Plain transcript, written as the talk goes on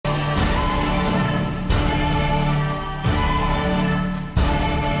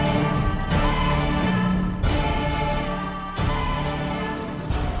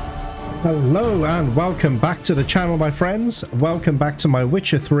Hello and welcome back to the channel, my friends. Welcome back to my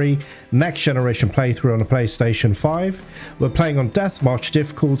Witcher 3 next generation playthrough on the PlayStation 5. We're playing on Death March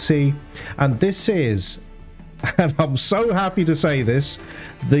difficulty, and this is, and I'm so happy to say this,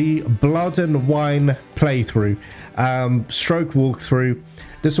 the Blood and Wine playthrough, stroke walkthrough.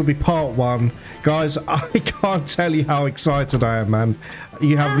 This will be part 1. Guys, I can't tell you how excited I am, man.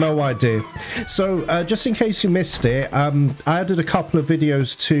 You have no idea. So, just in case you missed it, I added a couple of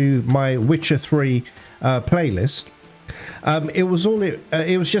videos to my Witcher 3 playlist.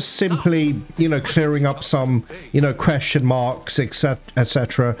 It was just simply, you know, clearing up some, you know, question marks,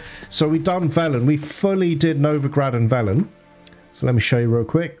 etc. So we done Velen. We fully did Novigrad and Velen. So let me show you real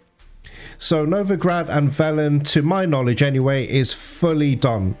quick. So Novigrad and Velen, to my knowledge anyway, is fully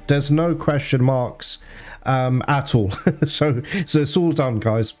done. There's no question marks at all. so it's all done,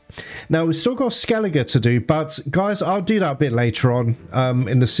 guys. Now we've still got Skellige to do, but guys, I'll do that a bit later on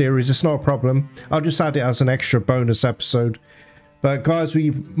in the series. It's not a problem. I'll just add it as an extra bonus episode. But guys,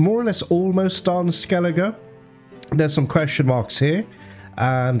 we've more or less almost done Skellige. There's some question marks here,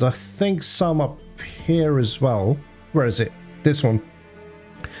 and I think some up here as well. Where is it? This one.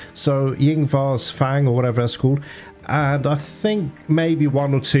 So Yngvar's Fang, or whatever that's called, and I think maybe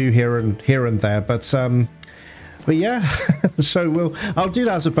 1 or 2 here and there, but yeah. So I'll do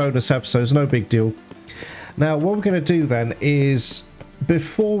that as a bonus episode. It's no big deal. Now what we're going to do then is,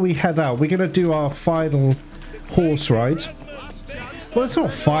 before we head out, we're going to do our final horse ride. Well, it's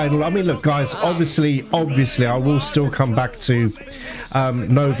not final. I mean, look, guys, obviously I will still come back to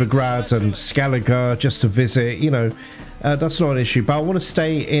Novigrad and Skellige just to visit, you know. That's not an issue, but I want to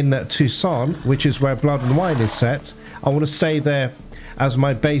stay in Toussaint, which is where Blood and Wine is set. I want to stay there as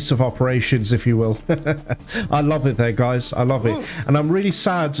my base of operations, if you will. I love it there, guys. I love it. And I'm really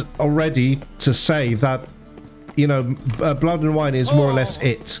sad already to say that, you know, Blood and Wine is more or less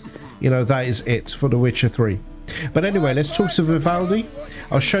it. You know, that is it for The Witcher 3. But anyway, let's talk to Vivaldi.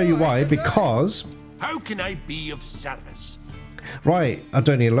 I'll show you why, because... How can I be of service? Right, I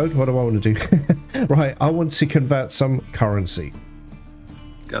don't need a load. What do I want to do? Right, I want to convert some currency.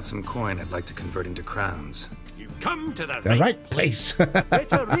 Got some coin I'd like to convert into crowns. You come to the right place.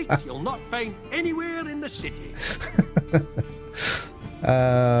 Better rates you'll not find anywhere in the city.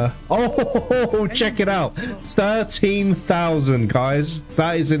 Oh, check it out. 13,000, guys.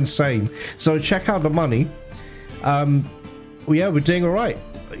 That is insane. So check out the money. Well, yeah, we're doing all right.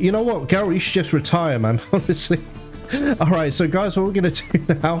 You know what, Geralt, you should just retire, man. Honestly. Alright, so guys, what we're going to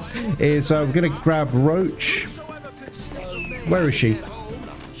do now is we're going to grab Roach. Where is she?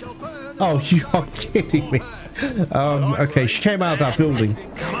 Oh, you are kidding me. Okay, she came out of that building.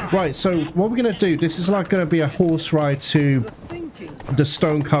 Right, so what we're going to do, this is like going to be a horse ride to the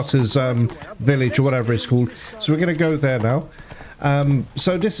Stonecutters village, or whatever it's called. So we're going to go there now.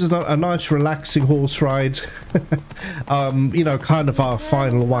 So this is a nice relaxing horse ride. You know, kind of our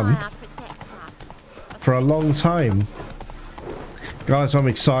final one for a long time. Guys, I'm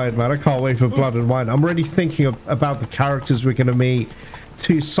excited, man. I can't wait for Blood and Wine. I'm really thinking about the characters we're going to meet.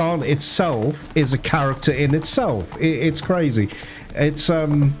 Toussaint itself is a character in itself. It's crazy. It's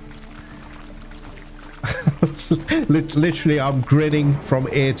literally, I'm grinning from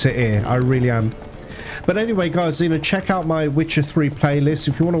ear to ear. I really am. But anyway, guys, you know, check out my Witcher 3 playlist.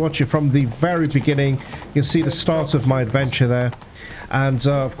 If you want to watch it from the very beginning, you can see the start of my adventure there. And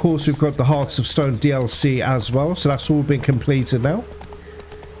of course, we've got the Hearts of Stone DLC as well. So that's all been completed now.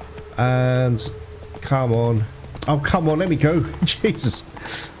 And come on. Oh, come on. Let me go. Jesus.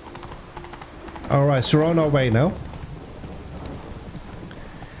 All right. So we're on our way now.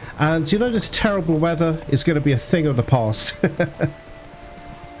 And you know, this terrible weather is going to be a thing of the past.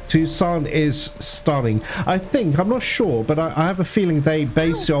 Toussaint is stunning. I think, I'm not sure, but I have a feeling they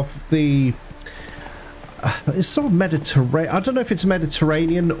base it off the... it's sort of Mediterranean. I don't know if it's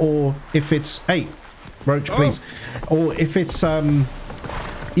Mediterranean or if it's... Hey, Roach, please. Or if it's,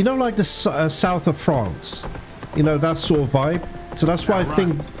 you know, like the south of France. You know, that sort of vibe. So that's why I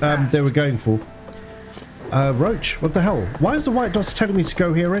think they were going for. Roach, what the hell? Why is the white dots telling me to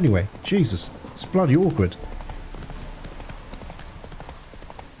go here anyway? Jesus, it's bloody awkward.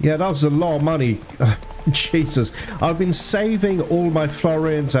 Yeah, that was a lot of money. Jesus, I've been saving all my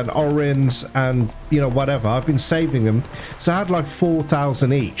florins and orins and, you know, whatever. I've been saving them. So I had like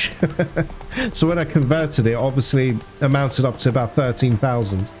 4,000 each. So when I converted it, obviously amounted up to about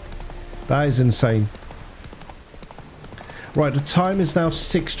 13,000. That is insane. Right, the time is now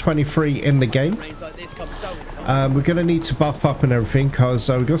 6:23 in the game. We're going to need to buff up and everything because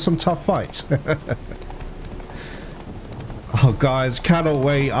we've got some tough fights. Oh, guys, cannot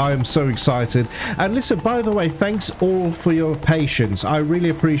wait. I am so excited. And listen, by the way, thanks all for your patience. I really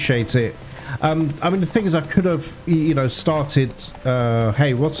appreciate it. I mean, the thing is, I could have, you know, started...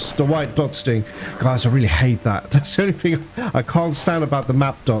 hey, what's the white dots doing? Guys, I really hate that. That's the only thing I can't stand about the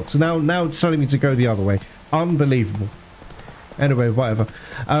map dots. Now it's telling me to go the other way. Unbelievable. Anyway, whatever.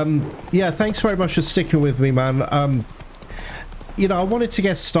 Yeah, thanks very much for sticking with me, man. You know, I wanted to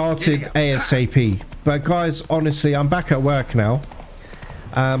get started ASAP. But guys, honestly, I'm back at work now.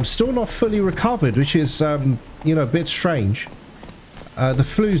 Still not fully recovered, which is, you know, a bit strange. The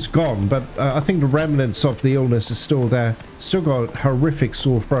flu's gone, but I think the remnants of the illness is still there. Still got a horrific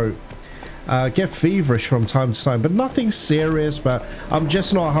sore throat. Get feverish from time to time, but nothing serious, but I'm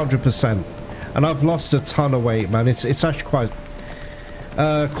just not 100%. And I've lost a ton of weight, man. It's actually quite,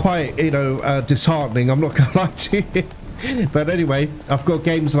 you know, disheartening. I'm not gonna lie to you. But anyway, I've got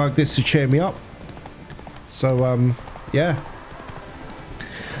games like this to cheer me up. So, yeah.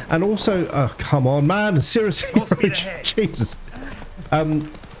 And also, oh, come on, man. Seriously, Jesus.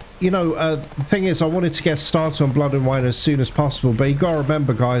 You know, the thing is, I wanted to get started on Blood and Wine as soon as possible, but you gotta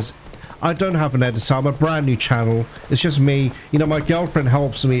remember, guys, I don't have an editor. I'm a brand new channel. It's just me. You know, my girlfriend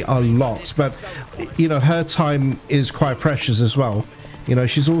helps me a lot, but, you know, her time is quite precious as well. You know,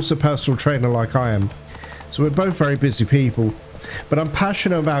 she's also a personal trainer like I am. So we're both very busy people. But I'm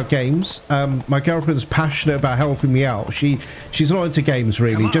passionate about games. My girlfriend's passionate about helping me out. She's not into games,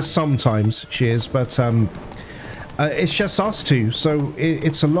 really. Just sometimes she is, but... it's just us two, so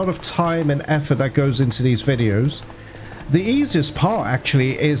it's a lot of time and effort that goes into these videos. The easiest part,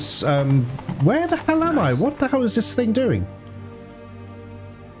 actually, is... where the hell am I? What the hell is this thing doing?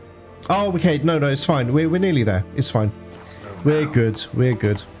 Oh, okay. No, it's fine. We're nearly there. It's fine. We're good. We're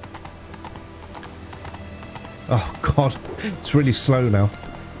good. Oh, God. It's really slow now.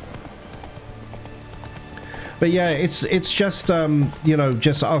 But yeah, it's just, you know,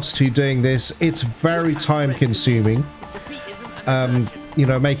 just us two doing this. It's very time consuming, you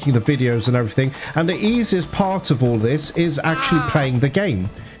know, making the videos and everything. And the easiest part of all this is actually playing the game.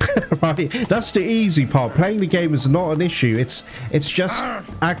 Right? That's the easy part. Playing the game is not an issue. It's just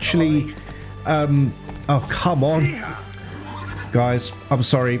actually, oh, come on. Guys, I'm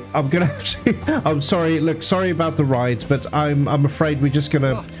sorry. I'm gonna have to, I'm sorry. Look, sorry about the rides, but I'm afraid we're just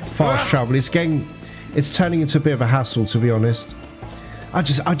gonna fast travel. It's turning into a bit of a hassle, to be honest. I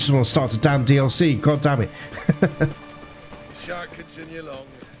just want to start the damn DLC. God damn it. Shan't continue long.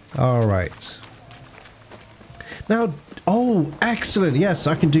 All right. Now, oh, excellent. Yes,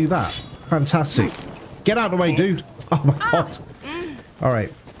 I can do that. Fantastic. Get out of the way, dude. Oh my God. All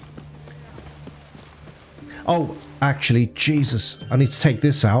right. Oh, actually, Jesus. I need to take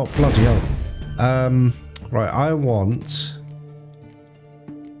this out. Bloody hell. Right, I want...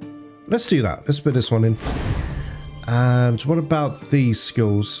 Let's do that. Let's put this one in. And what about these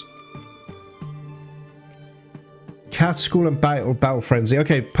skills? Cat School and Battle Frenzy.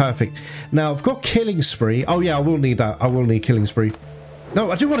 Okay, perfect. Now, I've got Killing Spree. Oh, yeah, I will need that. I will need Killing Spree.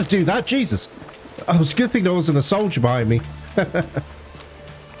 No, I didn't want to do that. Jesus. Oh, it's a good thing there wasn't a soldier behind me.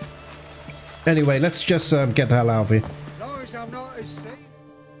 Anyway, let's just get the hell out of here.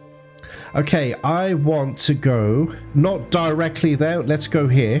 Okay, I want to go... Not directly there. Let's go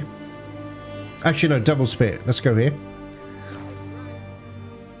here. Actually, no, Devil's Spit. Let's go here.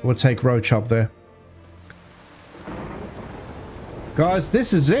 We'll take Roach up there. Guys,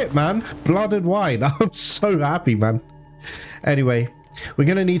 this is it, man. Blood and Wine. I'm so happy, man. Anyway, we're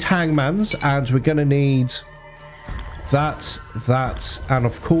going to need Hangmans, and we're going to need that, and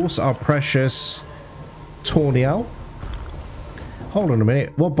of course our precious Torniel. Hold on a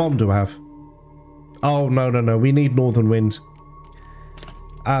minute. What bomb do I have? Oh, no. We need Northern Wind.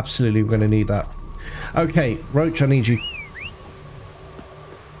 Absolutely, we're going to need that. Okay, Roach, I need you.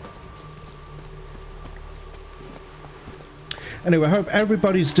 Anyway, I hope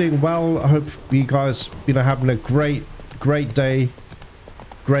everybody's doing well. I hope you guys, you know, having a great day,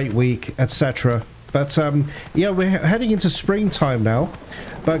 great week, etc. But, yeah, we're heading into springtime now.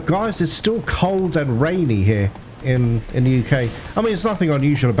 But, guys, it's still cold and rainy here in the UK. I mean, there's nothing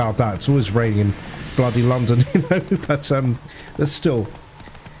unusual about that. It's always raining in bloody London, you know. But, there's still...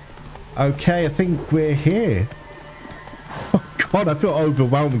 Okay, I think we're here. Oh, God, I feel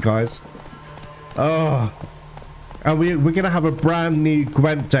overwhelmed, guys. Oh... And we're going to have a brand new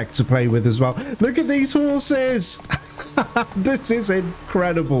Gwent deck to play with as well. Look at these horses! This is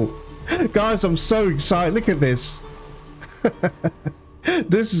incredible. Guys, I'm so excited. Look at this.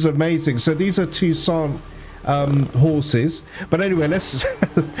 This is amazing. So these are Toussaint horses. But anyway, let's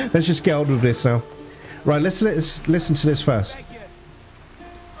let's just get on with this now. Right, let's listen to this first.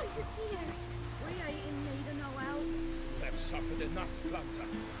 suffered enough plunder.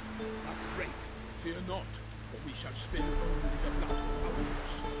 Enough rape. Fear not, for we shall spare only the blood of our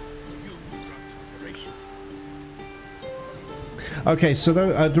wounds. To you we grant liberation. Okay, so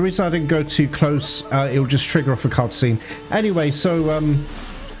the reason I didn't go too close, it'll just trigger off a cutscene. Anyway, so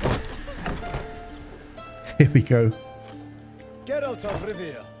here we go. Geralt of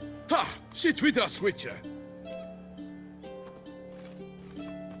Rivia. Ha! Sit with us, Witcher.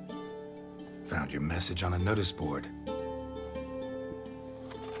 Found your message on a notice board.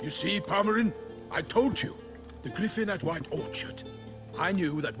 You see, Palmerin, I told you. The griffin at White Orchard. I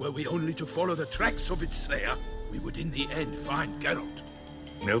knew that were we only to follow the tracks of its slayer, we would in the end find Geralt.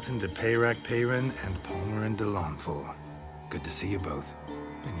 Milton de Palmerin and Palmerin de Launfal. Good to see you both.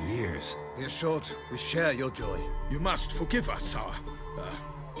 Been years. Be assured, we share your joy. You must forgive us our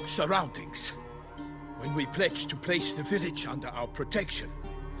surroundings. When we pledged to place the village under our protection,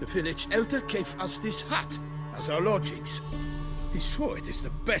 the village elder gave us this hut as our lodgings. He swore it is the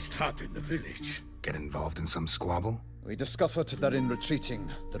best hut in the village. Get involved in some squabble? We discovered that in retreating,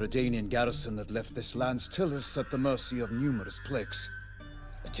 the Redanian garrison had left this land still is at the mercy of numerous plagues.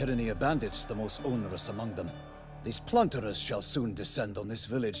 The tyranny of bandits, the most onerous among them. These plunderers shall soon descend on this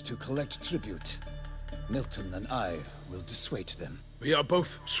village to collect tribute. Milton and I will dissuade them. We are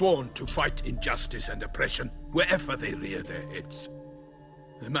both sworn to fight injustice and oppression wherever they rear their heads.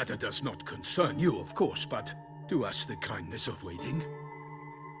 The matter does not concern you, of course, but do us the kindness of waiting.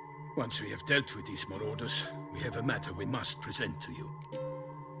 Once we have dealt with these marauders, we have a matter we must present to you.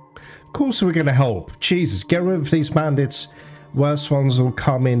 Of course we're going to help. Jesus, get rid of these bandits. Worse ones will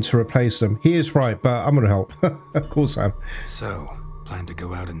come in to replace them. He is right, but I'm going to help. Of course I am. So, plan to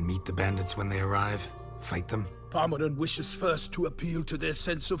go out and meet the bandits when they arrive? Fight them? Palmerin wishes first to appeal to their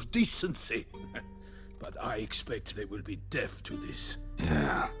sense of decency. But I expect they will be deaf to this.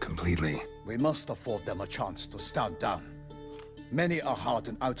 Yeah, completely. We must afford them a chance to stand down. Many a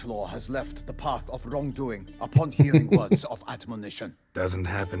hardened outlaw has left the path of wrongdoing upon hearing words of admonition. Doesn't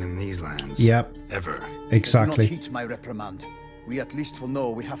happen in these lands. Yep. Ever. Exactly. Do not heed my reprimand. We at least will know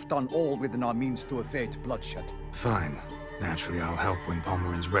we have done all within our means to evade bloodshed. Fine. Naturally, I'll help when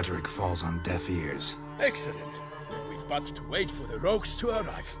Palmerin's rhetoric falls on deaf ears. Excellent. Then we've but to wait for the rogues to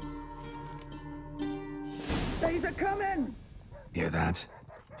arrive. They's a coming! Hear that?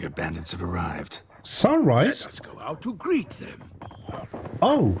 Your bandits have arrived. Sunrise? Let us go out to greet them.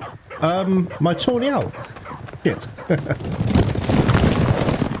 Oh, my tawny owl. Shit.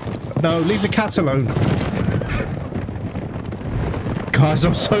 No, leave the cat alone. Guys,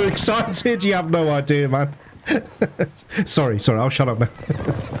 I'm so excited. You have no idea, man. sorry, I'll shut up now.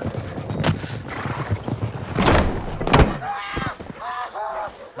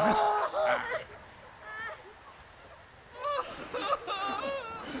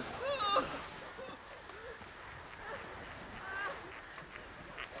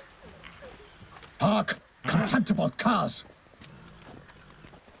 Hark! Contemptible curs!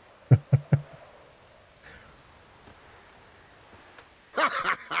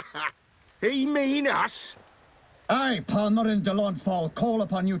 He mean us? I, Palmerin de Launfal, call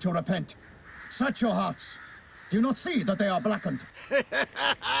upon you to repent. Set your hearts. Do you not see that they are blackened?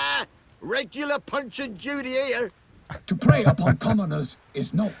 Regular Punch and Judy here. To prey upon commoners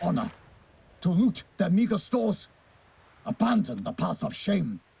is no honor. To loot their meager stores, abandon the path of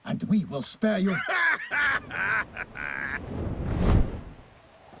shame, and we will spare you.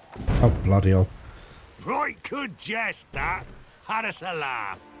 Oh, bloody hell. Right good jest, that. Had us a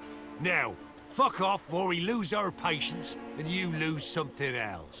laugh. Now, fuck off or we lose our patience and you lose something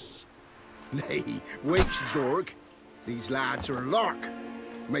else. Nay, wait, Zorg. These lads are lark.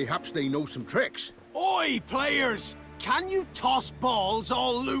 Mayhaps they know some tricks. Oi, players! Can you toss balls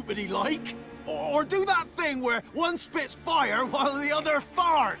all loopity-like? Or do that thing where one spits fire while the other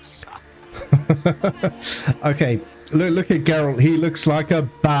farts? Okay, look at Geralt. He looks like a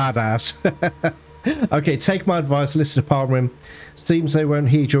badass. Okay, take my advice, listen to Palmerin. Seems they won't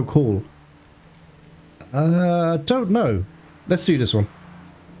heed your call. Don't know. Let's do this one.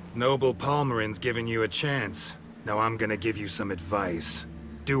 Noble Palmerin's giving you a chance. Now I'm gonna give you some advice.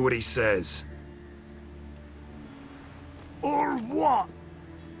 Do what he says. Or what?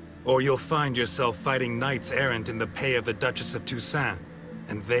 Or you'll find yourself fighting knights errant in the pay of the Duchess of Toussaint.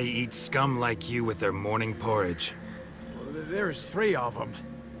 And they eat scum like you with their morning porridge. There's 3 of them.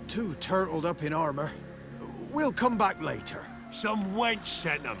 2 turtled up in armor. We'll come back later. Some wench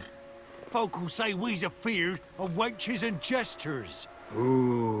sent them. Folk will say we's afeard of wenches and jesters.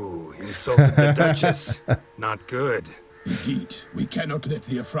 Ooh, insulted the Duchess. Not good. Indeed, we cannot let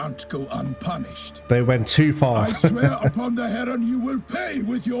the affront go unpunished. They went too far. I swear upon the Heron you will pay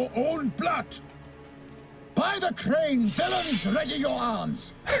with your own blood. By the crane, villains, ready your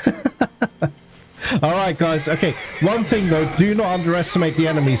arms! Alright guys, okay, one thing though, do not underestimate the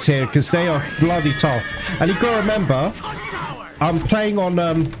enemies here, because they are bloody tough. And you gotta remember, I'm playing on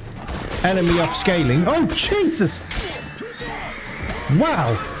enemy upscaling. Oh Jesus!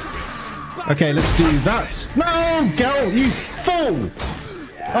 Wow! Okay, let's do that. No, Geralt, you fool!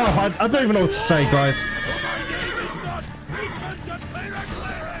 Oh, I don't even know what to say, guys.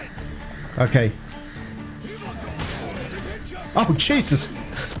 Okay. Oh, Jesus!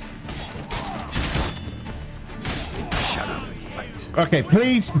 Okay,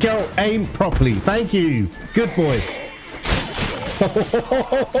 please, Geralt, aim properly. Thank you. Good boy.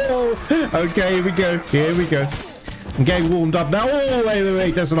 Okay, here we go. Here we go. I'm getting warmed up now. Oh,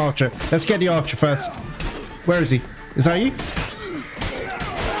 wait. There's an archer. Let's get the archer first. Where is he? Is that you?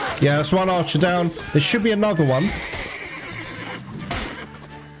 Yeah, that's one archer down. There should be another one.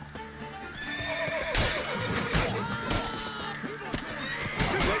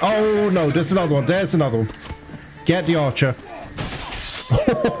 Oh, no, there's another one. There's another one. Get the archer.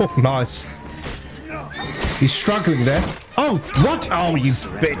 Oh, nice. He's struggling there. Oh, what? Oh, you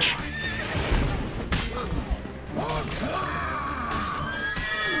bitch.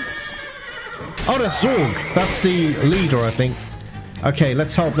 Oh, that's Zorg. That's the leader, I think. Okay,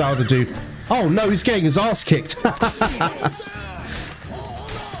 let's help the other dude. Oh, no, he's getting his ass kicked.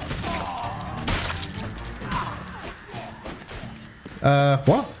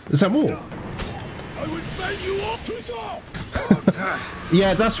 What? Is there more?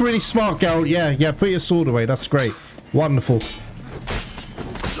 Yeah, that's really smart, Geralt. Yeah, put your sword away. That's great. Wonderful.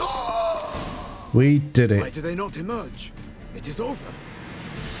 We did it. Why do they not emerge? It is over.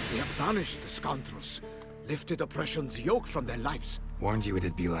 We have banished the scoundrels, lifted oppression's yoke from their lives. Warned you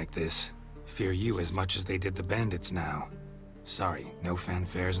it'd be like this. Fear you as much as they did the bandits now. Sorry, no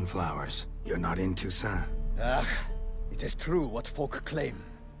fanfares and flowers. You're not in Toussaint. It is true what folk claim.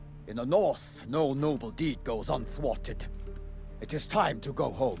 In the north, no noble deed goes unthwarted. It is time to go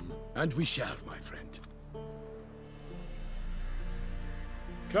home. And we shall, my friend.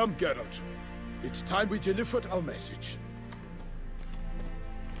 Come, Geralt. It's time we delivered our message.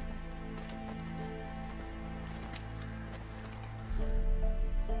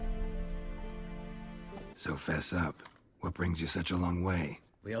 So fess up. What brings you such a long way?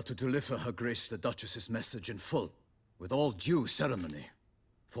 We are to deliver Her Grace the Duchess's message in full, with all due ceremony.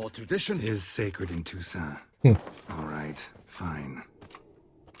 For tradition Is sacred in Toussaint. All right, fine.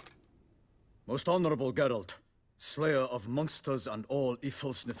 Most honorable Geralt, slayer of monsters and all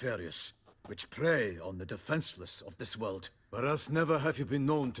evils nefarious, which prey on the defenseless of this world. Whereas never have you been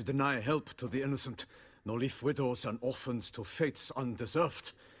known to deny help to the innocent, nor leave widows and orphans to fates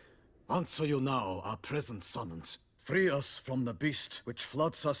undeserved. Answer you now our present summons. Free us from the beast which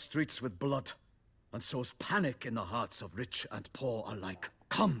floods our streets with blood, and sows panic in the hearts of rich and poor alike.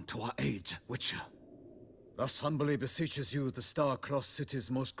 Come to our aid, Witcher. Thus humbly beseeches you the Star-Crossed City's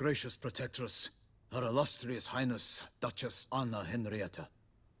most gracious protectress, Her Illustrious Highness, Duchess Anna Henrietta.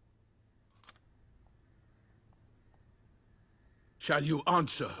 Shall you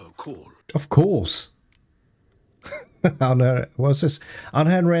answer her call? Of course. Anna, what's this? Anna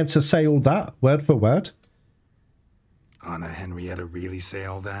Henrietta say all that, word for word? Anna Henrietta really say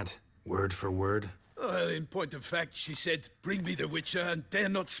all that? Word for word? Well, in point of fact, she said, bring me the Witcher and dare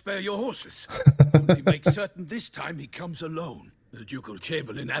not spare your horses. Only make certain this time he comes alone. The Ducal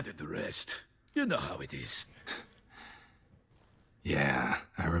Chamberlain added the rest. You know how it is. Yeah,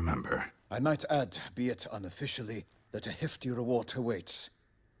 I remember. I might add, be it unofficially, that a hefty reward awaits.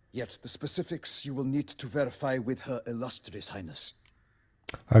 Yet the specifics you will need to verify with Her Illustrious Highness.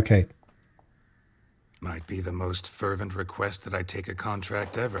 Okay. Might be the most fervent request that I take a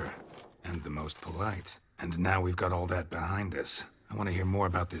contract ever. And the most polite. And now we've got all that behind us. I want to hear more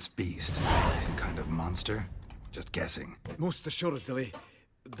about this beast. Some kind of monster? Just guessing. Most assuredly,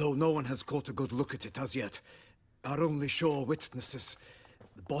 though no one has caught a good look at it as yet. Our only sure witnesses,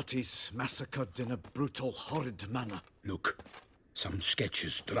 the bodies massacred in a brutal, horrid manner. Look, some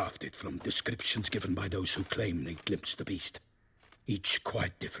sketches drafted from descriptions given by those who claim they glimpsed the beast. Each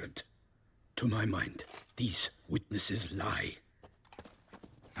quite different. To my mind, these witnesses lie.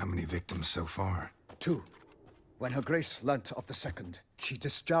 How many victims so far? 2. When Her Grace learnt of the second, she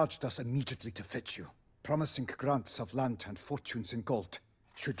discharged us immediately to fetch you, promising grants of land and fortunes in gold,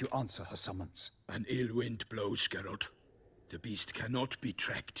 should you answer her summons. An ill wind blows, Geralt. The beast cannot be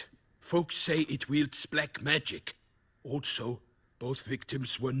tracked. Folks say it wields black magic. Also, both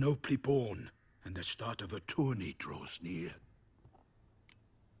victims were nobly born, and the start of a tourney draws near.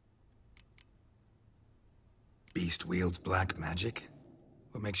 Beast wields black magic?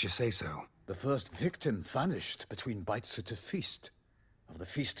 What makes you say so? The first victim vanished between bites at a feast. Of the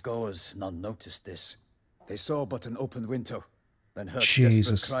feast-goers, none noticed this. They saw but an open window, then heard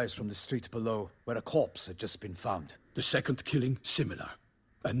desperate cries from the street below, where a corpse had just been found. The second killing, similar.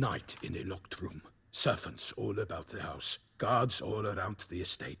 A night in a locked room. Servants all about the house. Guards all around the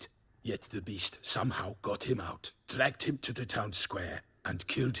estate. Yet the beast somehow got him out, dragged him to the town square, and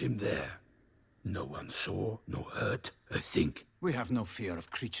killed him there. No one saw, nor heard a thing. We have no fear of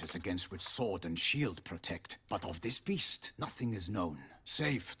creatures against which sword and shield protect. But of this beast, nothing is known.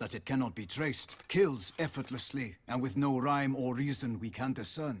 Save that it cannot be traced, kills effortlessly, and with no rhyme or reason we can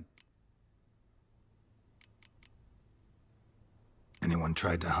discern. Anyone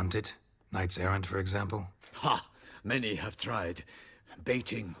tried to hunt it? Knights errant, for example? Ha! Many have tried.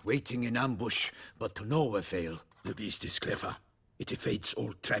 Baiting, waiting in ambush, but to no avail. The beast is clever. It evades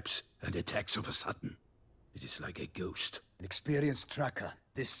all traps and attacks of a sudden. It is like a ghost. An experienced tracker.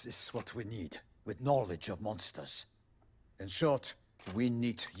 This is what we need, with knowledge of monsters. In short, we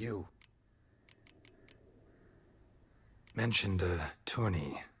need you. Mentioned a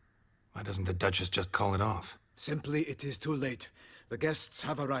tourney. Why doesn't the Duchess just call it off? Simply, it is too late. The guests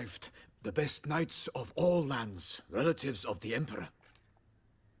have arrived. The best knights of all lands, relatives of the Emperor.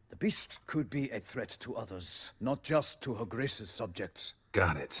 The beast could be a threat to others, not just to Her Grace's subjects.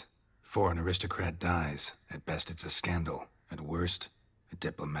 Got it. Before an aristocrat dies, at best it's a scandal. At worst, a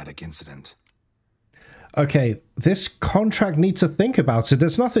diplomatic incident. Okay, this contract needs to think about it.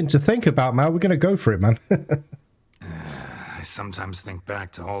 There's nothing to think about, man. We're going to go for it, man. I sometimes think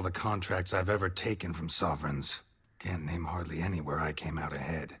back to all the contracts I've ever taken from sovereigns. Can't name hardly any where I came out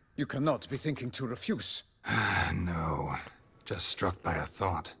ahead. You cannot be thinking to refuse. No. Just struck by a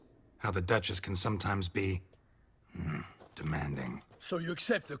thought. How the Duchess can sometimes be... demanding. So you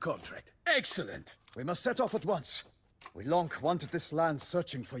accept the contract. Excellent! We must set off at once. We long wanted this land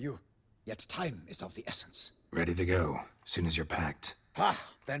searching for you. Yet time is of the essence. Ready to go, soon as you're packed. Ha!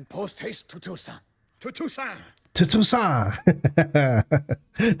 Then post-haste to Toussaint. To Toussaint! To Toussaint!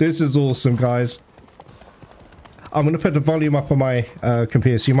 This is awesome, guys. I'm going to put the volume up on my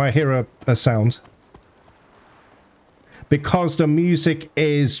computer, so you might hear a sound. Because the music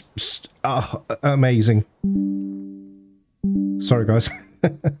is amazing. Sorry, guys.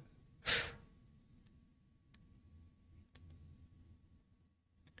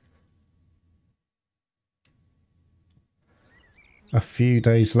 A few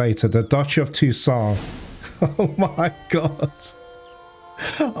days later, the Duchy of Toussaint. Oh my god.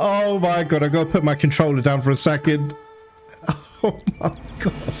 Oh my god, I gotta put my controller down for a second. Oh my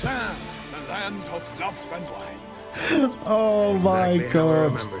god. Toussaint, the land of love and wine. Oh my Exactly how I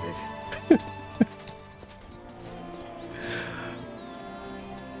god. remembered it.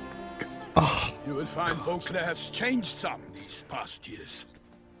 You will find Beauclair has changed some these past years.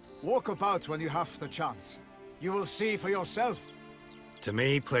 Walk about when you have the chance. You will see for yourself. To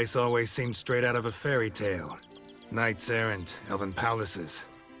me, place always seemed straight out of a fairy tale. Knights errant, elven palaces.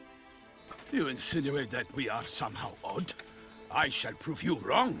 You insinuate that we are somehow odd? I shall prove you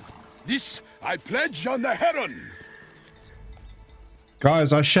wrong. This I pledge on the Heron.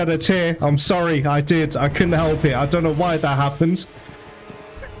 Guys, I shed a tear. I'm sorry, I did. I couldn't help it. I don't know why that happened.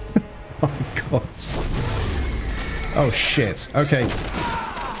 Oh god. Oh shit. Okay.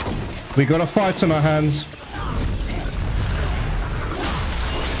 We got a fight on our hands.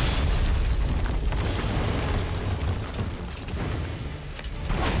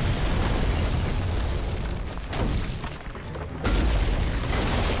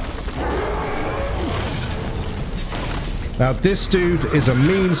 Now this dude is a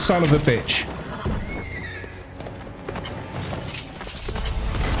mean son of a bitch.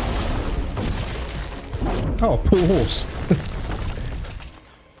 Oh, poor horse.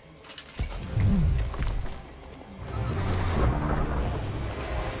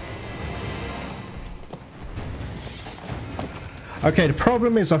 Okay, the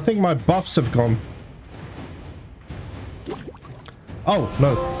problem is I think my buffs have gone. Oh,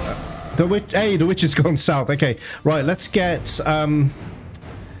 no. The witch, hey, the witch has gone south. Okay, right, let's get,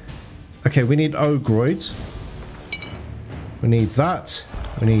 okay, we need Ogroid. We need that.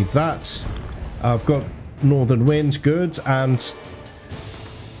 We need that. I've got Northern Wind, good, and...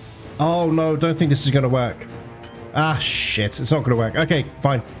 Oh, no, don't think this is going to work. Ah, shit, it's not going to work. Okay,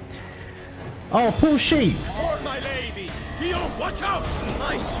 fine. Oh, poor sheep. For my lady! Theo, watch out!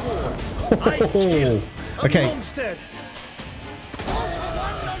 I swore. I kill a Okay. monster.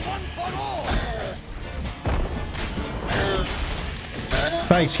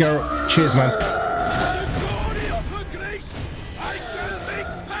 Thanks, Geralt. Cheers, man. Glory of her grace! I shall make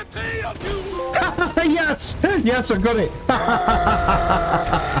pate of you! Yes! Yes, I got it!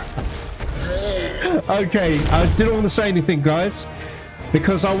 Okay, I didn't want to say anything, guys,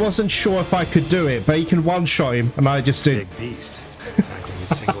 because I wasn't sure if I could do it, but you can one-shot him, and I just did. Big beast. Tackling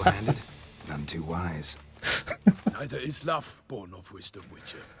it single-handed? None too wise. Neither is love born of wisdom,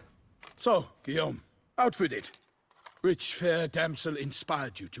 Witcher. So, Guillaume, out with it. Which fair damsel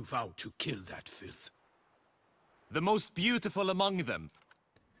inspired you to vow to kill that filth? The most beautiful among them.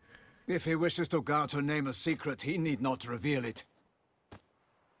 If he wishes to guard her name a secret, he need not reveal it.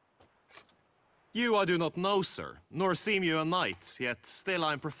 You I do not know, sir, nor seem you a knight, yet still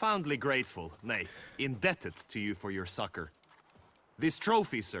I am profoundly grateful, nay, indebted to you for your succor. This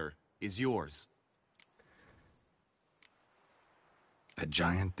trophy, sir, is yours. A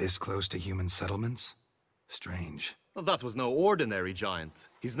giant this close to human settlements? Strange. Well, that was no ordinary giant.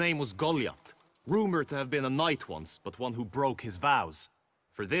 His name was Goliath, rumored to have been a knight once, but one who broke his vows.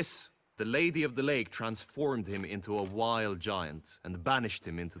 For this, the Lady of the Lake transformed him into a wild giant and banished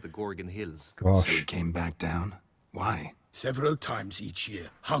him into the Gorgon Hills. Gosh. So he came back down? Why? Several times each year,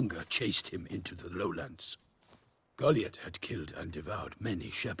 hunger chased him into the lowlands. Goliath had killed and devoured many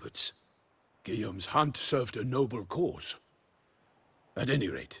shepherds. Guillaume's hunt served a noble cause. At any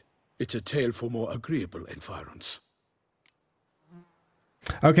rate, it's a tale for more agreeable environs.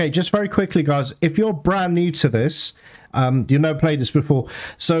 Okay, just very quickly, guys, if you're brand new to this, you've never played this before,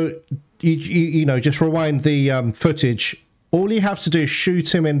 so you know, just rewind the footage. All you have to do is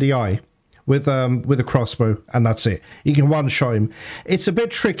shoot him in the eye with a crossbow, and that's it. You can one-shot him. It's a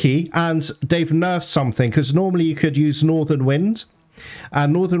bit tricky, and they've nerfed something, because normally you could use Northern Wind,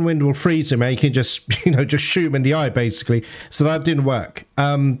 and Northern Wind will freeze him, and you can just, you know, just shoot him in the eye, basically. So that didn't work.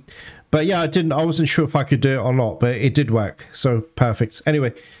 But yeah, I wasn't sure if I could do it or not, but it did work. So perfect.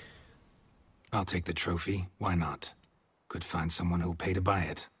 Anyway. I'll take the trophy. Why not? Could find someone who'll pay to buy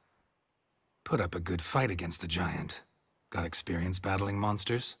it. Put up a good fight against the giant. Got experience battling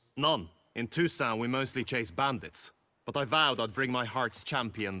monsters? None. In Toussaint, we mostly chase bandits. But I vowed I'd bring my heart's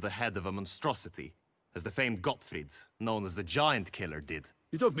champion the head of a monstrosity, as the famed Gottfried, known as the Giant Killer, did.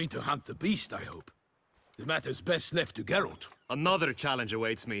 You don't mean to hunt the beast, I hope. The matter's best left to Geralt. Another challenge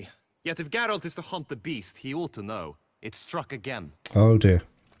awaits me. Yet if Geralt is to hunt the beast, he ought to know. It struck again. Oh dear.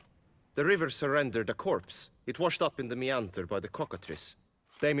 The river surrendered a corpse. It washed up in the meander by the cockatrice.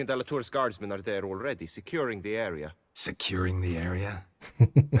 Damien de la Tour's guardsmen are there already, securing the area. Securing the area?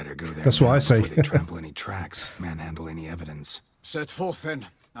 Better go there. That's what I say. Before they trample any tracks, manhandle any evidence. Set forth then.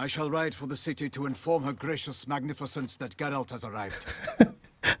 I shall ride for the city to inform her gracious magnificence that Geralt has arrived.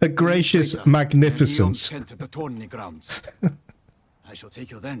 A gracious magnificence. Sent to the tourney grounds. I shall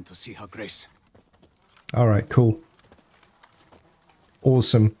take you then to see her grace. All right, cool.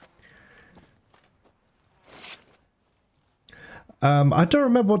 Awesome. I don't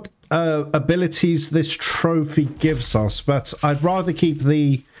remember what abilities this trophy gives us, but I'd rather keep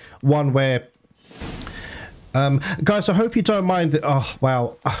the one where... guys, I hope you don't mind that... Oh,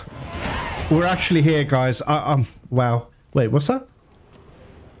 wow. We're actually here, guys. Wow. Wait, what's that?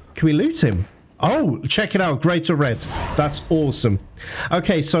 Can we loot him? Oh, check it out. Greater Red. That's awesome.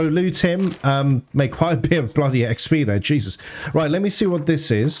 Okay, so loot him. Make quite a bit of bloody XP there. Jesus. Right, let me see what this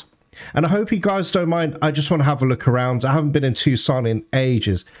is. And I hope you guys don't mind. I just want to have a look around. I haven't been in Toussaint in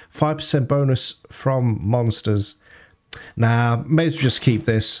ages. 5% bonus from monsters. Nah, may as well just keep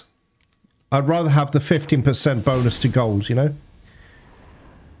this. I'd rather have the 15% bonus to gold, you know?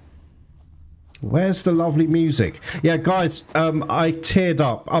 Where's the lovely music? Yeah, guys, I teared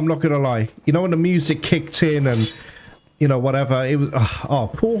up. I'm not going to lie. You know, when the music kicked in and, you know, whatever. It was,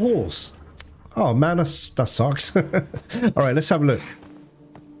 oh, poor horse. Oh, man, that sucks. All right, let's have a look.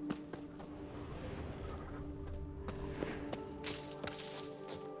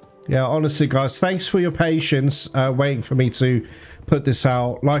 Yeah, honestly, guys, thanks for your patience waiting for me to put this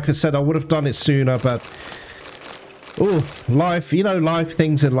out. Like I said, I would have done it sooner, but... Oh, life, you know,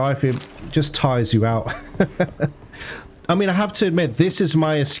 things in life, it just tires you out. I mean, I have to admit, this is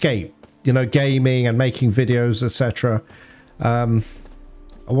my escape. You know, gaming and making videos, etc. I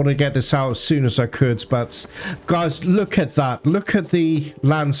want to get this out as soon as I could, but... Guys, look at that. Look at the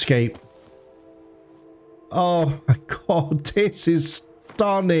landscape. Oh, my God, this is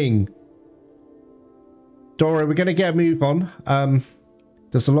stunning. Don't worry, we're going to get a move on.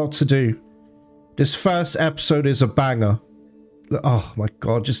 There's a lot to do. This first episode is a banger. Oh my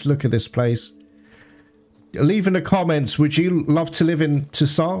God, just look at this place. Leave in the comments, would you love to live in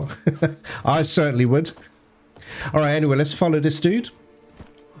Toussaint? I certainly would. Alright, anyway, let's follow this dude.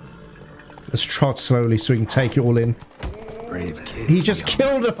 Let's trot slowly so we can take it all in. Brave kid. He just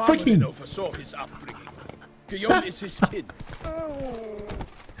killed a freaking... oversaw his upbringing. Guillaume is his kid.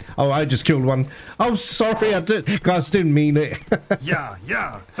 Oh, I just killed one. Oh, sorry, guys, didn't mean it.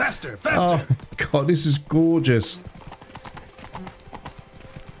 Yeah, faster, faster. Oh, God, this is gorgeous.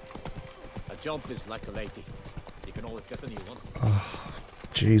 A jump is like a lady. You can always get a new one. Oh,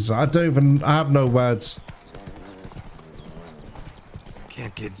 jeez, I have no words.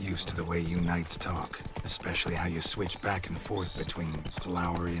 Can't get used to the way you knights talk, especially how you switch back and forth between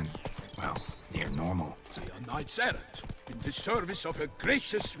flowery and, well, near normal. We are knights errant, in the service of her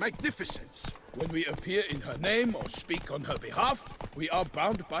gracious magnificence. When we appear in her name or speak on her behalf, we are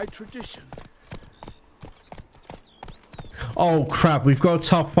bound by tradition. Oh crap, we've got a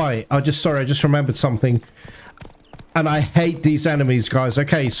tough fight. I just remembered something. And I hate these enemies, guys.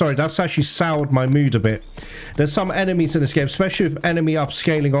 Okay, sorry, that's actually soured my mood a bit. There's some enemies in this game, especially with enemy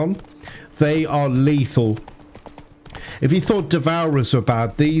upscaling on. They are lethal. If you thought Devourers were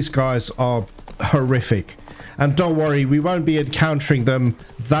bad, these guys are horrific. And don't worry, we won't be encountering them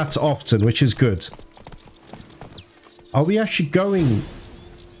that often, which is good. Are we actually going?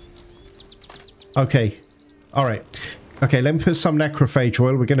 Okay. Alright. Okay, let me put some necrophage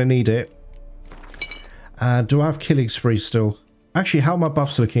oil. We're going to need it. Do I have killing spree still? Actually, how are my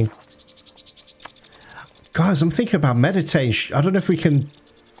buffs looking? Guys, I'm thinking about meditation. I don't know if we can...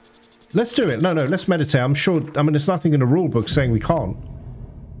 Let's do it. No, let's meditate. I'm sure... I mean, there's nothing in the rulebook saying we can't.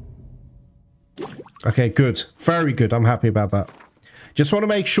 Okay, good. Very good. I'm happy about that. Just want to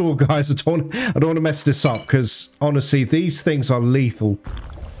make sure, guys, I don't want to mess this up, because, honestly, these things are lethal.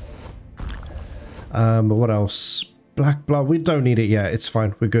 But what else? Black blood. We don't need it yet. It's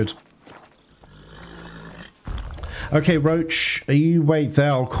fine. We're good. Okay, Roach, you wait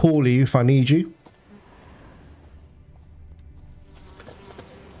there. I'll call you if I need you.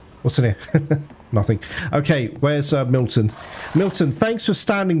 What's in here? Nothing. Okay, where's Milton? Milton, thanks for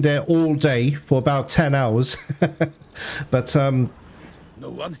standing there all day for about 10 hours. But, No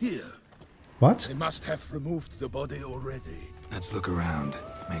one here. What? They must have removed the body already. Let's look around.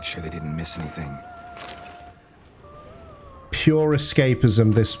 Make sure they didn't miss anything. Pure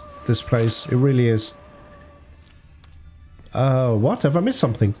escapism, this place. It really is. What? Have I missed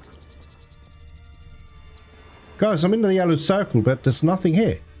something? Guys, I'm in the yellow circle, but there's nothing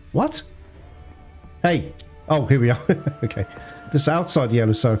here. What? Hey. Oh, here we are. Okay. This outside the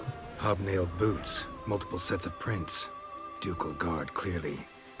yellow circle. Hobnailed boots. Multiple sets of prints. Ducal guard, clearly.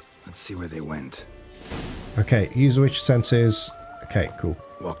 Let's see where they went. Okay, use witch senses. Okay, cool.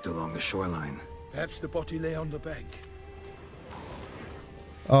 Walked along the shoreline. Perhaps the body lay on the bank.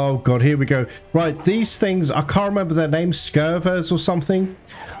 Oh god, here we go. Right, these things, I can't remember their names, Scurvers or something.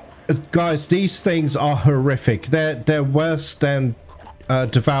 Guys, these things are horrific. They're worse than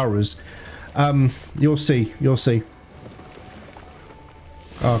Devourers. You'll see.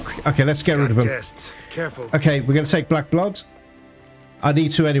 Oh, okay, let's get rid of them. Guests. Careful. Okay, we're going to take Black Blood. I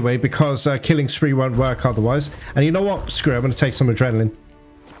need to anyway, because killing spree won't work otherwise. And you know what? Screw it, I'm going to take some adrenaline.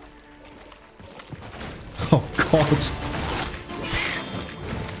 Oh god.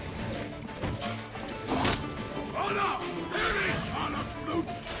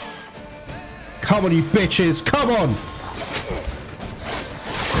 Come on, you bitches! Come on!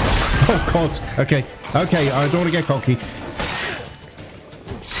 Oh god. Okay, I don't want to get cocky.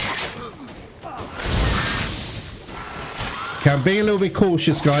 Okay, I'm being a little bit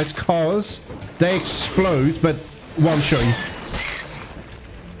cautious, guys, cause they explode, but one shot you.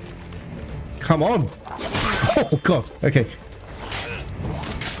 Come on! Oh god. Okay.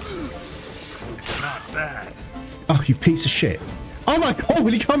 Not bad. Oh, you piece of shit. Oh my god,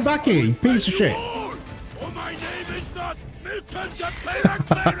 will you come back here, you piece of shit? Oh, my name is not Milton the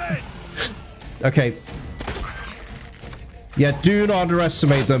Palmerin. Okay. Yeah, do not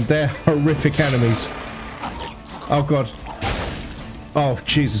underestimate them. They're horrific enemies. Oh god. Oh,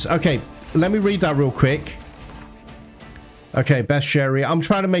 Jesus. Okay, let me read that real quick. Okay, best area. I'm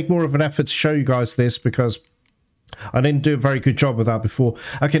trying to make more of an effort to show you guys this because I didn't do a very good job of that before.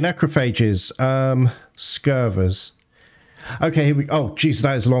 Okay, necrophages. Scurvers. Okay, here we go. Oh, jeez,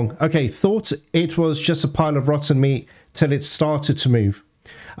 that is long. Okay, thought it was just a pile of rotten meat till it started to move.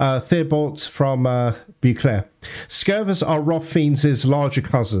 Theobald from Beauclair. Scurvers are Roth Fiends' larger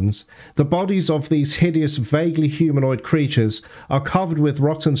cousins. The bodies of these hideous, vaguely humanoid creatures are covered with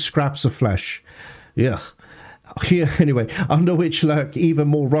rotten scraps of flesh. Ugh. Here, anyway, under which lurk even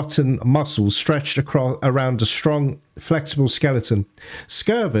more rotten muscles stretched around a strong, flexible skeleton.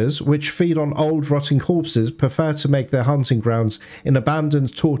 Scurvers, which feed on old, rotting corpses, prefer to make their hunting grounds in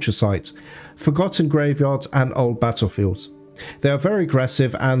abandoned torture sites, forgotten graveyards, and old battlefields. They are very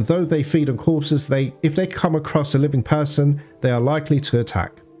aggressive, and though they feed on corpses, if they come across a living person, they are likely to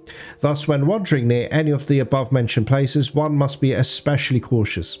attack. Thus, when wandering near any of the above-mentioned places, one must be especially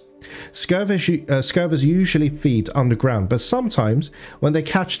cautious. Scurvers usually feed underground, but sometimes, when they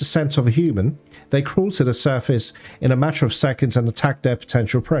catch the scent of a human, they crawl to the surface in a matter of seconds and attack their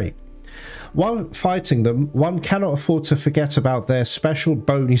potential prey. While fighting them, one cannot afford to forget about their special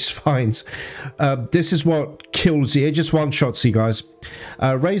bony spines. This is what kills you. It just one-shots you guys.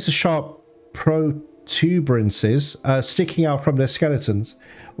 Razor-sharp protuberances sticking out from their skeletons.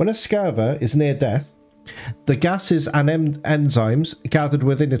 When a scurver is near death, the gases and enzymes gathered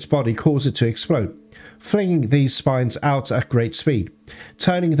within its body cause it to explode, flinging these spines out at great speed,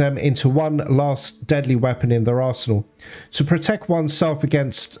 turning them into one last deadly weapon in their arsenal. To protect oneself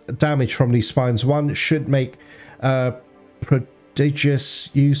against damage from these spines, one should make prodigious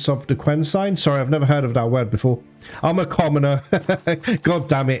use of the quensign. Sorry, I've never heard of that word before. I'm a commoner. God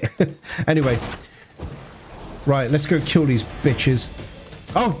damn it. Anyway. Right, let's go kill these bitches.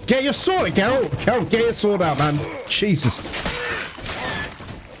 Oh, get your sword, Geralt! Geralt, get your sword out, man. Jesus.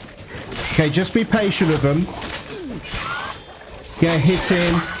 Okay, just be patient with them. Get hit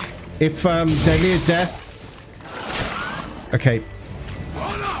in if they're near death. Okay.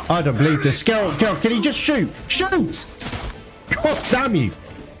 I don't believe this. Geralt, can you just shoot? Shoot! God damn you.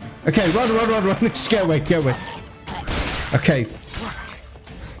 Okay, run. Just get away, get away. Okay.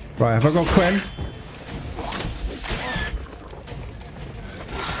 Right, have I got Quen?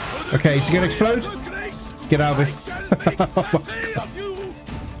 Okay, is he gonna explode? Get out of it. Oh,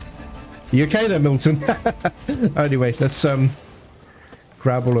 you okay there, Milton? Anyway, let's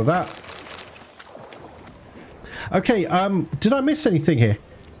grab all of that. Okay, did I miss anything here?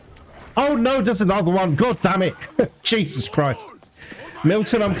 Oh no, there's another one. God damn it. Jesus Christ.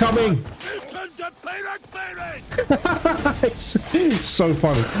 Milton, I'm coming. It's so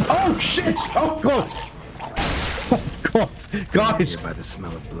funny. Oh shit! Oh god! Oh god, guys! By the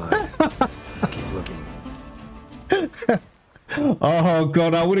smell of blood. Let's keep looking. Oh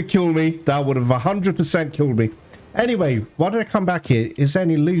god, that would have killed me. That would have 100% killed me. Anyway, why did I come back here? Is there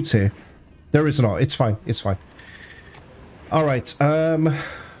any loot here? There is not. It's fine. It's fine. All right.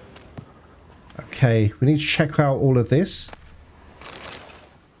 Okay, we need to check out all of this.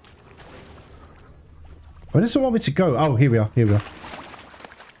 Where does it want me to go? Oh, here we are. Here we are.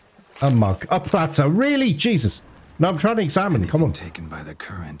 A mug. A platter. Really? Jesus. No, I'm trying to examine. Come on. Taken by the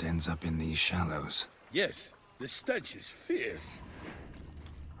current ends up in these shallows. Yes, the stench is fierce.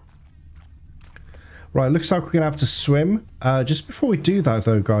 Right, looks like we're going to have to swim. Just before we do that,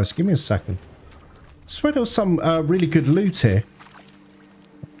 though, guys, give me a second. I swear there was some really good loot here.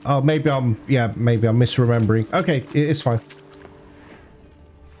 Oh, maybe I'm... Yeah, maybe I'm misremembering. Okay, it's fine.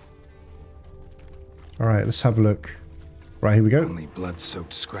 Alright, let's have a look. Right, here we go. Only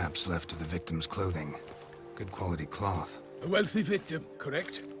blood-soaked scraps left of the victim's clothing. Good quality cloth. A wealthy victim,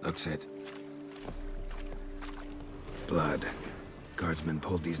 correct? Looks it. Blood. Guardsmen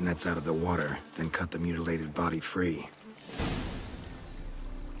pulled these nets out of the water, then cut the mutilated body free.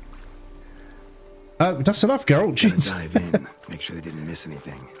 That's enough, Geralt. Jeez. Dive in. Make sure they didn't miss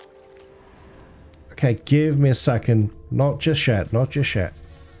anything. Okay, give me a second. Not just yet. Not just yet.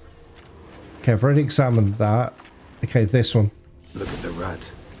 Okay, I've already examined that. Okay, this one. Look at the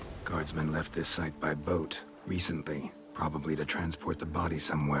rut. Guardsmen left this site by boat recently, probably to transport the body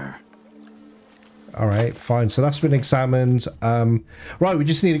somewhere. Alright, fine. So that's been examined. Right, we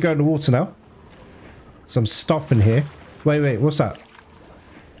just need to go in the water now. Some stuff in here. Wait, what's that?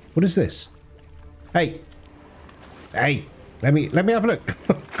 What is this? Hey. Hey. Let me have a look.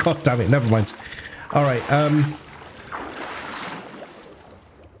 God damn it, never mind. Alright,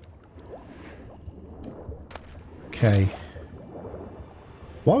 okay.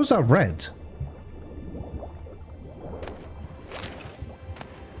 Why was that red?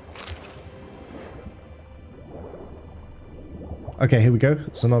 Okay, here we go.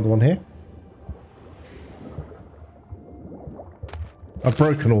 There's another one here. A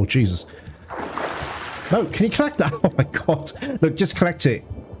broken ore, Jesus. No, can you collect that? Oh my god. Look, just collect it.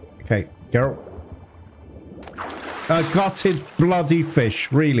 Okay, Geralt. A gutted bloody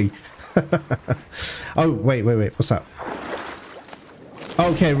fish, really. Oh, wait. What's that?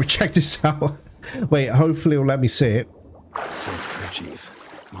 Okay, we'll check this out. Wait, hopefully it'll let me see it. Silk kerchief.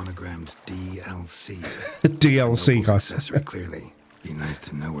 Monogrammed DLC. DLC, guys. Accessory, clearly. Be nice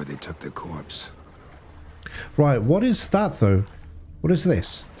to know where they took the corpse. Right, what is that, though? What is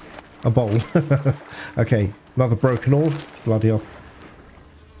this? A bowl. Okay, another broken ore. Bloody hell.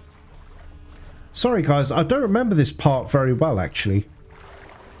 Sorry, guys, I don't remember this part very well, actually.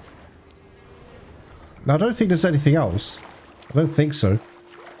 I don't think there's anything else. I don't think so.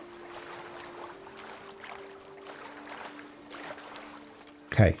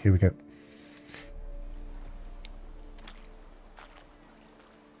 Okay, here we go.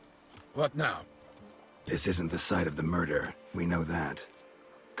 What now? This isn't the site of the murder. We know that.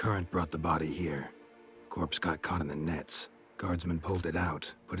 Current brought the body here. Corpse got caught in the nets. Guardsmen pulled it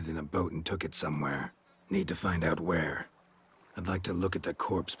out, put it in a boat and took it somewhere. Need to find out where. I'd like to look at the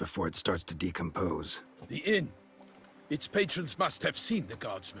corpse before it starts to decompose. The inn. Its patrons must have seen the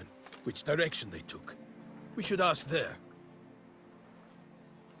guardsmen. Which direction they took. We should ask there.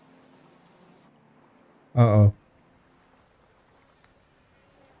 Uh-oh.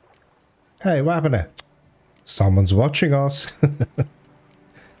 Hey, what happened there? Someone's watching us.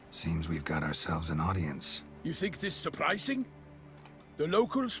 Seems we've got ourselves an audience. You think this surprising? The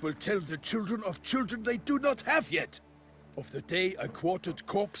locals will tell the children of children they do not have yet. Of the day a quartered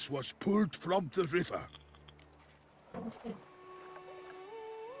corpse was pulled from the river.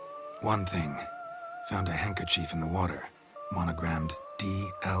 One thing. Found a handkerchief in the water. Monogrammed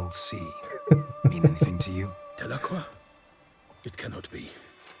DLC. Mean anything to you? Delacroix? It cannot be.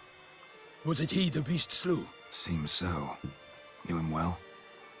 Was it he the beast slew? Seems so. Knew him well?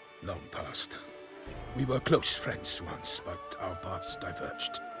 Long past. We were close friends once, but our paths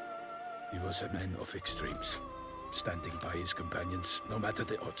diverged. He was a man of extremes, standing by his companions, no matter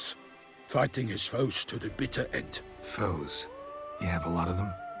the odds. Fighting his foes to the bitter end. Foes? You have a lot of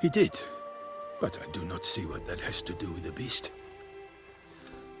them? He did, but I do not see what that has to do with the beast.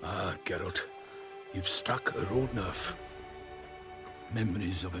 Ah, Geralt, you've struck a raw nerve.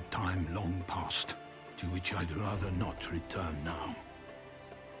 Memories of a time long past, to which I'd rather not return now.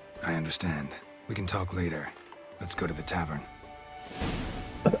 I understand. We can talk later. Let's go to the tavern.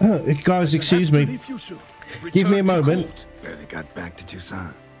 Guys, excuse me. Give me a moment. Barely got back to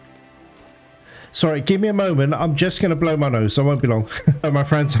Toussaint. Sorry, give me a moment. I'm just going to blow my nose. I won't be long. My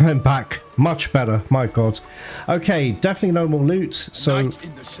friends, I'm back. Much better. My God. Okay, definitely no more loot. So, Knight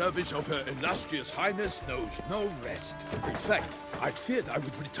in the service of her illustrious highness knows no rest. In fact, I'd feared I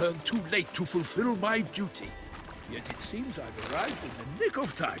would return too late to fulfill my duty. Yet it seems I've arrived in the nick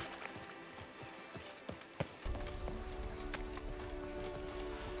of time.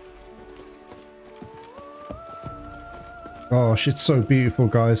 gosh, it's so beautiful,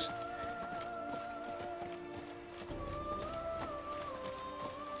 guys.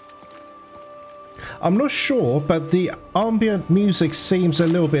 I'm not sure, but the ambient music seems a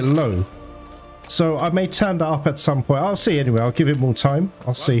little bit low. So I may turn that up at some point. I'll see anyway. I'll give it more time.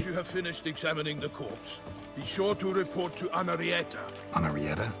 I'll see. Once you have finished examining the corpse, be sure to report to Anna Henrietta. Anna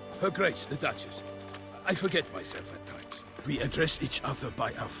Henrietta? Her Grace, the Duchess. I forget myself at times. We address each other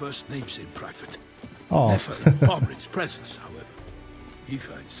by our first names in private. Oh. Never in Palmerin's presence, however. He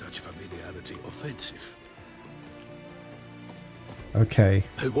finds such familiarity offensive. Okay.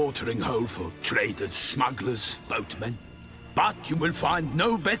 A watering hole for traders, smugglers, boatmen. But you will find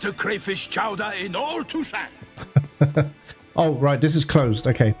no better crayfish chowder in all Toussaint. Oh, right. This is closed.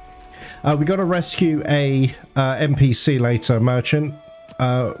 Okay. We got to rescue a NPC later, merchant.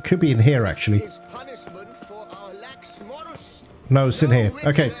 Could be in here, actually. No, it's in here.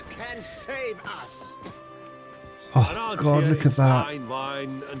 Okay. Oh, God, look at that.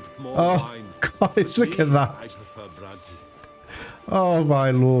 Oh, guys, look at that. Oh,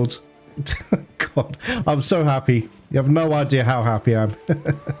 my Lord. God, I'm so happy. You have no idea how happy I am.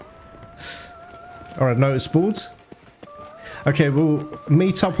 Alright, notice boards. Okay, we'll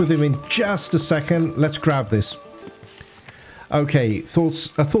meet up with him in just a second. Let's grab this. Okay, a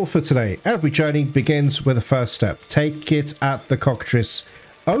thought for today. Every journey begins with a first step. Take it at the cockatrice.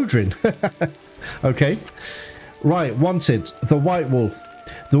 Odrin. Okay. Right, wanted. The White Wolf.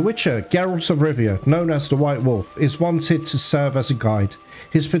 The Witcher, Geralt of Rivia, known as the White Wolf, is wanted to serve as a guide.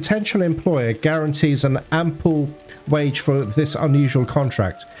 His potential employer guarantees an ample wage for this unusual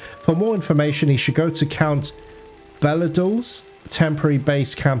contract. For more information, he should go to Count Belladul's temporary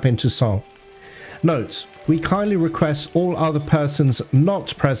base camp in Toussaint. Note, we kindly request all other persons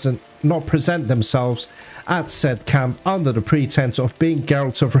not present themselves at said camp under the pretense of being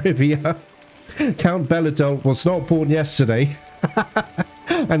Geralt of Rivia. Count Belladul was not born yesterday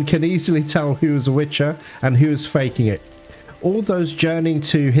and can easily tell who is a witcher and who is faking it. All those journeying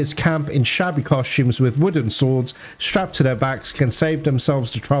to his camp in shabby costumes with wooden swords strapped to their backs can save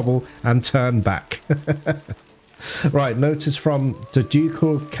themselves the trouble and turn back. Right, notice from the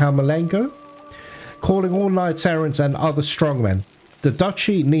Ducal Camerlengo. Calling all knights errants and other strongmen. The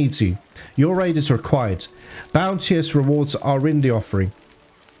duchy needs you. Your aid is required. Bounteous rewards are in the offing.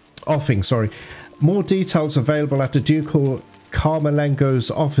 More details available at the Ducal Camerlengo's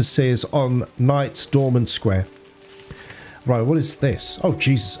offices on Knight's Dormant Square. Right, what is this? Oh,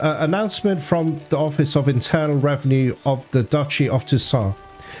 Jesus. Announcement from the Office of Internal Revenue of the Duchy of Toussaint.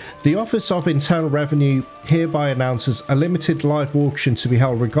 The Office of Internal Revenue hereby announces a limited live auction to be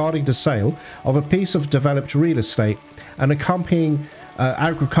held regarding the sale of a piece of developed real estate and accompanying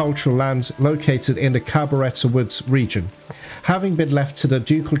agricultural lands located in the Cabaretta Woods region, having been left to the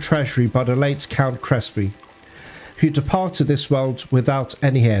ducal treasury by the late Count Crespi, who departed this world without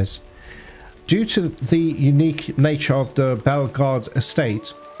any heirs. Due to the unique nature of the Bellegarde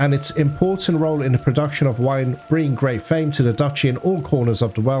estate and its important role in the production of wine, bringing great fame to the duchy in all corners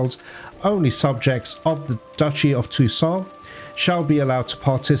of the world, only subjects of the Duchy of Toussaint shall be allowed to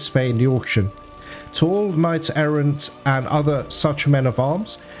participate in the auction. To all knights-errant and other such men of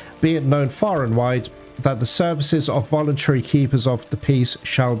arms, be it known far and wide that the services of voluntary keepers of the peace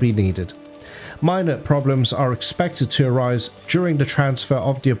shall be needed. Minor problems are expected to arise during the transfer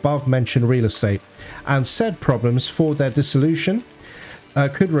of the above-mentioned real estate, and said problems for their dissolution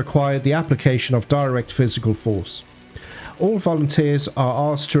could require the application of direct physical force. All volunteers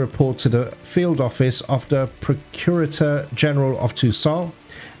are asked to report to the field office of the Procurator General of Toussaint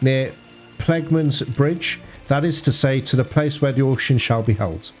near Plegman's Bridge, that is to say, to the place where the auction shall be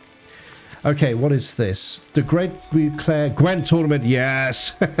held. Okay, what is this? The Great Beauclair Gwent Tournament.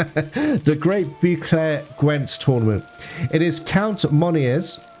 Yes! The Great Beauclair Gwent Tournament. It is Count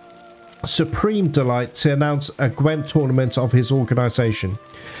Monier's supreme delight to announce a Gwent tournament of his organisation.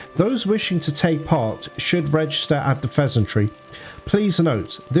 Those wishing to take part should register at the Pheasantry. Please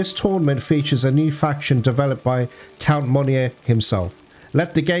note, this tournament features a new faction developed by Count Monier himself.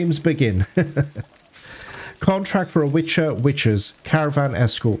 Let the games begin. Contract for a Witchers Caravan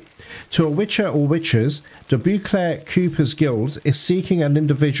Escort. To a Witcher or Witchers, the Beauclair Coopers Guild is seeking an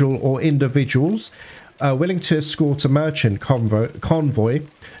individual or individuals willing to escort a merchant convoy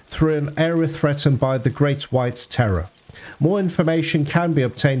through an area threatened by the Great White Terror. More information can be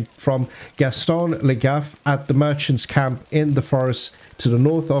obtained from Gaston Legaffe at the merchant's camp in the forest to the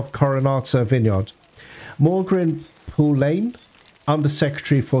north of Coronata Vineyard. Morgan Poulain,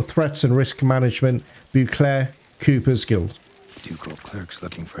 Undersecretary for Threats and Risk Management, Beauclair Coopers Guild. Ducal clerks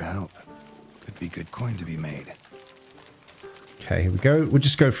looking for help. Could be good coin to be made. Okay, here we go. We'll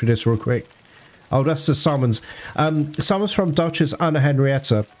just go through this real quick. Oh, that's the summons. Summons from Duchess Anna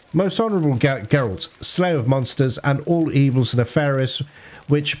Henrietta. Most Honourable Geralt, Slayer of monsters and all evils nefarious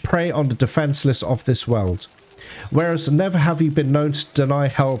which prey on the defenceless of this world. Whereas never have you been known to deny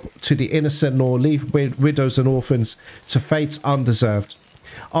help to the innocent nor leave widows and orphans to fates undeserved.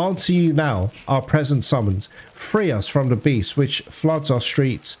 Answer you now our present summons. Free us from the beast which floods our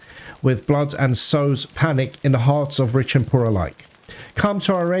streets with blood and sows panic in the hearts of rich and poor alike. Come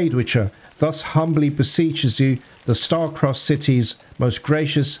to our aid, Witcher. Thus humbly beseeches you the star-crossed city's most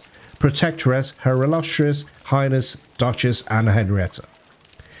gracious protectress, her illustrious highness Duchess Anna Henrietta.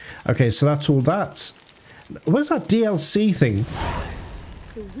 Okay, so that's all that. Where's that DLC thing?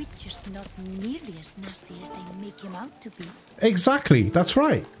 The Witcher's not nearly as nasty as they make him out to be. Exactly, that's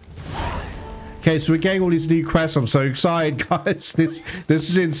right. Okay, so we're getting all these new quests. I'm so excited, guys. This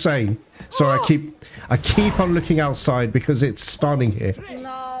is insane. Sorry, I keep on looking outside because it's stunning here.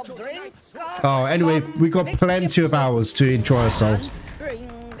 Oh, anyway, we've got plenty of hours to enjoy ourselves.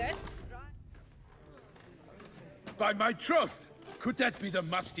 By my troth, could that be the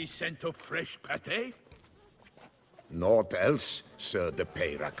musty scent of fresh pate? Naught else, Sir de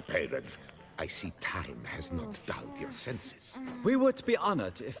Peyrac-Peyran. I see time has not dulled your senses. We would be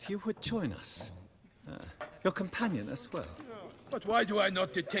honored if you would join us. Your companion as well. But why do I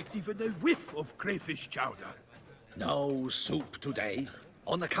not detect even a whiff of crayfish chowder? No soup today,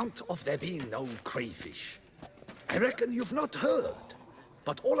 on account of there being no crayfish. I reckon you've not heard,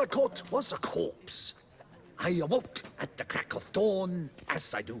 but all I caught was a corpse. I awoke at the crack of dawn,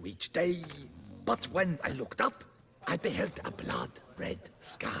 as I do each day, but when I looked up, I beheld a blood-red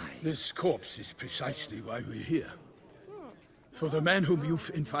sky. This corpse is precisely why we're here. For the man whom you've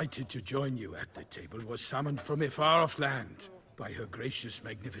invited to join you at the table was summoned from a far-off land by her gracious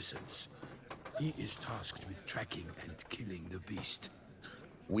magnificence. He is tasked with tracking and killing the beast.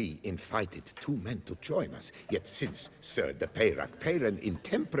 We invited two men to join us, yet since Sir de Peyrac-Peyran in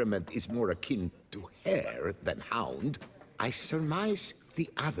temperament is more akin to hare than hound, I surmise the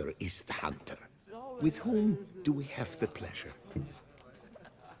other is the hunter. With whom do we have the pleasure?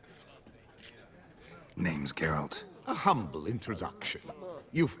 Name's Geralt. A humble introduction.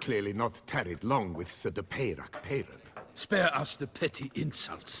 You've clearly not tarried long with Sir de Peyrac-Peyran. Spare us the petty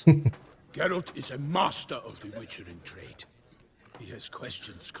insults. Geralt is a master of the witchering trade. He has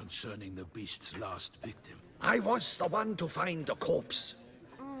questions concerning the beast's last victim. I was the one to find the corpse.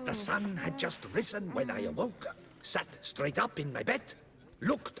 The sun had just risen when I awoke. sat straight up in my bed,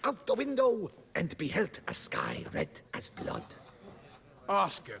 looked out the window, and beheld a sky red as blood.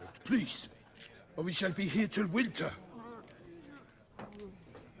 Ask Geralt, please, or we shall be here till winter.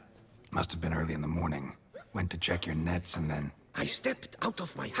 Must have been early in the morning. Went to check your nets and then... I stepped out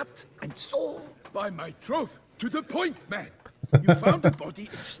of my hut and saw... By my troth, to the point, man. You found a body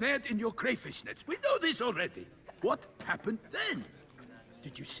ensnared in your crayfish nets. We know this already. What happened then?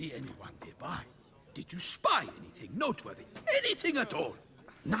 Did you see anyone nearby? Did you spy anything noteworthy? Anything at all?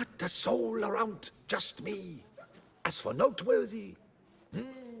 Not a soul around, just me. As for noteworthy...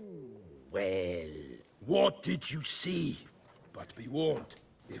 well... What did you see? But be warned,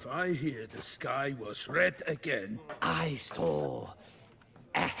 if I hear the sky was red again... I saw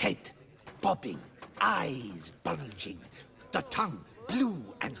a head bobbing, eyes bulging, the tongue blue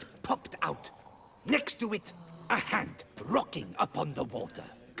and popped out. Next to it, a hand rocking upon the water.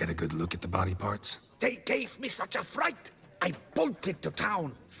 Get a good look at the body parts? They gave me such a fright. I bolted to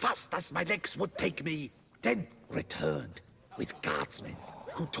town, fast as my legs would take me, then returned with guardsmen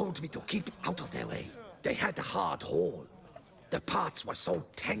who told me to keep out of their way. They had a hard haul. The parts were so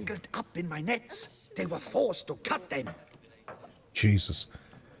tangled up in my nets, they were forced to cut them. Jesus.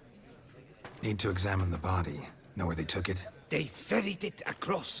 Need to examine the body. Know where they took it? They ferried it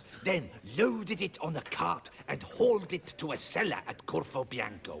across, then loaded it on a cart and hauled it to a cellar at Corvo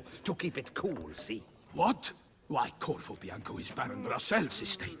Bianco to keep it cool, see? What? Why, Corvo Bianco is Baron Russell's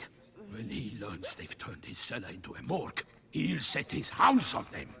estate. When he learns they've turned his cellar into a morgue, he'll set his hounds on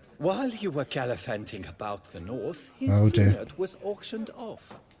them. While you were gallivanting about the north, his vineyard was auctioned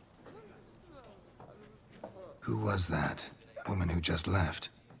off. Who was that? Woman who just left.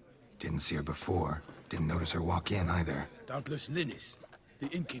 Didn't see her before. Didn't notice her walk in either. Doubtless Linnis, the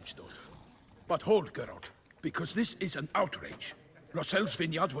innkeep's daughter. But hold, Geralt, because this is an outrage. Russell's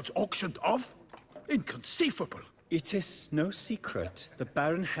vineyard was auctioned off? Inconceivable. It is no secret the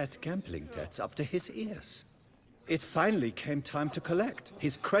Baron had gambling debts up to his ears. It finally came time to collect.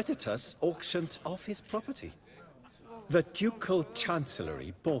 His creditors auctioned off his property. The Ducal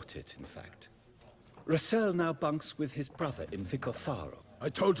Chancellery bought it, in fact. Russell now bunks with his brother in Vicofaro. I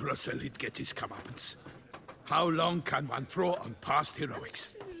told Russell he'd get his comeuppance. How long can one throw on past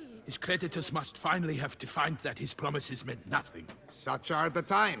heroics? His creditors must finally have defined that his promises meant nothing. Such are the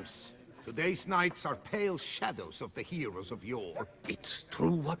times. Today's knights are pale shadows of the heroes of yore. It's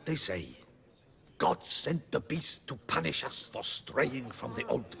true what they say. God sent the beast to punish us for straying from the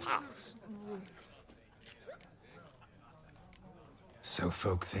old paths. So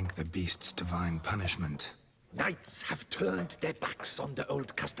folk think the beast's divine punishment. Knights have turned their backs on the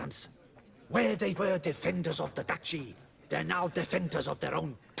old customs. Where they were defenders of the duchy, they're now defenders of their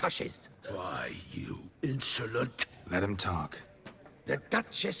own tushes. Why, you insolent... Let him talk. The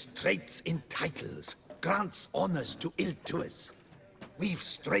Duchess trades in titles, grants honors to ill-doers. We've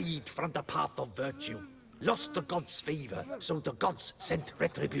strayed from the path of virtue, lost the gods' favor, so the gods sent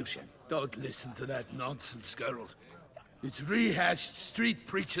retribution. Don't listen to that nonsense, Geralt. It's rehashed street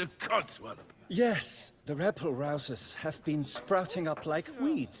preacher codswallop. Yes, the rebel-rousers have been sprouting up like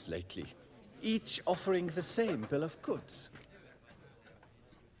weeds lately, each offering the same bill of goods.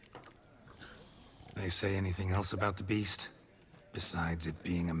 They say anything else about the beast? Besides it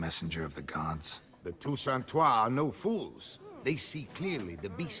being a messenger of the gods? The Toussaintois are no fools. They see clearly the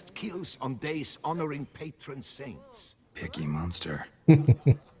beast kills on days honoring patron saints. Picky monster.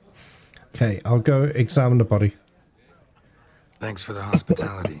 Okay, I'll go examine the body. Thanks for the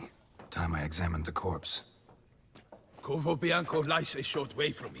hospitality. Time I examined the corpse. Corvo Bianco lies a short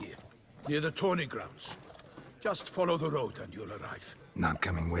way from here, near the tourney grounds. Just follow the road and you'll arrive. Not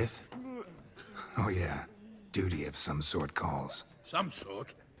coming with? Oh yeah, duty of some sort calls. Some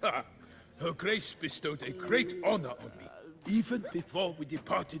sort? Ha! Her Grace bestowed a great honor on me, even before we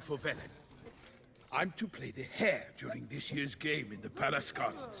departed for Velen. I'm to play the hare during this year's game in the Palace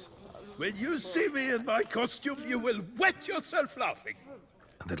Gardens. When you see me in my costume, you will wet yourself laughing.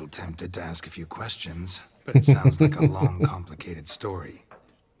 A little tempted to ask a few questions, but it sounds like a long, complicated story.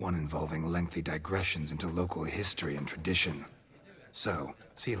 One involving lengthy digressions into local history and tradition. So,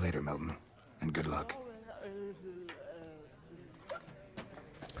 see you later, Milton, and good luck.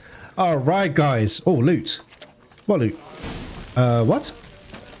 Alright, guys. Oh, loot. What loot? What?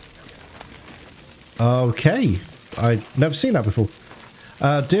 Okay. I've never seen that before.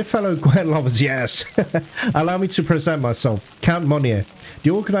 Dear fellow Gwen lovers, yes. Allow me to present myself, Count Monnier,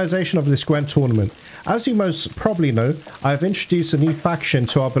 the organization of this Gwen tournament. As you most probably know, I have introduced a new faction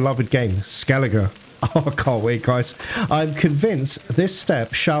to our beloved game, Skellige. Oh, I can't wait, guys. I'm convinced this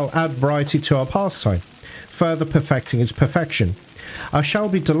step shall add variety to our pastime, further perfecting its perfection. I shall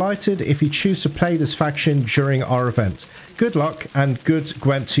be delighted if you choose to play this faction during our event. Good luck and good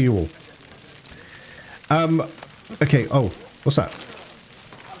Gwent to you all. Okay, oh, what's that?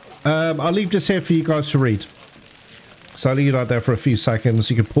 I'll leave this here for you guys to read. So I'll leave it out there for a few seconds.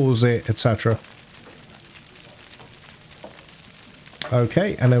 You can pause it, etc.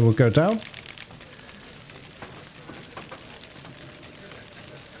 Okay, and then we'll go down.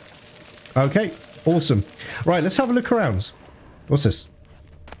 Okay, awesome. Right, let's have a look around. What's this?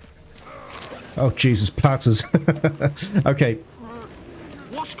 Oh, Jesus, platters. Okay.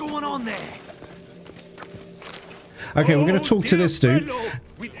 What's going on there? Okay, we're going to talk to this dude.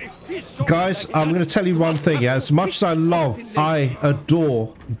 Guys, I'm going to tell you one thing. As much as I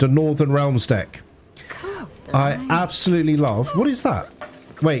adore the Northern Realms deck, I absolutely love... What is that?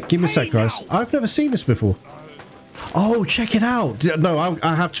 Wait, give me a sec, guys. I've never seen this before. Oh, check it out. No,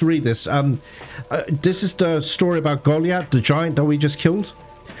 I have to read this. This is the story about Goliath, the giant that we just killed.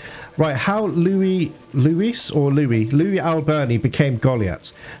 Right, how Louis Alberni became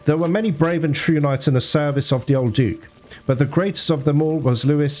Goliath. There were many brave and true knights in the service of the old duke, but the greatest of them all was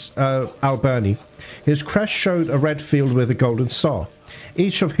Louis Alberni. His crest showed a red field with a golden star,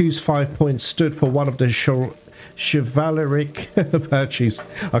 each of whose 5 points stood for one of the chivalric virtues.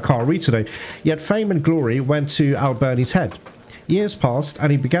 I can't read today. Yet fame and glory went to Alberni's head. Years passed,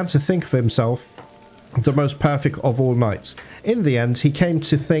 and he began to think of himself the most perfect of all knights. In the end, he came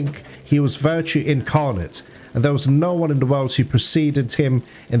to think he was virtue incarnate, and there was no one in the world who preceded him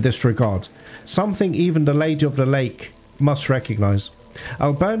in this regard. Something even the Lady of the Lake must recognize.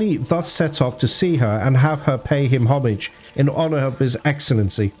 Alberni thus set off to see her and have her pay him homage in honor of his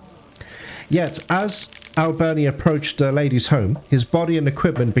excellency. Yet, as Alberni approached the lady's home, his body and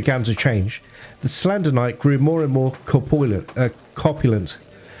equipment began to change. The slender knight grew more and more corpulent,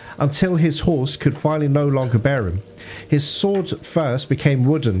 until his horse could finally no longer bear him. His sword first became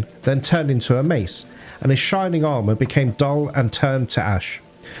wooden, then turned into a mace, and his shining armor became dull and turned to ash.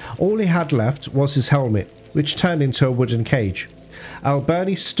 All he had left was his helmet, which turned into a wooden cage.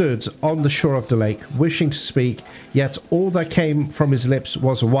 Alberni stood on the shore of the lake, wishing to speak, yet all that came from his lips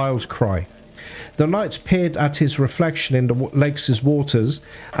was a wild cry. The knight peered at his reflection in the lake's waters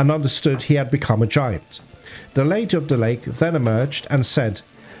and understood he had become a giant. The Lady of the Lake then emerged and said,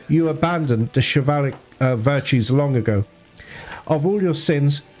 "You abandoned the chivalric virtues long ago. Of all your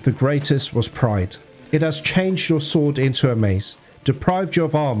sins, the greatest was pride. It has changed your sword into a mace, deprived you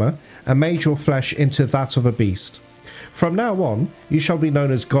of armor, and made your flesh into that of a beast. From now on, you shall be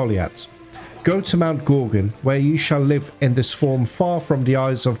known as Goliath. Go to Mount Gorgon, where you shall live in this form far from the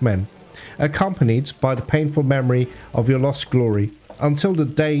eyes of men, accompanied by the painful memory of your lost glory, until the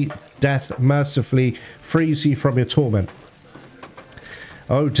day death mercifully frees you from your torment."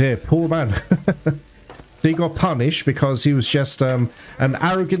 Oh dear, poor man. He got punished because he was just an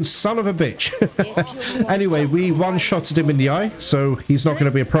arrogant son of a bitch. Anyway, we one-shotted him in the eye, so he's not going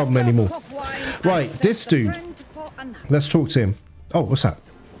to be a problem anymore. Right, this dude. Let's talk to him. Oh, what's that?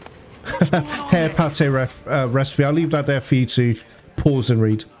 Hair pate recipe. I'll leave that there for you to pause and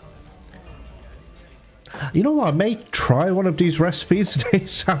read. You know what? I may try one of these recipes. They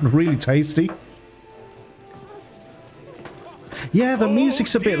sound really tasty. Yeah, the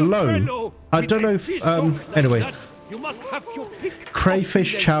music's a bit low. I don't know if... anyway.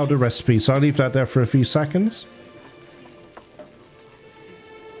 Crayfish chowder recipe. So I'll leave that there for a few seconds.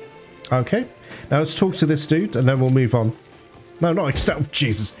 Okay. Now let's talk to this dude and then we'll move on. No, not except...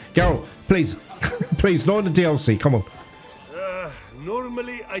 Jesus. Geralt, please. Please, not in the DLC. Come on.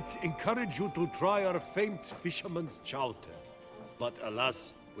 Normally, I'd encourage you to try our famed fisherman's chowder. But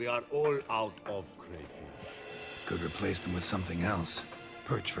alas, we are all out of crayfish. Could replace them with something else.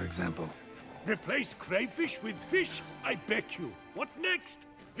 Perch, for example. Replace crayfish with fish? I beg you. What next?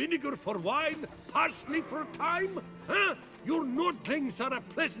 Vinegar for wine? Parsley for thyme? Huh? Your nordlings are a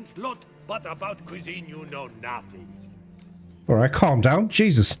pleasant lot, but about cuisine you know nothing. Alright, calm down.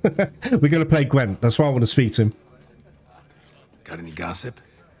 Jesus. We're going to play Gwent. That's why I want to speak to him. Got any gossip?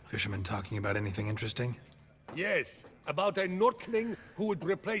 Fishermen talking about anything interesting? Yes, about a nordling who would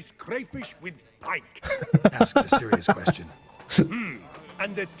replace crayfish with pike. Ask a serious question.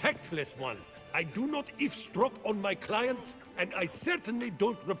 And a tactless one. I do not eavesdrop on my clients, and I certainly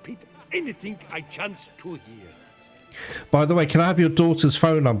don't repeat anything I chance to hear. By the way, can I have your daughter's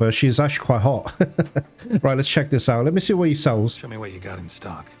phone number? She's actually quite hot. Right, let's check this out. Let me see what he sells. Show me what you got in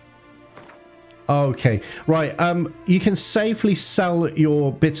stock. Okay, right. You can safely sell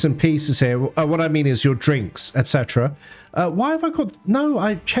your bits and pieces here. What I mean is your drinks, etc. Why have I got... No,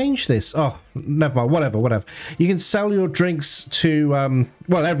 I changed this. Oh, never mind. Whatever. You can sell your drinks to,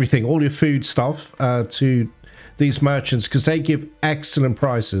 well, everything. All your food stuff to these merchants because they give excellent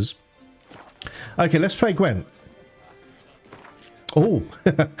prices. Okay, let's play Gwent. Oh,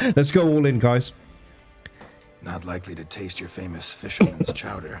 let's go all in, guys. Not likely to taste your famous fisherman's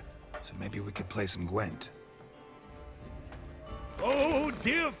chowder, so maybe we could play some Gwent. Oh,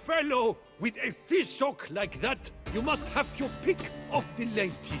 dear fellow, with a fish hook like that, you must have your pick of the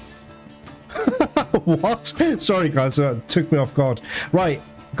ladies. What? Sorry, guys, took me off guard. Right,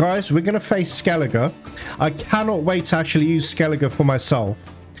 guys, we're going to face Skellige. I cannot wait to actually use Skellige for myself,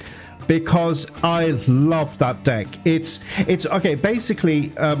 because I love that deck. It's okay,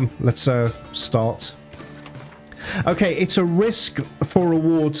 basically, let's start. Okay, it's a risk for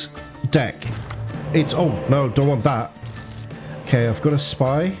reward deck. It's, oh, no, don't want that. Okay, I've got a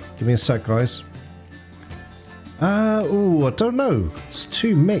spy. Give me a sec, guys. Oh, I don't know. It's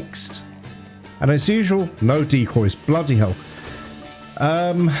too mixed. And as usual, no decoys. Bloody hell.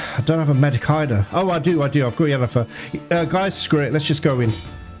 I don't have a medic either. Oh, I do. I've got Yennefer. Guys, screw it. Let's just go in.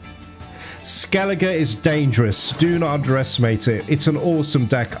 Skellige is dangerous. Do not underestimate it. It's an awesome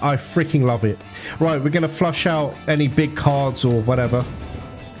deck. I freaking love it. Right, we're going to flush out any big cards or whatever.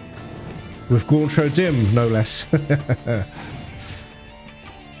 With Gauntro Dim, no less.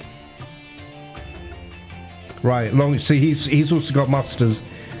 Right, long. See, he's also got musters.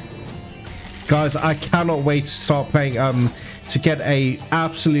 Guys, I cannot wait to start playing, to get a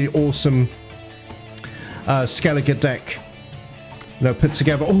absolutely awesome Skellige deck. You know, put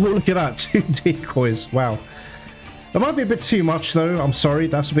together. Oh, look at that. 2 decoys. Wow. That might be a bit too much, though. I'm sorry.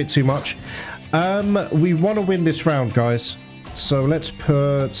 That's a bit too much. We want to win this round, guys. So let's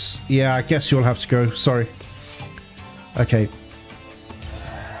put... Yeah, I guess you'll have to go. Sorry. Okay.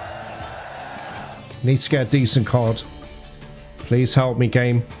 Need to get a decent card. Please help me,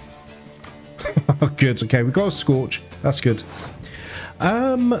 game. Good. Okay, we got a Scorch. That's good.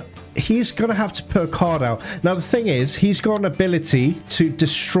 He's going to have to put a card out. Now, the thing is, he's got an ability to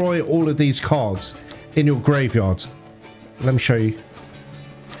destroy all of these cards in your graveyard. Let me show you.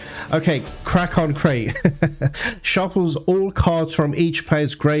 Okay, crack on crate. Shuffles all cards from each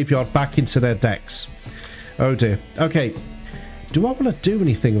player's graveyard back into their decks. Oh, dear. Okay. Do I want to do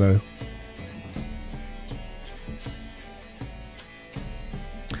anything, though?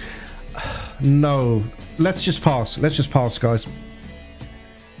 No. Let's just pass. Let's just pass, guys.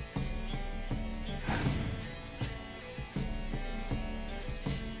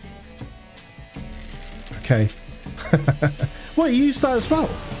 Okay. Well, he used that as well.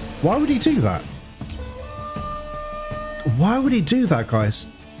 Why would he do that? Why would he do that, guys?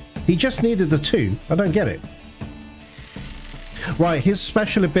 He just needed the 2. I don't get it. Right, his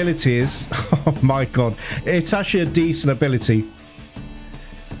special ability is... Oh my god. It's actually a decent ability.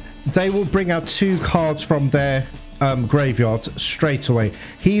 They will bring out 2 cards from their graveyard straight away.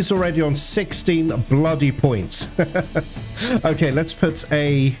 He's already on 16 bloody points. Okay, let's put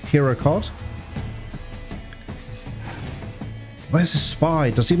a hero card. Where's the spy?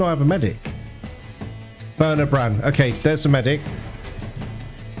 Does he not have a medic? Burner Bran. Okay, there's a medic.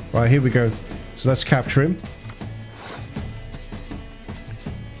 Right, here we go. So let's capture him.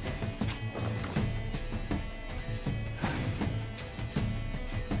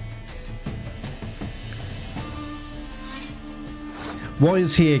 What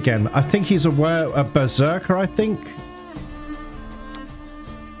is he again? I think he's a berserker, I think.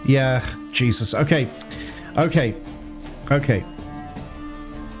 Yeah, Jesus. Okay. Okay. Okay.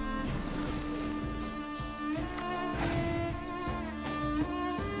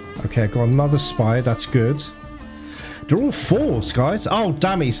 Okay, I got another spy. That's good. They're all 4s, guys. Oh,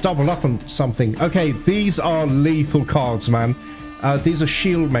 damn it. He's doubled up on something. Okay, these are lethal cards, man. These are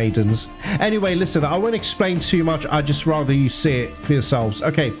shield maidens. Anyway, listen, I won't explain too much. I'd just rather you see it for yourselves.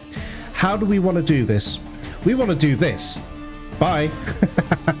 Okay, how do we want to do this? We want to do this. Bye.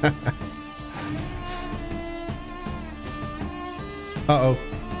 Uh-oh.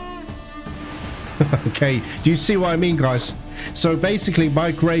 Okay, do you see what I mean, guys? So basically,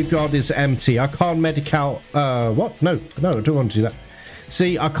 my graveyard is empty. I can't medic out... what? No, I don't want to do that.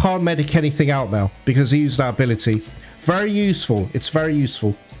 See, I can't medic anything out now because he used that ability. Very useful. It's very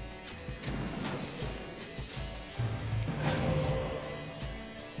useful.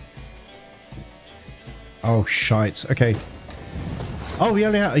 Oh, shite. Okay. Oh, he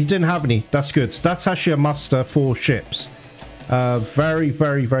didn't have any. That's good. That's actually a muster for ships. Very,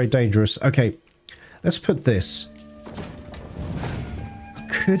 very, very dangerous. Okay. Let's put this. I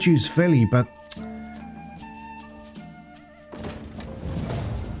could use Vili, but...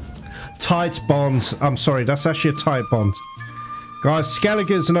 Tight bonds. I'm sorry, that's actually a tight bond. Guys,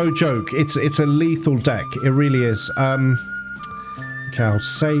 Skellige is no joke. It's a lethal deck. It really is. Okay, I'll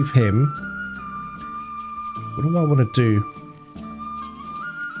save him. What do I want to do?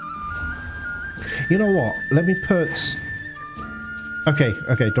 You know what? Let me put... Okay,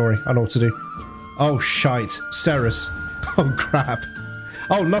 Dory. I know what to do. Oh, shite. Ceres. Oh, crap.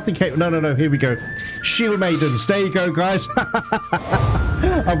 Oh, nothing came... No. Here we go. Shield Maidens. There you go, guys.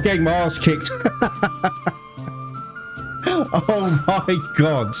 I'm getting my ass kicked. Oh, my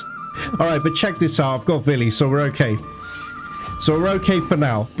God. All right, but check this out. I've got Villy, so we're okay. So we're okay for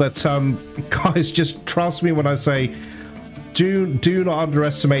now. But, guys, just trust me when I say... Do not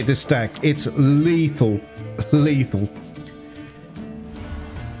underestimate this deck. It's lethal. Lethal.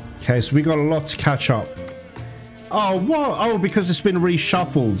 Okay, so we got a lot to catch up. Oh, what? Oh, because it's been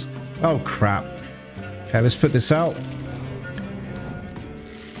reshuffled. Oh, crap. Okay, let's put this out.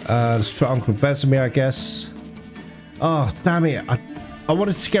 Let's put Uncle Vesemir, I guess. Oh, damn it. I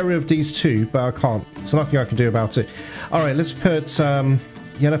wanted to get rid of these two, but I can't. There's nothing I can do about it. All right, let's put...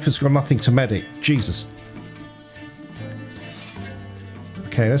 Yennefer's got nothing to medic. Jesus.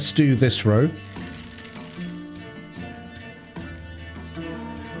 Okay, let's do this row.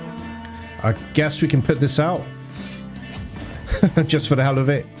 I guess we can put this out. Just for the hell of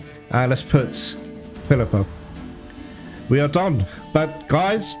it. Let's put Philippa. We are done. But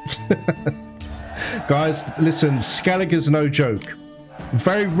guys, guys, listen, Skellige's no joke.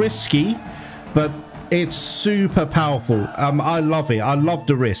 Very risky, but it's super powerful. I love it. I love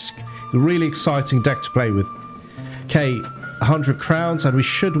the risk. Really exciting deck to play with. Okay, 100 crowns, and we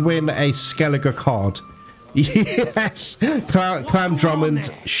should win a Skellige card. Yes! Clam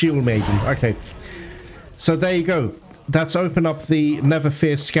Drummond, Shield Maiden. Okay. So there you go. That's opened up the Never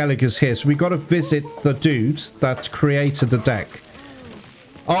Fear Skelliges here. So we got to visit the dude that created the deck.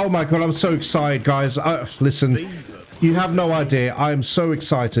 Oh my god, I'm so excited, guys. Listen, you have no idea. I'm so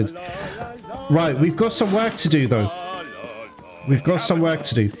excited. Right, we've got some work to do, though. We've got some work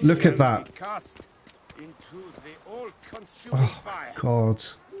to do. Look at that. Oh, God.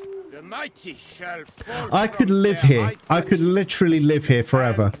 I could live here. I could literally live here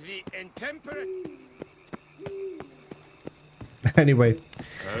forever. Anyway,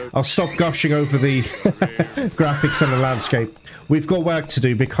 I'll stop gushing over the graphics and the landscape. We've got work to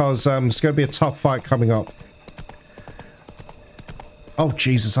do because it's going to be a tough fight coming up. Oh,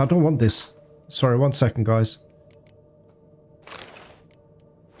 Jesus, I don't want this. Sorry, 1 second, guys.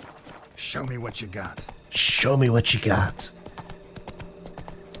 Show me what you got. Show me what you got.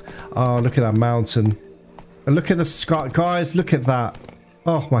 Oh, look at that mountain. And look at the sky. Guys, look at that.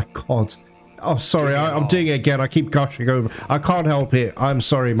 Oh, my God. Oh, sorry. I'm doing it again. I keep gushing over. I can't help it. I'm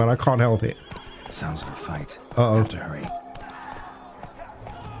sorry, man. I can't help it. Sounds like a fight. Uh-oh. Have to hurry.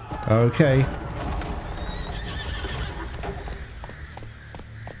 Okay.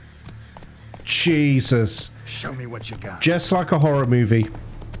 Jesus. Show me what you got. Just like a horror movie.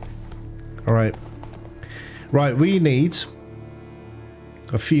 All right. Right, we need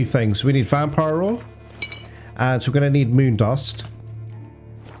a few things. We need vampire oil, and so we're going to need moon dust.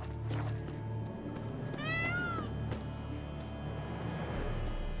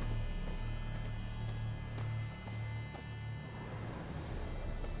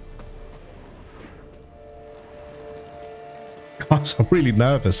 Gosh, I'm really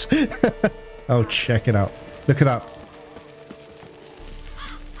nervous. Oh, check it out. Look at that.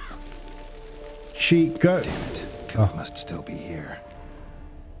 She go. Damn it. Killer must still be here.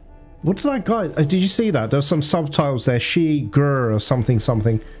 What did I got? Did you see that? There's some subtitles there. She, grr, or something,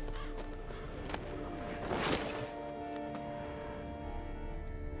 something.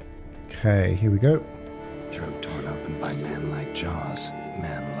 Okay, here we go. Throat torn open by man-like jaws.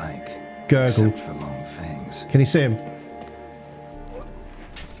 Man-like. Gurgle. Except for long fangs. Can you see him?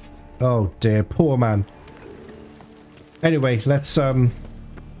 Oh dear, poor man. Anyway, let's Busted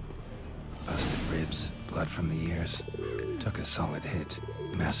ribs, blood from the ears. Took a solid hit.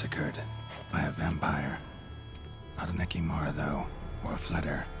 Massacred by a vampire. Not an Ekimara though, or a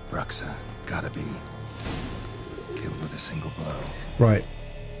Fletter. Bruxa. Gotta be. Killed with a single blow. Right.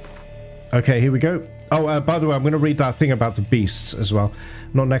 Okay, here we go. Oh, by the way, I'm going to read that thing about the beasts as well.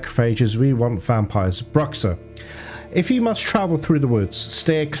 Not necrophages, we want vampires. Bruxa. If you must travel through the woods,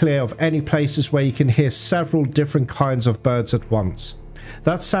 steer clear of any places where you can hear several different kinds of birds at once.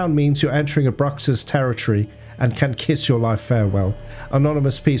 That sound means you're entering a Bruxa's territory and can kiss your life farewell.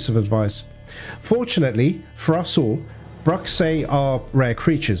 Anonymous piece of advice. Fortunately, for us all, Bruxae are rare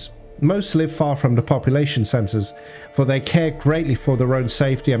creatures. Most live far from the population centres, for they care greatly for their own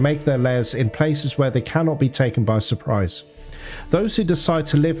safety and make their lairs in places where they cannot be taken by surprise. Those who decide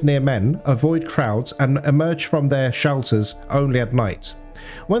to live near men avoid crowds and emerge from their shelters only at night.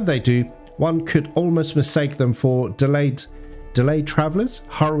 When they do, one could almost mistake them for delayed travellers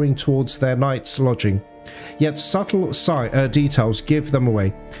hurrying towards their night's lodging. Yet subtle details give them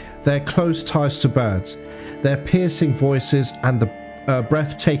away. Their close ties to birds, their piercing voices, and the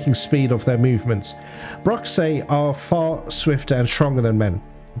breathtaking speed of their movements. Bruxae are far swifter and stronger than men,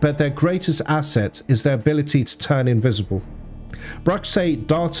 but their greatest asset is their ability to turn invisible. Bruxae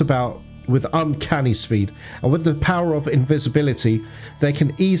dart about with uncanny speed, and with the power of invisibility, they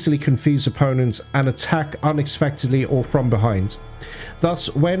can easily confuse opponents and attack unexpectedly or from behind.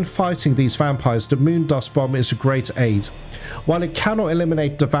 Thus, when fighting these vampires, the moon dust bomb is a great aid. While it cannot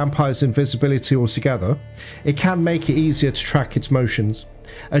eliminate the vampire's invisibility altogether, it can make it easier to track its motions.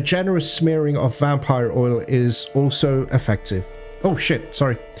 A generous smearing of vampire oil is also effective. Oh shit,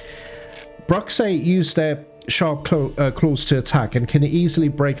 sorry. Bruxae use their sharp claws to attack and can easily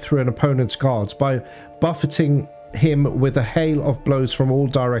break through an opponent's guards by buffeting him with a hail of blows from all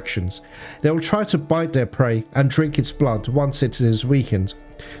directions. They will try to bite their prey and drink its blood once it is weakened.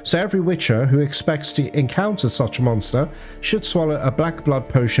 So every witcher who expects to encounter such a monster should swallow a black blood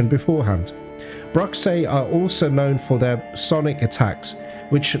potion beforehand. Bruxae are also known for their sonic attacks,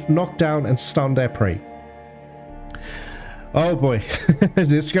 which knock down and stun their prey. Oh boy,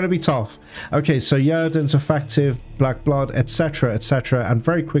 this is going to be tough. Okay, so Yerden's effective, black blood, etc, etc, and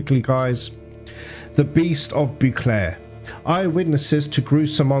very quickly guys, the Beast of Beauclair. Eyewitnesses to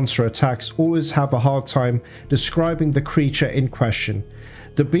gruesome monster attacks always have a hard time describing the creature in question.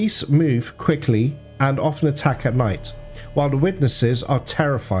 The beasts move quickly and often attack at night, while the witnesses are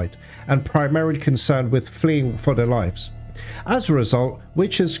terrified and primarily concerned with fleeing for their lives. As a result,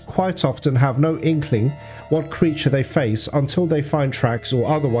 witches quite often have no inkling what creature they face until they find tracks or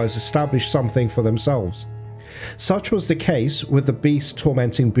otherwise establish something for themselves. Such was the case with the beast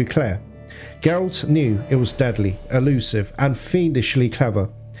tormenting Beauclair. Geralt knew it was deadly, elusive, and fiendishly clever.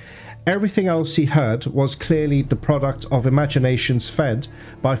 Everything else he heard was clearly the product of imaginations fed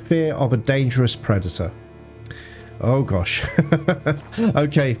by fear of a dangerous predator. Oh gosh.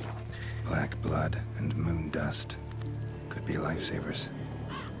 Okay. Black blood and moon dust. Could be lifesavers.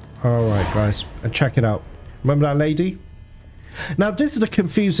 Alright guys, and check it out. Remember that lady? Now this is the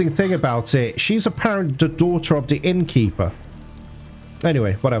confusing thing about it. She's apparently the daughter of the innkeeper.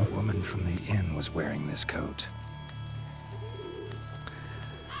 Anyway, whatever. The woman from the inn was wearing this coat.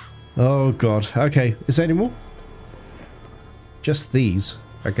 Oh god. Okay, is there any more? Just these,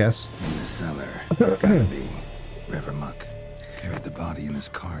 I guess. In the cellar. Gotta be. River Muck carried the body in his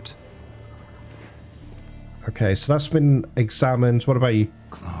cart. Okay, so that's been examined. What about you?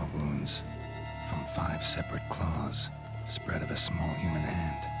 Claw wounds from 5 separate claws, spread of a small human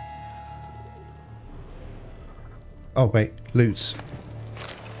hand. Oh wait, loots.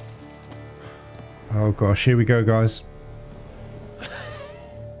 Oh gosh, here we go guys.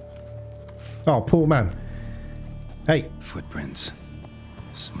 Oh, poor man. Hey. Footprints.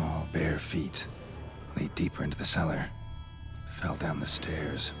 Small bare feet. Lead deeper into the cellar. Fell down the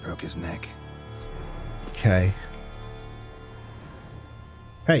stairs, broke his neck. Okay.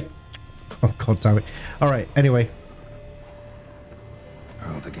 Hey. Oh god damn it. Alright, anyway.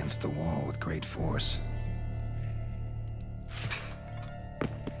 Hurled against the wall with great force.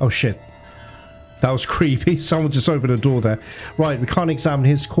 Oh shit. That was creepy. Someone just opened a door there. Right, we can't examine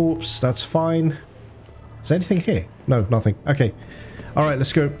his corpse. That's fine. Is there anything here? No, nothing. Okay. Alright,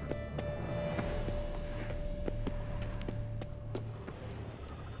 let's go.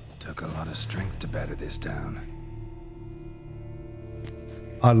 Took a lot of strength to batter this down.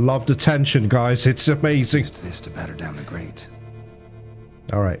 I love the tension, guys. It's amazing. Used this to batter down the grate.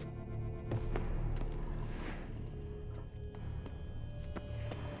 Alright.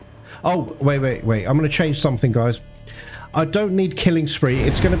 Oh, wait. I'm going to change something, guys. I don't need killing spree.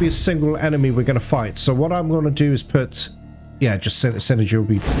 It's going to be a single enemy we're going to fight. So what I'm going to do is put... Yeah, just synergy will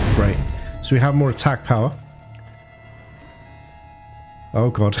be great. So we have more attack power.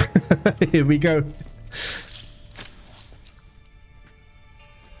 Oh, God. Here we go.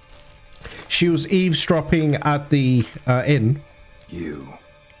 She was eavesdropping at the inn. You.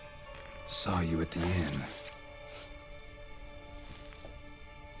 Saw you at the inn.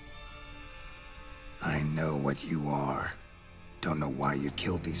 I know what you are. Don't know why you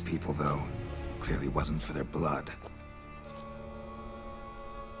killed these people, though. Clearly wasn't for their blood.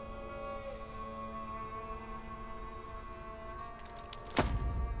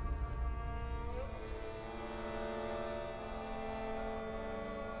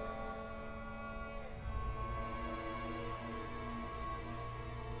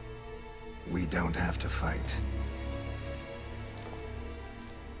 We don't have to fight.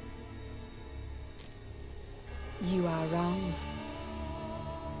 You are wrong.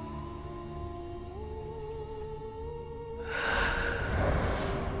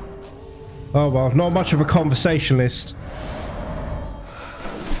 Oh well, not much of a conversationalist.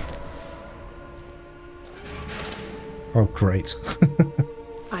 Oh great.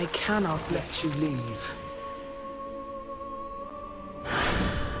 I cannot let you leave.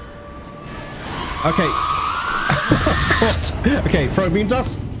 Okay. God. Okay, throw beam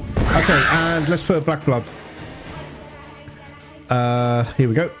dust. Okay, and let's put black blood. Here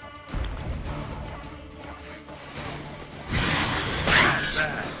we go.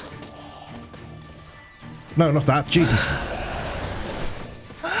 No, not that. Jesus.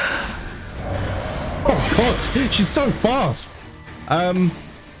 Oh God, she's so fast.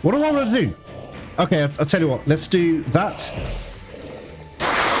 What do I want to do? Okay, I'll tell you what. Let's do that.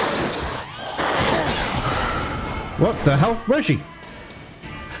 What the hell? Where is she?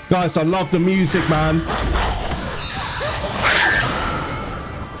 Guys, I love the music, man.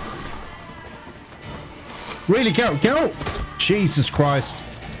 Really, Geralt, Geralt! Jesus Christ.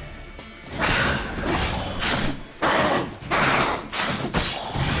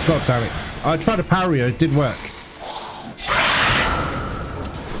 God damn it. I tried to parry her, it didn't work.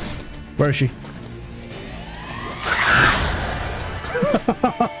 Where is she?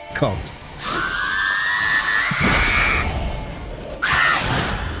 God.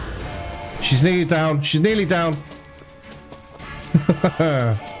 She's nearly down. She's nearly down.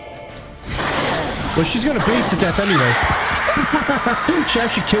 Well, she's going to bleed to death anyway. She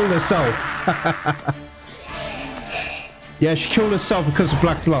actually killed herself. Yeah, she killed herself because of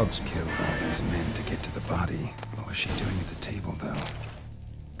black blood. Killed all these men to get to the body. What was she doing at the table, though?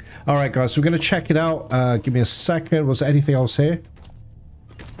 Alright, guys, we're going to check it out. Give me a second. Was there anything else here?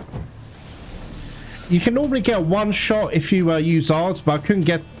 You can normally get one shot if you use arts, but I couldn't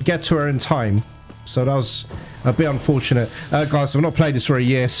get to her in time. So that was a bit unfortunate. Guys, I've not played this for a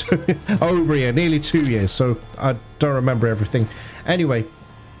year, so over a year, nearly 2 years, so I don't remember everything. Anyway.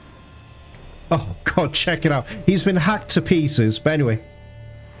 Oh, God, check it out. He's been hacked to pieces, but anyway.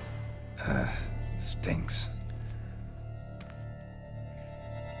 Stinks.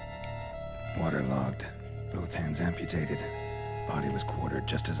 Waterlogged. Both hands amputated. Body was quartered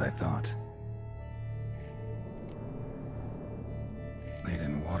just as I thought. Laid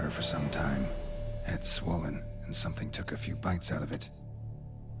in water for some time. Head swollen, and something took a few bites out of it.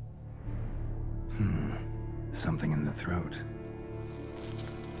 Something in the throat.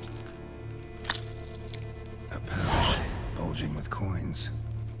 A pouch, bulging with coins.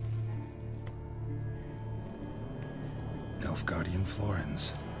 Nilfgaardian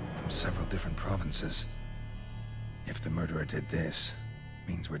florins, from several different provinces. If the murderer did this,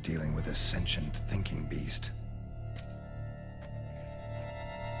 means we're dealing with a sentient thinking beast.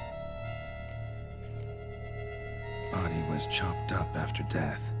 Body was chopped up after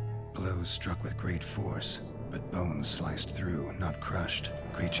death. Blows struck with great force, but bones sliced through, not crushed.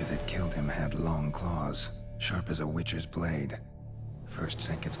 Creature that killed him had long claws, sharp as a witcher's blade. First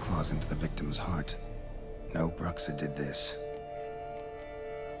sank its claws into the victim's heart. No Bruxa did this.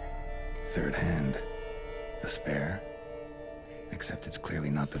 Third hand. A spare? Except it's clearly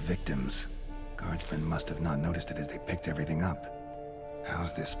not the victim's. Guardsmen must have not noticed it as they picked everything up.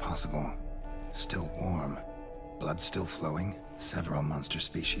 How's this possible? Still warm. Blood still flowing? Several monster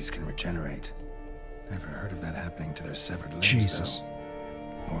species can regenerate. Never heard of that happening to their severed limbs, Jesus.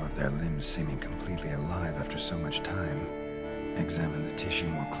 though. Or of their limbs seeming completely alive after so much time. Examine the tissue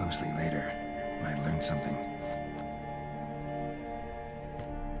more closely later. Might learn something.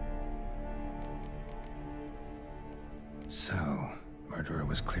 So, murderer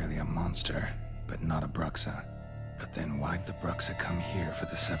was clearly a monster, but not a Bruxa. But then why'd the Bruxa come here for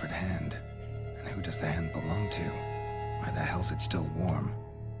the severed hand? And who does the hand belong to? Why the hell's it still warm?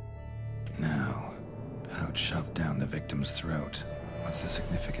 Now, pouch shoved down the victim's throat. What's the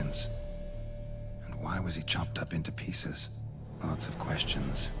significance? And why was he chopped up into pieces? Lots of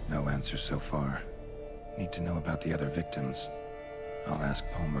questions, no answers so far. Need to know about the other victims. I'll ask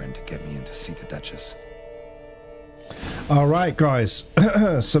Palmerin to get me in to see the Duchess. Alright, guys.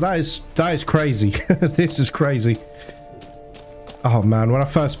 So that is crazy. This is crazy. Oh man, when I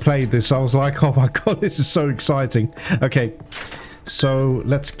first played this, I was like, oh my god, this is so exciting. Okay, so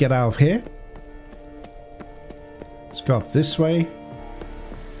let's get out of here. Let's go up this way.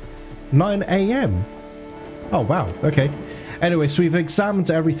 9 AM. Oh wow, okay. Anyway, so we've examined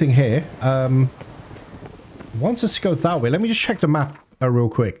everything here. Wants us to go that way. Let me just check the map real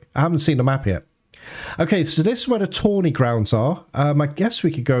quick. I haven't seen the map yet. Okay, so this is where the tourney grounds are. I guess we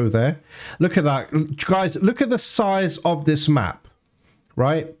could go there. Look at that. Guys, look at the size of this map.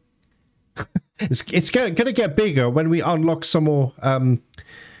 Right? it's going to get bigger when we unlock some more,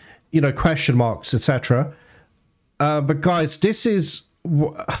 you know, question marks, etc. But guys, this is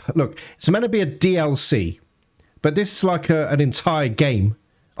Look, it's meant to be a DLC, but this is like an entire game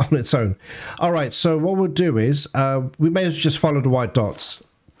on its own. All right, so what we'll do is we may as well just follow the white dots.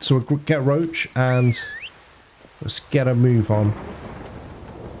 So we'll get Roach and let's get a move on.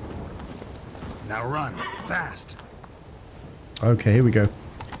 Now run, fast. Okay, here we go.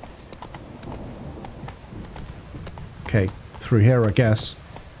 Okay, through here, I guess.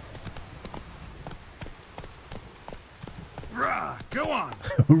 Rah, go on.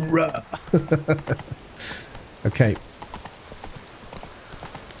 Rah. Okay.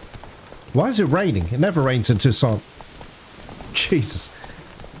 Why is it raining? It never rains in Toussaint. Jesus.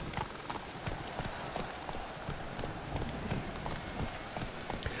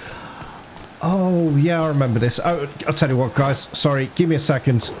 Oh, yeah, I remember this. Oh, I'll tell you what, guys. Sorry, give me a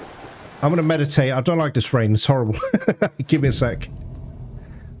second. I'm going to meditate. I don't like this rain. It's horrible. Give me a sec.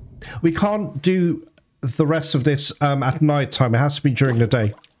 We can't do the rest of this at night time. It has to be during the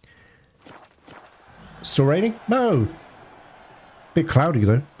day. Still raining? No. Bit cloudy,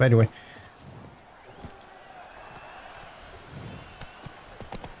 though. But anyway.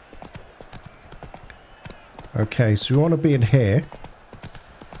 Okay, so we want to be in here.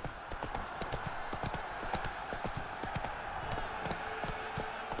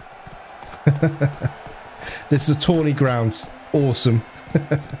 This is a tourney grounds. Awesome.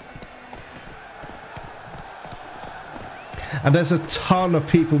 And there's a ton of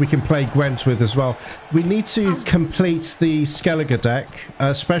people we can play Gwent with as well. We need to complete the Skellige deck,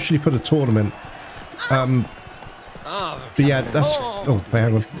 especially for the tournament. But yeah, that's... Oh,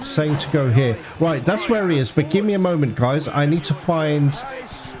 hang on. Saying to go here. Right, that's where he is. But give me a moment, guys. I need to find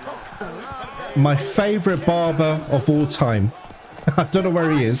my favourite barber of all time. I don't know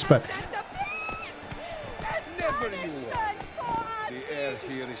where he is, but... The air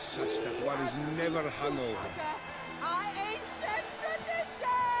here is such that one is never hungover.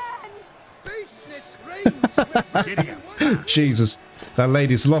 Jesus, that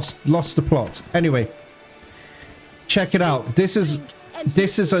lady's lost the plot. Anyway, check it out. This is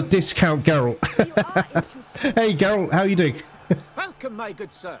a discount Geralt. Hey Geralt, how you doing? Welcome, my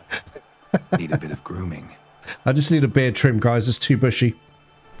good sir. Need a bit of grooming. I just need a beard trim, guys. It's too bushy.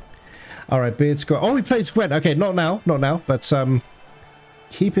 All right, beard's got. Oh, he plays Gwen. Okay, not now, but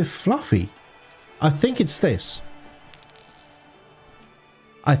keep it fluffy. I think it's this.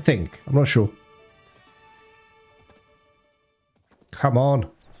 I think. I'm not sure. Come on.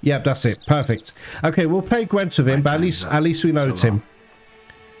 Yep, that's it. Perfect. Okay, we'll play Gwent with him, but at least we know it's him.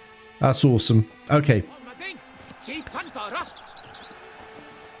 That's awesome. Okay.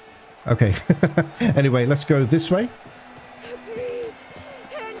 Okay. Anyway, let's go this way.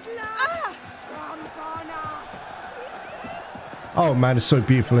 Oh man, it's so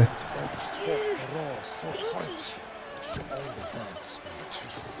beautiful here.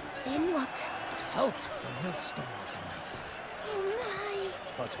 Then what? It held the millstone of the knights. Oh my!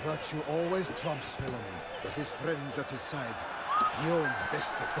 But virtue always trumps villainy. With his friends at his side, he owned the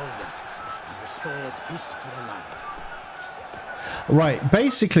Beast of Goliath and restored peace to the land. Right,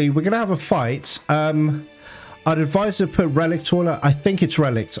 basically, we're going to have a fight. I'd advise to put Relic Toilet. I think it's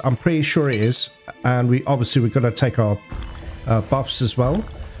Relic. I'm pretty sure it is. And we're going to take our buffs as well.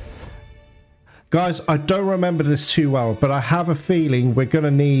 Guys, I don't remember this too well, but I have a feeling we're going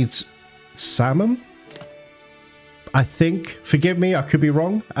to need salmon. I think. Forgive me, I could be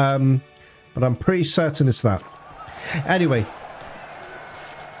wrong. But I'm pretty certain it's that. Anyway.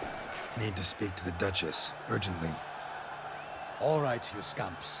 Need to speak to the Duchess, urgently. All right, you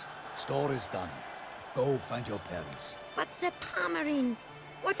scamps. Story's done. Go find your parents. But Sir Palmerin,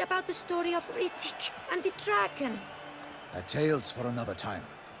 what about the story of Rittik and the dragon? A tale's for another time.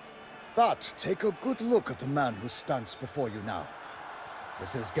 But take a good look at the man who stands before you now.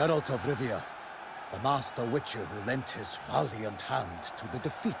 This is Geralt of Rivia, the master witcher who lent his valiant hand to the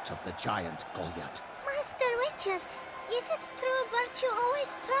defeat of the giant Goliath. Master Witcher, is it true virtue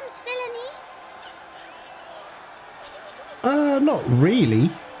always trumps villainy? Not really.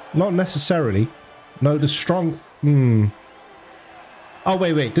 Not necessarily. No, the strong... Oh,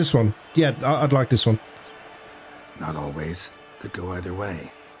 wait, this one. Yeah, I'd like this one. Not always. Could go either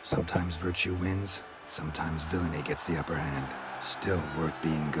way. Sometimes virtue wins, sometimes villainy gets the upper hand. Still worth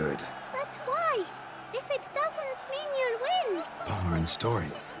being good. But why? If it doesn't mean you'll win. Palmerin's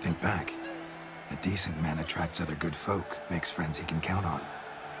story. Think back. A decent man attracts other good folk, makes friends he can count on.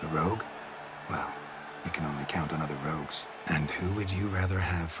 A rogue? Well, you can only count on other rogues. And who would you rather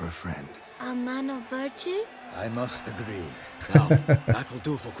have for a friend? A man of virtue? I must agree. Now, that will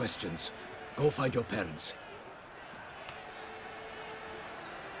do for questions. Go find your parents.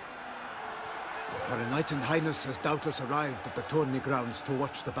 Her Enlightened Highness has doubtless arrived at the tourney grounds to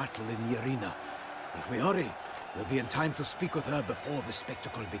watch the battle in the arena. If we hurry, we'll be in time to speak with her before the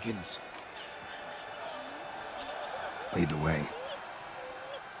spectacle begins. Lead the way.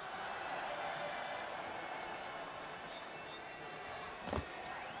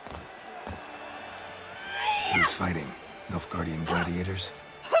 Who's fighting? Nilfgaardian gladiators?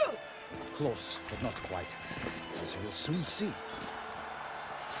 Close, but not quite. As you will soon see.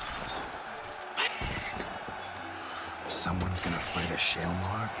 Someone's gonna fight a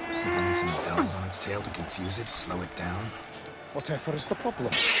Shaelmar with only some bells on its tail to confuse it, slow it down? Whatever is the problem?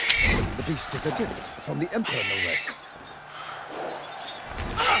 The beast is a gift from the Emperor, no less.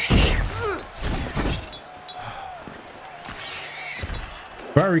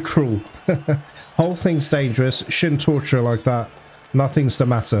 Very cruel. Whole thing's dangerous. Shouldn't torture like that. Nothing's the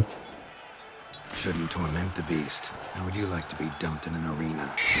matter. Shouldn't torment the beast. How would you like to be dumped in an arena,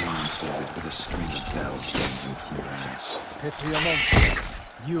 blindfolded with a string of bells dangling from your ass? Pity a monster.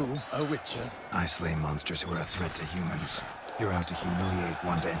 You, a witcher. I slay monsters who are a threat to humans. You're out to humiliate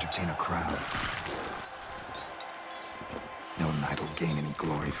one to entertain a crowd. No knight will gain any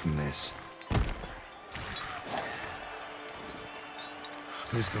glory from this.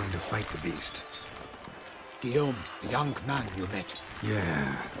 Who's going to fight the beast? Guillaume, the young man you met.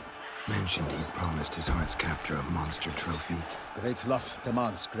 Yeah. Mentioned he'd promised his heart's captor a monster trophy. Great love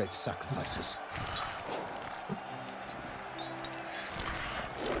demands great sacrifices.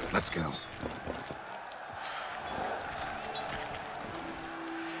 Let's go.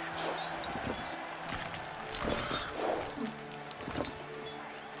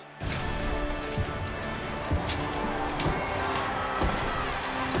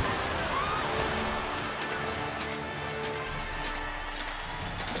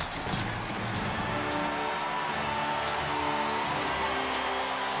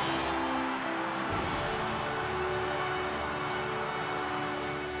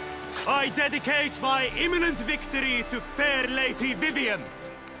 I dedicate my imminent victory to fair Lady Vivian.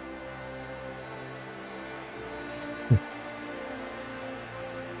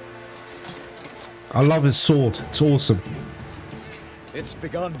 I love his sword. It's awesome. It's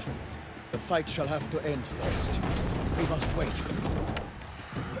begun. The fight shall have to end first. We must wait.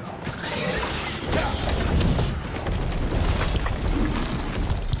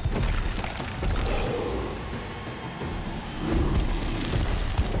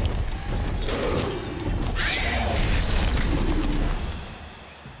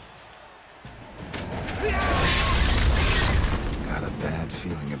 Got a bad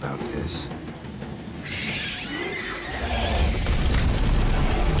feeling about this.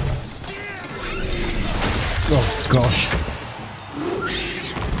 Oh, gosh.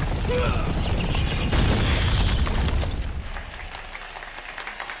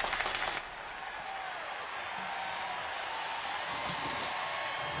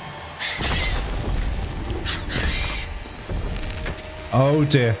 Oh,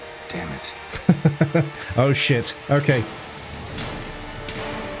 dear. Damn it. Oh, shit. Okay.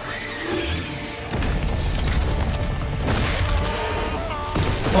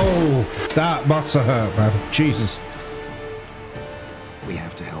 Oh, that must have hurt, man. Jesus. We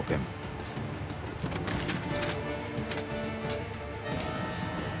have to help him.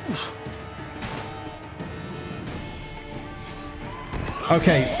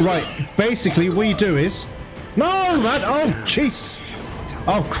 Okay, right. Basically, what you do is... No, man! Oh, Jesus!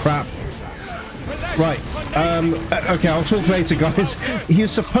 Oh, crap. Right. Okay, I'll talk later, guys. You're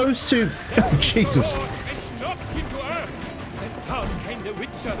supposed to... Oh, Jesus.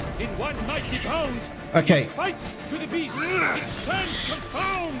 In one mighty bound. Okay. Fights to the beast. Its plans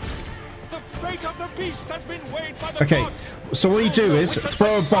confound. The fate of the beast has been weighed by the Okay, gods. so what you do is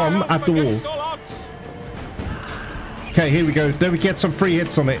throw a bomb at the wall. Okay, here we go. Then we get some free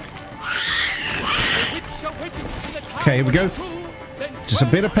hits on it. Okay, here we go. Just a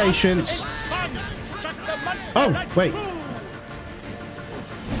bit of patience. Oh, wait.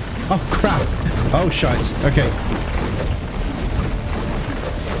 Oh, crap. Oh, shite. Okay.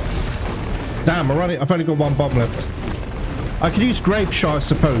 Damn, I've only got one bomb left. I can use grape shot, I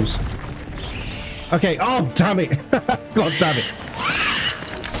suppose. Okay, oh, damn it. God damn it.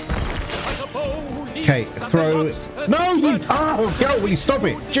 Okay, throw... No, you... Oh, go, will you stop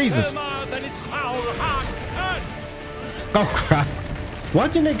it? Jesus. Oh, crap. Why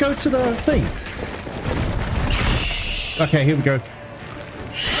didn't it go to the thing? Okay, here we go.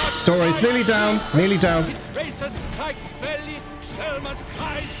 Sorry, it's nearly down. Nearly down.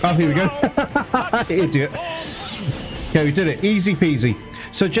 Oh, here we go. Idiot. Okay, we did it. Easy peasy.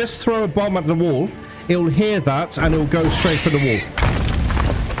 So just throw a bomb at the wall. It'll hear that and it'll go straight for the wall.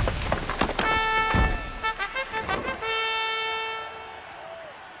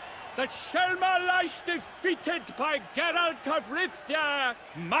 Shelma lies defeated by Geralt of Rivia,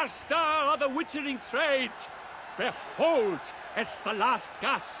 master of the witchering trade. Behold, as the last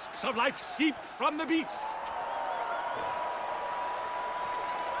gasps of life seep from the beast.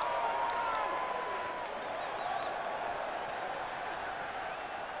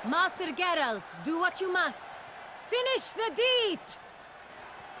 Master Geralt, do what you must. Finish the deed!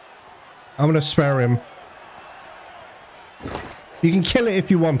 I'm gonna spare him. You can kill it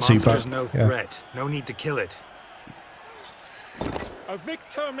if you want to, but Monster's no threat. No need to kill it. A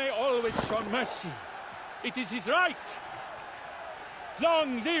victor may always show mercy. It is his right.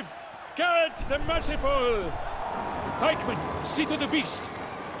 Long live Geralt the Merciful! Pikeman, see to the beast.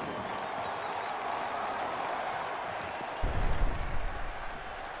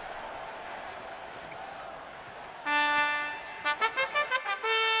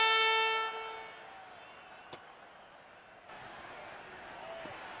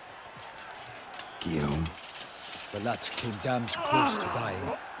 Guillaume. The lad came damned close to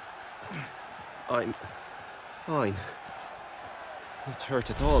dying. I'm fine. Not hurt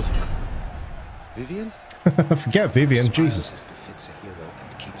at all. Vivian? Forget Vivian, Smile Jesus. as befits a hero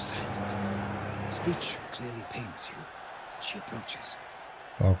and keep silent. Speech clearly pains you. She approaches.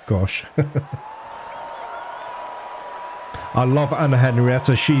 Oh gosh. I love Anna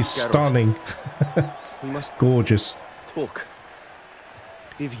Henrietta. She's stunning. We must Gorgeous. talk.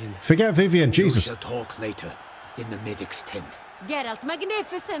 Vivian. Forget Vivian, Jesus. We shall talk later in the medic's tent. Geralt,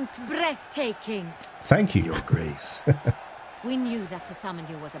 magnificent, breathtaking. Thank you. Your Grace. We knew that to summon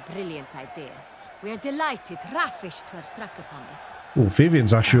you was a brilliant idea. We are delighted, ravished to have struck upon it. Oh,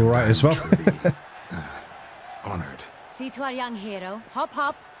 Vivian's actually alright as well. Truly, honored. See to our young hero. Hop,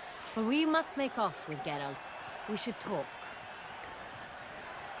 hop. For we must make off with Geralt. We should talk.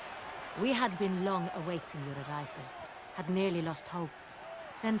 We had been long awaiting your arrival. Had nearly lost hope.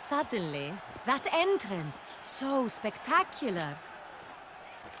 Then suddenly, that entrance, so spectacular.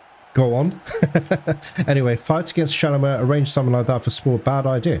 Go on. Anyway, fight against Shalomar, arrange something like that for sport. Bad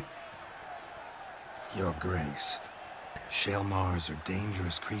idea. Your Grace. Shaelmars are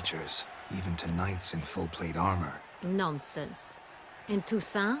dangerous creatures, even to knights in full plate armor. Nonsense. In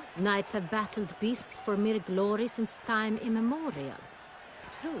Toussaint, knights have battled beasts for mere glory since time immemorial.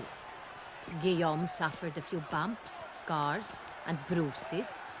 True. Guillaume suffered a few bumps, scars, and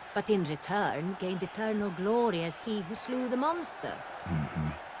bruises, but in return gained eternal glory as he who slew the monster.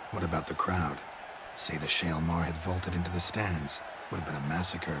 What about the crowd? Say the Shaelmar had vaulted into the stands. Would have been a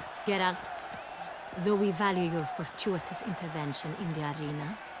massacre. Geralt, though we value your fortuitous intervention in the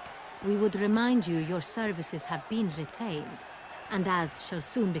arena, we would remind you your services have been retained, and as shall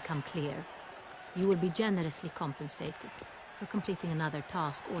soon become clear, you will be generously compensated for completing another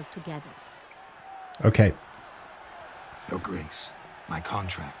task altogether. Okay. Your Grace, my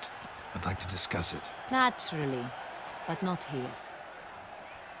contract. I'd like to discuss it. Naturally, but not here.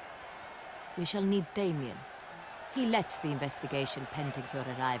 We shall need Damien. He led the investigation pending your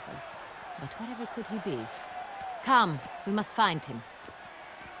arrival. But wherever could he be? Come, we must find him.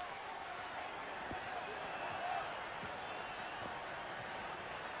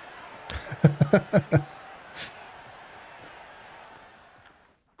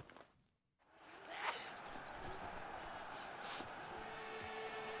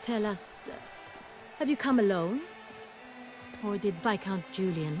 Tell us, have you come alone? Or did Viscount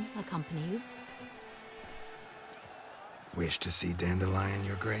Julian accompany you? Wish to see Dandelion,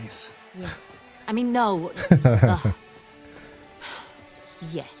 Your Grace? Yes. I mean, no.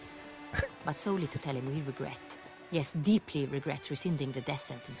 Yes. But solely to tell him we regret. Yes, deeply regret rescinding the death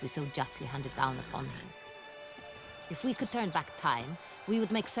sentence we so justly handed down upon him. If we could turn back time, we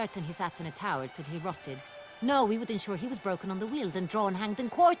would make certain he sat in a tower till he rotted. No, we would ensure he was broken on the wheel, then drawn, hanged, and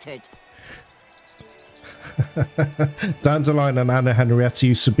quartered. Dandelion and Anna Henrietta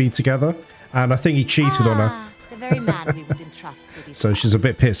used to be together, and I think he cheated on her. The very man we would entrust with these So she's a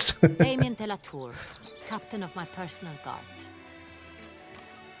bit pissed. Damien de la Tour, captain of my personal guard.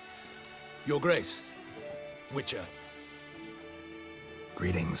 Your Grace, Witcher.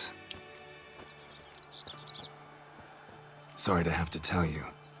 Greetings. Sorry to have to tell you,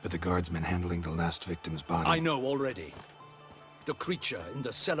 but the guardsman handling the last victim's body... I know already. The creature in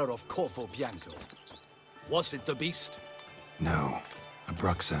the cellar of Corvo Bianco. Was it the beast? No. A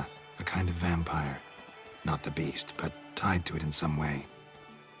Bruxa, a kind of vampire. Not the beast, but tied to it in some way.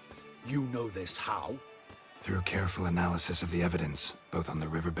 You know this how? Through careful analysis of the evidence, both on the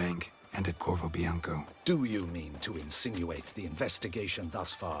riverbank and at Corvo Bianco. Do you mean to insinuate the investigation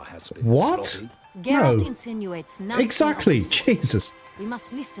thus far has been What? sloppy? Geralt No. insinuates nothing. Exactly, of the sort. Jesus. We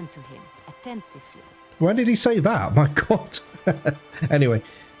must listen to him attentively. Why did he say that? My God. Anyway,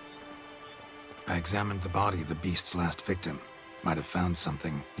 I examined the body of the beast's last victim. Might have found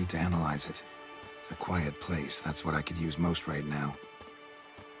something. Need to analyze it. A quiet place, that's what I could use most right now.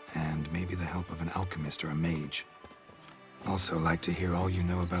 And maybe the help of an alchemist or a mage. Also like to hear all you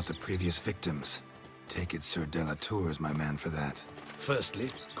know about the previous victims. Take it Sir Delatour is my man for that. Firstly,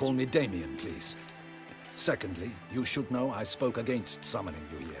 call me Damien, please. Secondly, you should know I spoke against summoning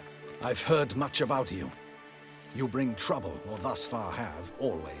you here. I've heard much about you. You bring trouble, or thus far have,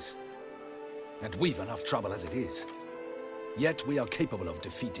 always. And we've enough trouble as it is. Yet we are capable of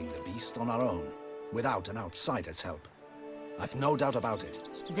defeating the beast on our own, without an outsider's help. I've no doubt about it.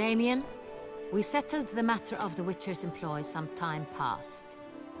 Damien, we settled the matter of the Witcher's employ some time past.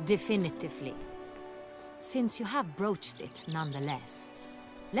 Definitively. Since you have broached it, nonetheless,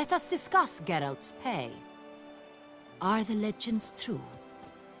 let us discuss Geralt's pay. Are the legends true?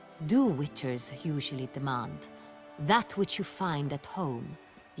 Do Witchers usually demand that which you find at home,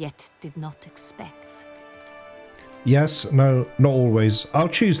 yet did not expect? Yes, no, not always. I'll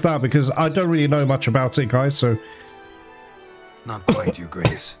choose that because I don't really know much about it, guys, so... Not quite, Your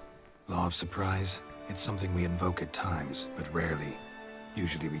Grace. Law of surprise, it's something we invoke at times, but rarely.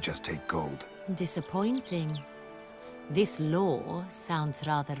 Usually we just take gold. Disappointing. This law sounds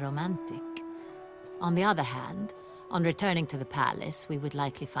rather romantic. On the other hand, on returning to the palace, we would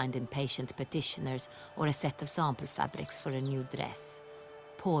likely find impatient petitioners or a set of sample fabrics for a new dress.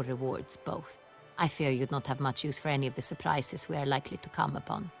 Poor rewards, both. I fear you'd not have much use for any of the surprises we are likely to come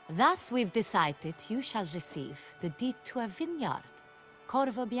upon. Thus, we've decided you shall receive the deed to a vineyard,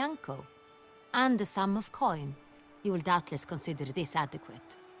 Corvo Bianco, and a sum of coin. You will doubtless consider this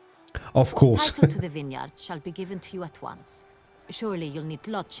adequate. Of course. Title to the vineyard shall be given to you at once. Surely you'll need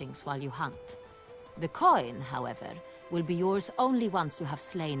lodgings while you hunt. The coin, however, will be yours only once you have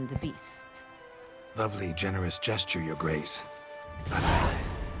slain the beast. Lovely, generous gesture, Your Grace. But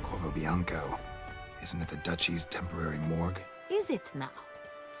Corvo Bianco, isn't it the Duchy's temporary morgue? Is it now?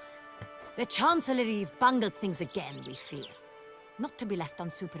 The Chancellery's bungled things again, we fear. Not to be left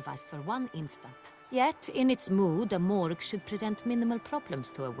unsupervised for one instant. Yet, in its mood, a morgue should present minimal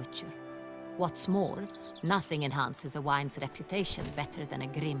problems to a Witcher. What's more, nothing enhances a wine's reputation better than a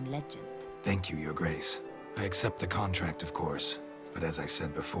grim legend. Thank you, Your Grace. I accept the contract, of course. But as I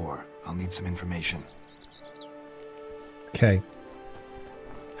said before, I'll need some information. Okay.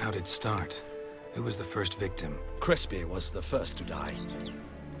 How'd it start? Who was the first victim? Crespi was the first to die.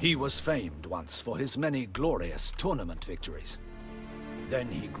 He was famed once for his many glorious tournament victories. Then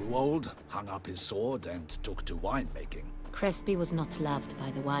he grew old, hung up his sword, and took to winemaking. Crespi was not loved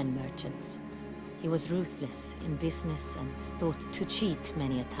by the wine merchants. He was ruthless in business and thought to cheat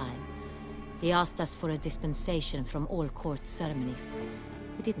many a time. He asked us for a dispensation from all court ceremonies.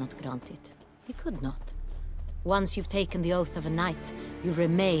 We did not grant it. He could not. Once you've taken the oath of a knight, you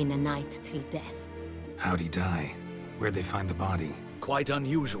remain a knight till death. How'd he die? Where'd they find the body? Quite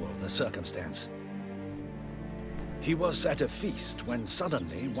unusual, the circumstance. He was at a feast when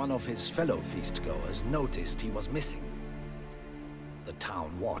suddenly one of his fellow feastgoers noticed he was missing. The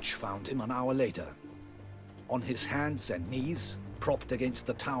town watch found him an hour later. On his hands and knees, propped against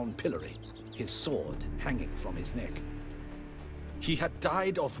the town pillory, his sword hanging from his neck. He had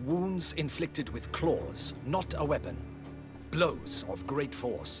died of wounds inflicted with claws, not a weapon. Blows of great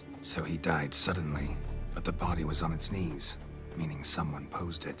force. So he died suddenly, but the body was on its knees, meaning someone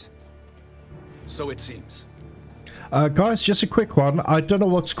posed it. So it seems. Guys, just a quick one. I don't know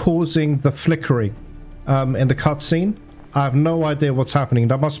what's causing the flickering in the cutscene. I have no idea what's happening.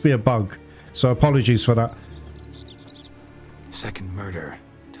 That must be a bug. So apologies for that. Second murder.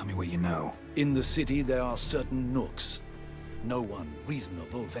 Tell me what you know. In the city there are certain nooks. No one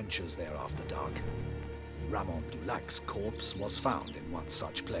reasonable ventures there after dark. Ramon Dulac's corpse was found in one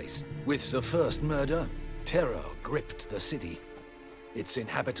such place. With the first murder, terror gripped the city. Its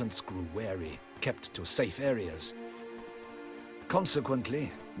inhabitants grew wary, kept to safe areas.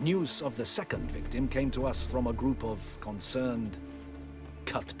 Consequently, news of the second victim came to us from a group of concerned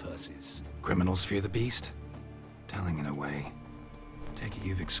cut-purses. Criminals fear the beast? Telling in a way. Take it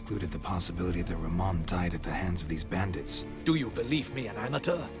you've excluded the possibility that Ramon died at the hands of these bandits. Do you believe me an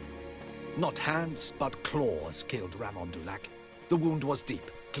amateur? Not hands, but claws killed Ramon Dulac. The wound was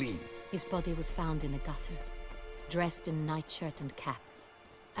deep, clean. His body was found in a gutter, dressed in nightshirt and cap,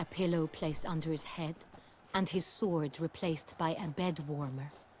 a pillow placed under his head, and his sword replaced by a bed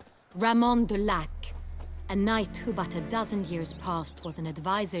warmer. Ramon Dulac, a knight who but a dozen years past was an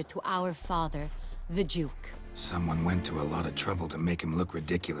advisor to our father, the Duke. Someone went to a lot of trouble to make him look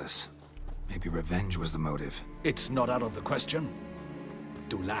ridiculous. Maybe revenge was the motive. It's not out of the question.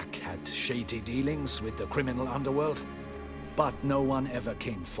 Dulac had shady dealings with the criminal underworld. But no one ever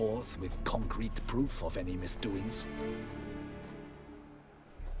came forth with concrete proof of any misdoings.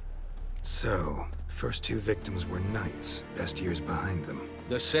 So, first two victims were knights, best years behind them.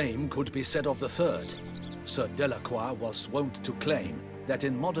 The same could be said of the third. Sir Delacroix was wont to claim that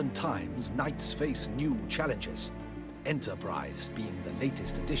in modern times, knights face new challenges, enterprise being the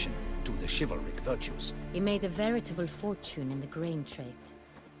latest addition to the chivalric virtues. He made a veritable fortune in the grain trade.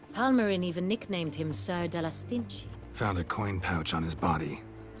 Palmerin even nicknamed him Sir de la Stinchi. Found a coin pouch on his body.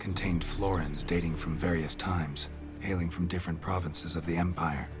 Contained florins dating from various times, hailing from different provinces of the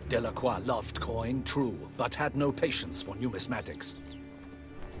Empire. Delacroix loved coin, true, but had no patience for numismatics.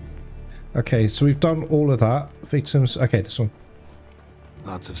 Okay, so we've done all of that. Victims... Okay, this one.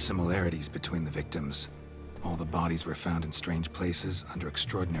 Lots of similarities between the victims. All the bodies were found in strange places under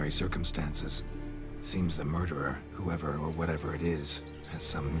extraordinary circumstances. Seems the murderer, whoever or whatever it is, has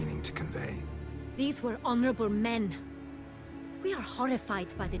some meaning to convey. These were honorable men. We are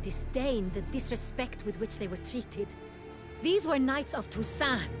horrified by the disdain, the disrespect with which they were treated. These were Knights of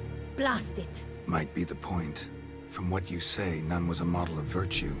Toussaint. Blast it. Might be the point. From what you say, none was a model of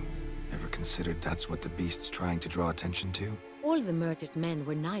virtue. Ever considered that's what the beast's trying to draw attention to? All the murdered men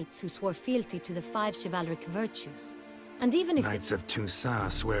were knights who swore fealty to the 5 chivalric virtues. And even if Knights of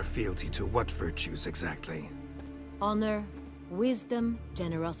Toussaint swear fealty to what virtues exactly? honor, wisdom,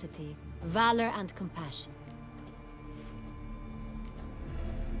 generosity, valor, and compassion.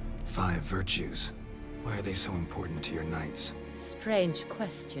 5 virtues. Why are they so important to your knights? Strange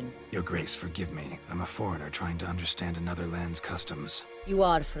question. Your Grace, forgive me. I'm a foreigner trying to understand another land's customs. You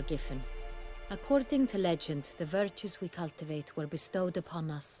are forgiven. According to legend, the virtues we cultivate were bestowed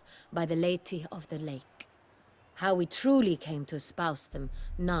upon us by the Lady of the Lake. How we truly came to espouse them,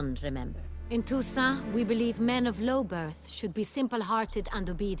 none remember. In Toussaint, we believe men of low birth should be simple-hearted and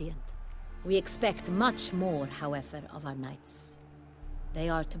obedient. We expect much more, however, of our knights. They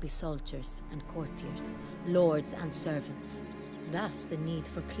are to be soldiers and courtiers, lords and servants. Thus, the need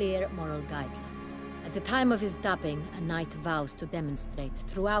for clear moral guidelines. At the time of his dubbing, a knight vows to demonstrate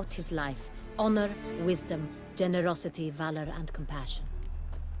throughout his life honor, wisdom, generosity, valor, and compassion.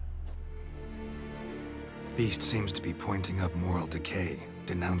 Beast seems to be pointing up moral decay,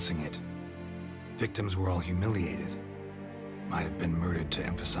 denouncing it. Victims were all humiliated. Might have been murdered to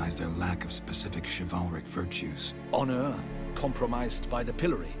emphasize their lack of specific chivalric virtues. Honor compromised by the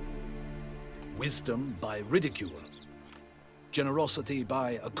pillory. Wisdom by ridicule. Generosity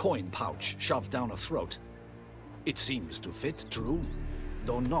by a coin pouch shoved down a throat. It seems to fit, true,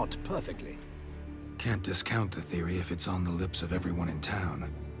 though not perfectly. Can't discount the theory if it's on the lips of everyone in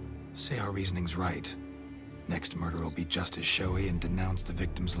town. Say our reasoning's right. Next murder will be just as showy and denounce the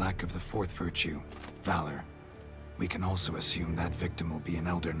victim's lack of the 4th virtue, valor. We can also assume that victim will be an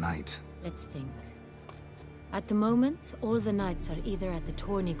elder knight. Let's think. At the moment, all the knights are either at the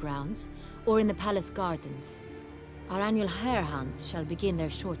tourney grounds or in the palace gardens. Our annual hare hunt shall begin there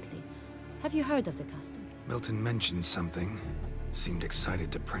shortly. Have you heard of the custom? Milton mentioned something. Seemed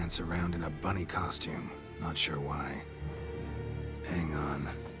excited to prance around in a bunny costume. Not sure why. Hang on.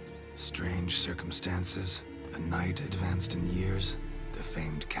 Strange circumstances. A knight advanced in years. The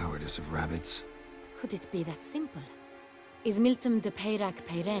famed cowardice of rabbits. Could it be that simple? Is Milton de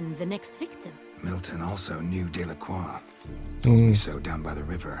Palmerin the next victim? Milton also knew Delacroix. Told me so down by the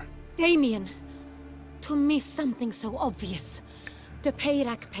river. Damien! To miss something so obvious. De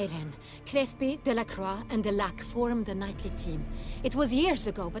Palmerin, Crespi, Delacroix, and Delac formed a knightly team. It was years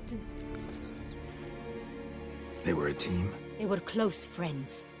ago, but... They were a team? They were close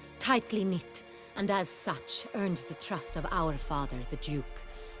friends, tightly knit, and as such earned the trust of our father, the Duke.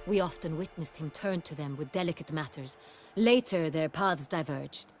 We often witnessed him turn to them with delicate matters. Later, their paths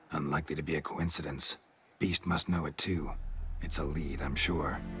diverged. Unlikely to be a coincidence. Beast must know it too. It's a lead, I'm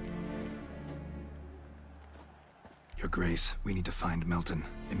sure. Your Grace, we need to find Milton,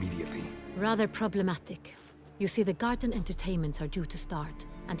 immediately. Rather problematic. You see, the garden entertainments are due to start,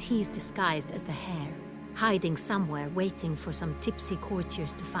 and he's disguised as the hare, hiding somewhere, waiting for some tipsy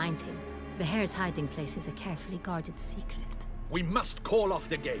courtiers to find him. The hare's hiding place is a carefully guarded secret. We must call off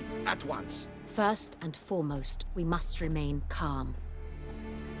the game, at once. First and foremost, we must remain calm.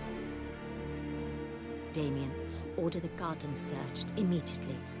 Damien, order the garden searched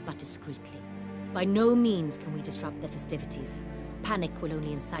immediately, but discreetly. By no means can we disrupt the festivities. Panic will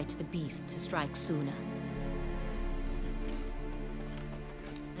only incite the beast to strike sooner.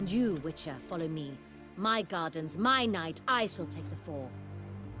 And you, Witcher, follow me. My gardens, my night, I shall take the fall.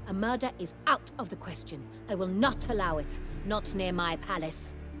 A murder is out of the question. I will not allow it. Not near my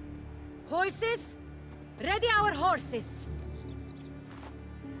palace. Horses? Ready our horses!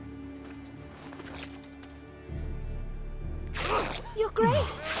 Your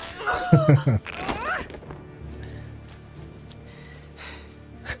Grace!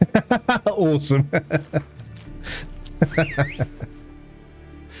 Awesome.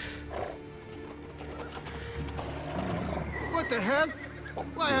 What the hell?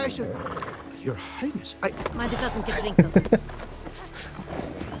 Why, I should... Your Highness, I... Mind it doesn't get wrinkled.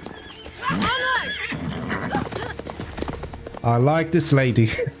 I like this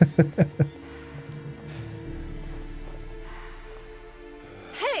lady.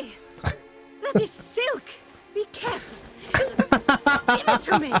 Hey! That is silk! Be careful! Give it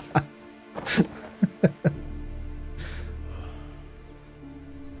to me!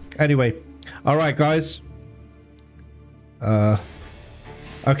 Anyway, all right, guys.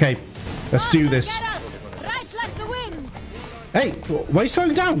 Okay, let's do this. Right like the wind! Hey, why are you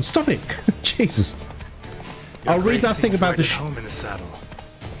slowing down? Stop it! Jesus. I'll read that thing about the. Home in the saddle.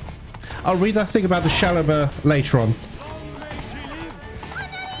 I'll read that thing about the Shalaber later on.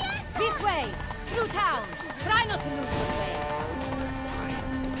 This way! Through town! Try not to lose your way!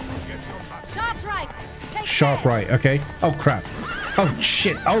 Sharp right! Take Sharp right, okay. Oh crap. Oh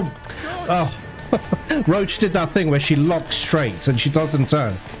shit. Oh. Oh. Roach did that thing where she locks straight and she doesn't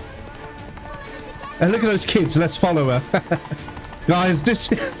turn. And look at those kids. Let's follow her. Guys, the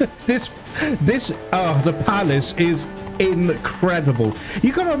palace is incredible.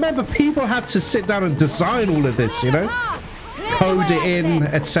 You gotta remember, people had to sit down and design all of this, you know? Code it in,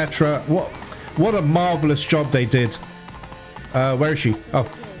 etc. What a marvelous job they did. Where is she? Oh.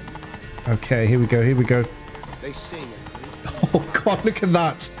 Okay, here we go, here we go. Oh god, look at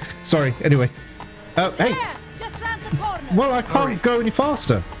that. Sorry, anyway. Hey. Well, I can't go any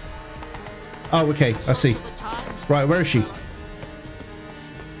faster. Oh, okay, I see. Right, where is she?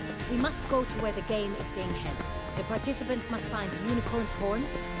 We must go to where the game is being held. The participants must find a unicorn's horn,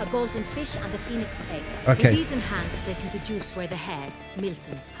 a golden fish, and a phoenix egg. Okay. With these in hand, they can deduce where the hag,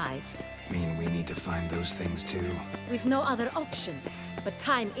 Milton, hides. Mean we need to find those things too? We've no other option, but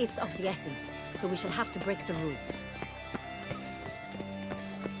time is of the essence, so we shall have to break the rules.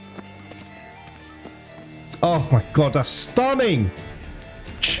 Oh my god, that's stunning!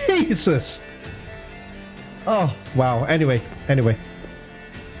 Jesus! Oh, wow. Anyway.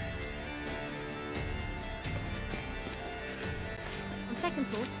 On second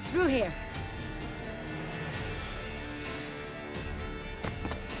thought, through here.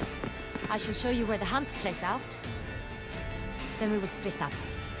 I shall show you where the hunt plays out. Then we will split up.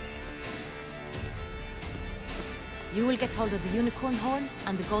 You will get hold of the unicorn horn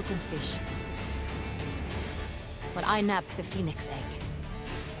and the golden fish, while I nab the phoenix egg.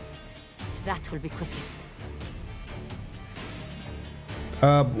 That will be quickest.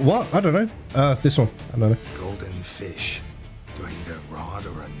 What? I don't know. This one. I don't know. Golden fish. Do I need a rod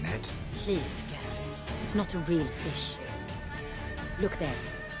or a net? Please, Geralt. It's not a real fish. Look there,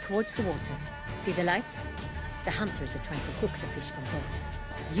 towards the water. See the lights? The hunters are trying to hook the fish from boats.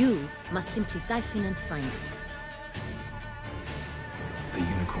 You must simply dive in and find it. The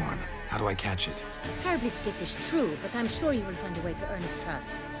unicorn. How do I catch it? It's terribly skittish, true, but I'm sure you will find a way to earn its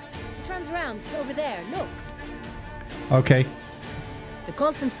trust. It turns around, over there, look. Okay. The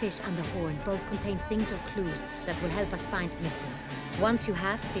golden fish and the horn both contain things or clues that will help us find Milton. Once you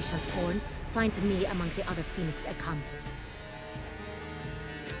have fish and horn, find me among the other phoenix egg hunters.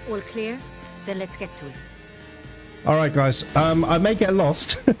 All clear? Then let's get to it. Alright guys, I may get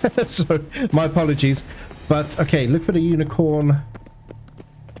lost, so my apologies. But, okay, look for the unicorn.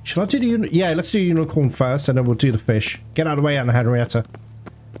 Shall I do the unicorn? Yeah, let's do the unicorn first, and then we'll do the fish. Get out of the way, Anna Henrietta.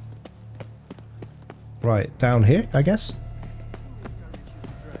 Right, down here, I guess.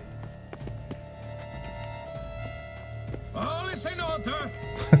 All is in order.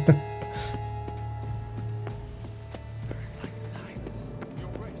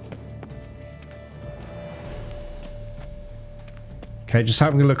 Okay, just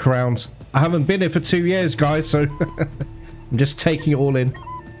having a look around. I haven't been here for 2 years, guys, so I'm just taking it all in.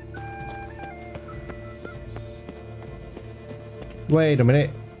 Wait a minute.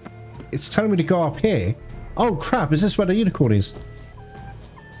 It's telling me to go up here. Oh, crap. Is this where the unicorn is?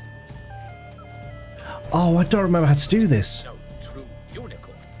 Oh, I don't remember how to do this. No true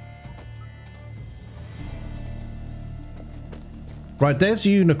unicorn. Right, there's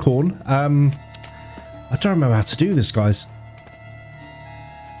the unicorn. I don't remember how to do this, guys.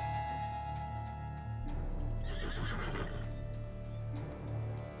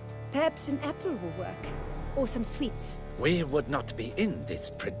 Perhaps an apple will work. Or some sweets. We would not be in this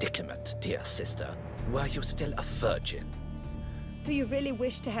predicament, dear sister, were you still a virgin. Do you really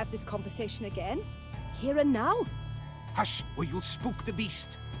wish to have this conversation again? Here and now? Hush, or you'll spook the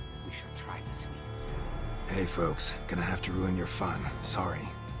beast. We shall try the sweets. Hey folks, gonna have to ruin your fun. Sorry.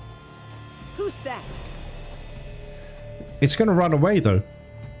 Who's that? It's gonna run away though.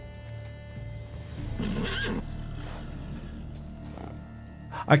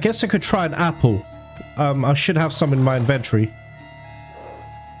 I guess I could try an apple. I should have some in my inventory.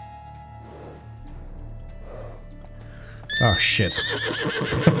 Oh shit.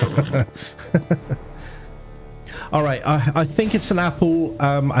 Alright, I think it's an apple,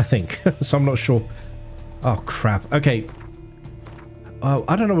 I think. So I'm not sure. Oh crap. Okay.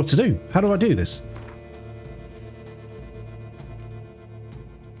 I don't know what to do. How do I do this?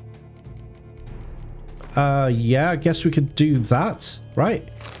 Yeah, I guess we could do that, right?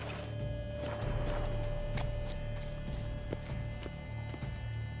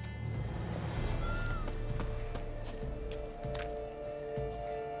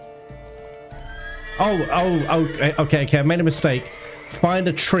 Okay, I made a mistake. Find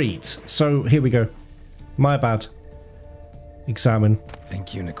a treat. So, here we go. My bad. Examine.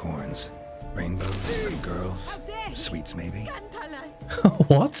 Think unicorns. Rainbows, little girls, sweets maybe.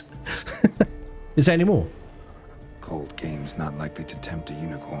 What? Is there any more? Cold game's not likely to tempt a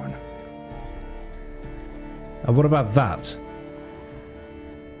unicorn. And what about that?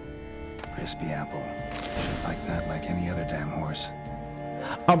 Crispy apple. Should like that like any other damn horse.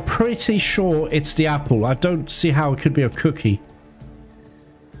 I'm pretty sure it's the apple. I don't see how it could be a cookie.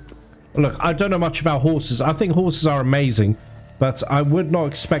 Look, I don't know much about horses. I think horses are amazing, but I would not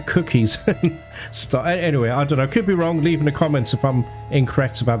expect cookies. Anyway, I don't know. Could be wrong. Leave in the comments if I'm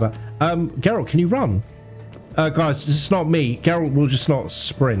incorrect about that. Geralt, can you run? Guys, this is not me. Geralt will just not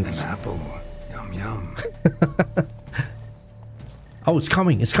sprint. An apple. Yum yum. Oh, it's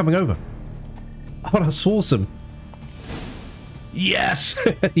coming. It's coming over. Oh, that's awesome. Yes!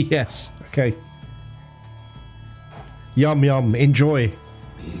 Yes. Okay. Yum yum. Enjoy.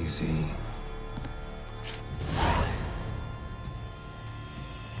 Easy.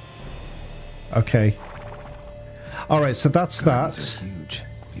 Okay. Alright, so that's Gardens that. are huge.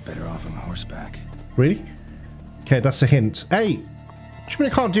 Be better off on horseback. Really? Okay, that's a hint. Hey! What do you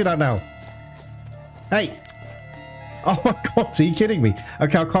mean I can't do that now? Hey! Oh my god, are you kidding me?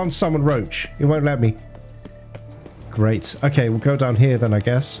 Okay, I can't summon Roach. It won't let me. Great. Okay, we'll go down here then, I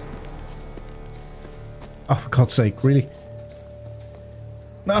guess. Oh, for God's sake, really?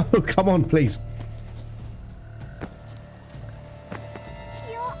 No, come on, please.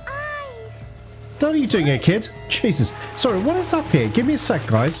 Your eyes. What are you doing here, kid? Jesus. Sorry, what is up here? Give me a sec,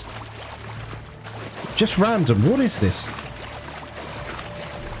 guys. Just random. What is this?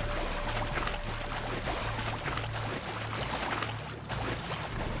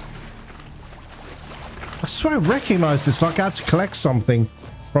 I swear I recognize this, like I had to collect something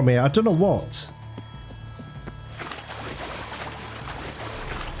from here. I don't know what.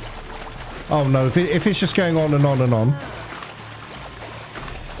 Oh no, if it's just going on and on and on.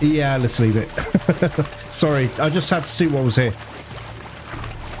 Yeah, let's leave it. Sorry, I just had to see what was here.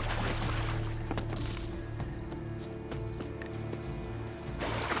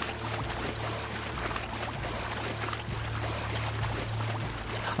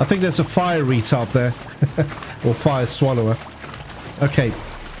 I think there's a fire eater up there. Or fire swallower. Okay.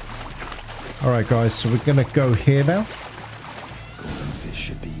 Alright guys, so we're gonna go here now. Golden fish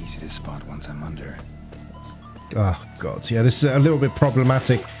should be easy to spot once I'm under. Oh god, yeah, this is a little bit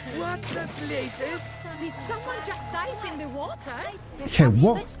problematic. What the blazes? Did someone just dive in the water? Okay,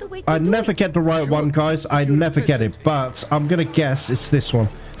 what? I never get the right one, guys. I never get it, but I'm gonna guess it's this one.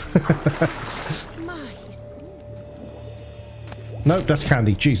 Nope, that's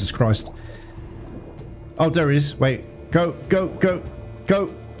candy. Jesus Christ. Oh, there it is. Wait. Go, go, go,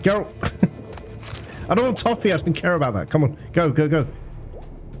 go, go. I don't want toffee. I don't care about that. Come on. Go, go, go.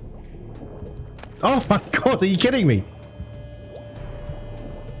 Oh my god, are you kidding me?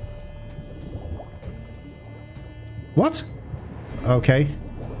 What? Okay.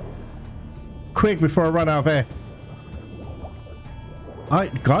 Quick before I run out of air.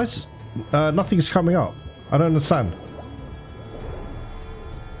 Guys, nothing's coming up. I don't understand.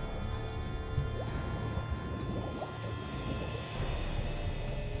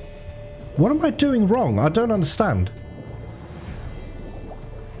 What am I doing wrong? I don't understand.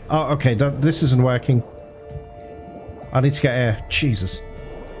 Oh, okay, this isn't working. I need to get air. Jesus.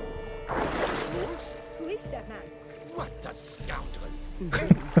 Who is that man? What a scoundrel!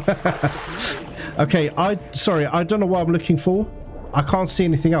 Okay, sorry, I don't know what I'm looking for. I can't see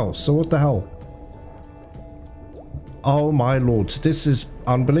anything else, so what the hell? Oh my lord, this is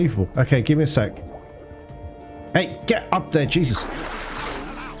unbelievable. Okay, give me a sec. Hey, get up there, Jesus.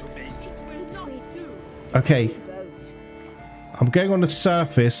 Okay. I'm going on the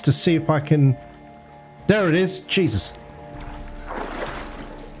surface to see if I can There it is. Jesus.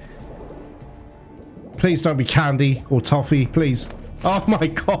 Please don't be candy or toffee, please. Oh my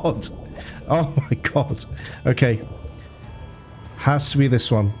god. Oh my god. Okay. Has to be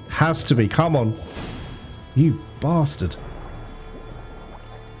this one. Has to be. Come on. You bastard.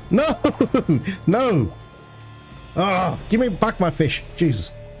 No! No! Ah, give me back my fish.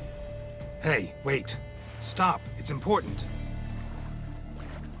 Jesus. Hey, wait. Stop. It's important.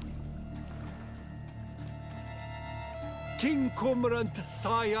 King Cormorant,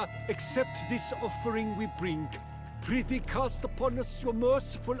 sire, accept this offering we bring. Prithee cast upon us your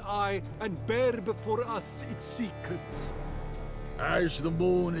merciful eye, and bear before us its secrets. As the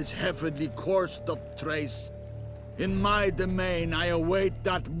moon is heavily coursed of trace, in my domain I await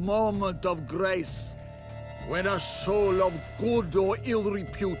that moment of grace, when a soul of good or ill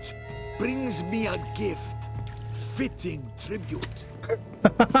repute brings me a gift, fitting tribute.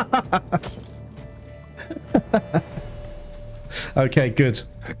 Okay, good.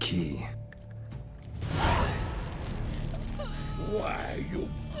 A key. Why, you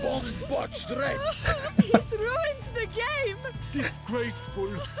bomb-botched wretch! He's ruined the game!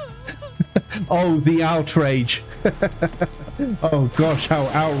 Disgraceful. Oh, the outrage. Oh gosh, how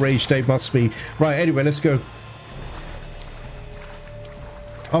outraged they must be. Right, anyway, let's go.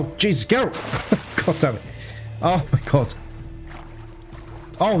 Oh, Jesus, Geralt! God damn it. Oh my god.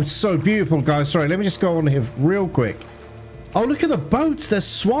 Oh, it's so beautiful, guys. Sorry, let me just go on here real quick. Oh, look at the boats. They're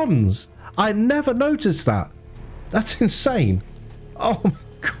swans. I never noticed that. That's insane. Oh my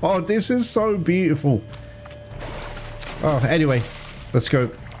god, this is so beautiful. Oh, anyway, let's go.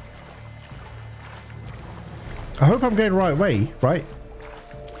 I hope I'm going the right way, right?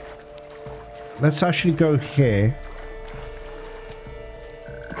 Let's actually go here.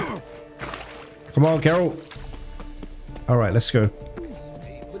 Come on, Geralt. Alright, let's go.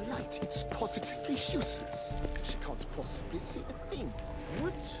 The light, it's positively useless. She can't possibly see a thing.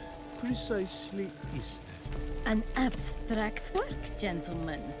 What precisely is that? An abstract work,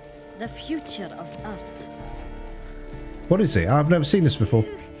 gentlemen. The future of art. What is it? I've never seen this before.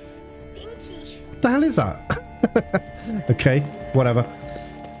 What the hell is that? Okay, whatever.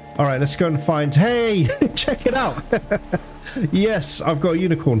 Alright, let's go and find... Hey! Check it out! Yes, I've got a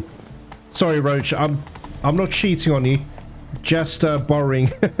unicorn. Sorry, Roach. I'm not cheating on you. Just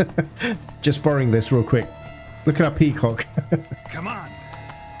borrowing... just borrowing this real quick. Look at that peacock. Come on!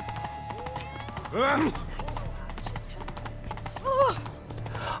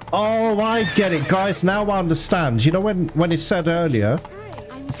 Oh, I get it, guys. Now I understand. You know when it said earlier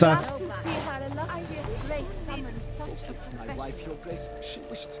that...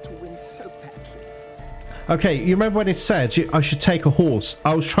 Okay, you remember when it said I should take a horse?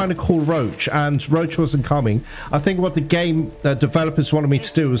 I was trying to call Roach, and Roach wasn't coming. I think what the game developers wanted me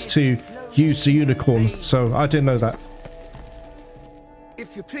to do was to use the unicorn, so I didn't know that.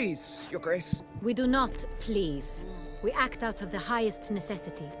 If you please, Your Grace. We do not please. We act out of the highest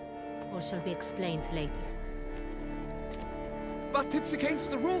necessity, or shall be explained later. But it's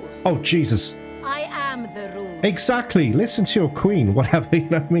against the rules. Oh, Jesus. I am the rule. Exactly. Listen to your queen, whatever, you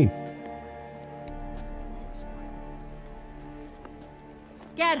know what I mean?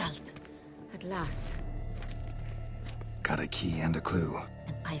 Geralt! At last. Got a key and a clue.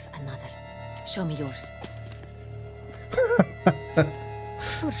 And I've another. Show me yours.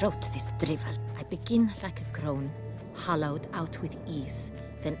 Who wrote this drivel? I begin like a groan, hollowed out with ease,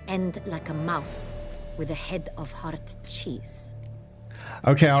 then end like a mouse with a head of hard cheese.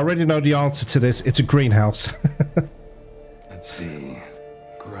 Okay, I already know the answer to this. It's a greenhouse. Let's see.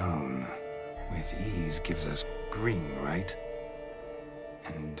 Grown with ease gives us green, right?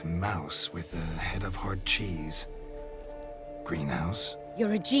 And mouse with a head of hard cheese. Greenhouse?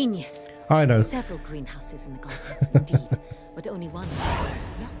 You're a genius. I know. Several greenhouses in the gardens, indeed, but only one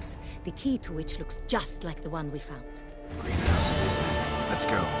locks, the key to which looks just like the one we found. Greenhouse it is then. Let's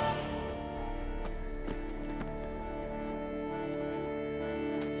go.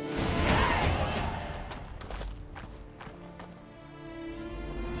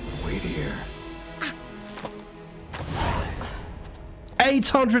 Wait here.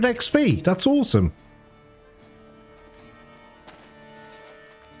 800 XP. That's awesome.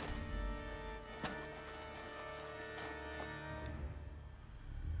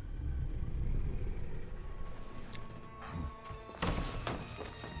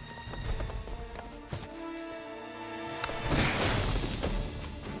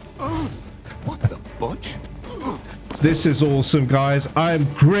 This is awesome, guys. I'm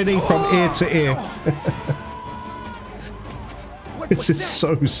grinning from ear to ear. This is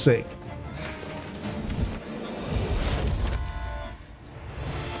so sick.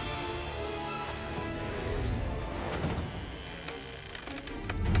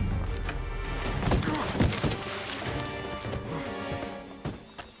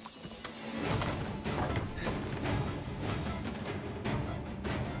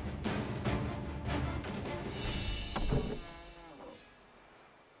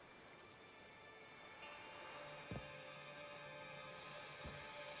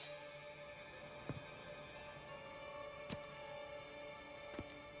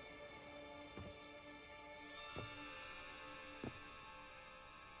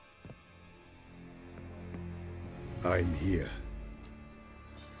 I'm here.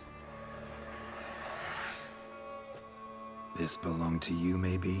 This belonged to you,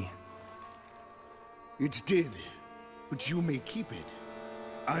 maybe? It did, but you may keep it.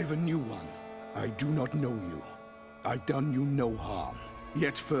 I've a new one. I do not know you. I've done you no harm.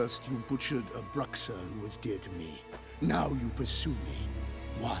 Yet first you butchered a Bruxer who was dear to me. Now you pursue me.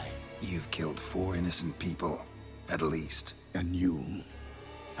 Why? You've killed 4 innocent people, at least. And you?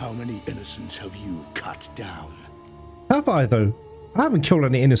 How many innocents have you cut down? Have I, though? I haven't killed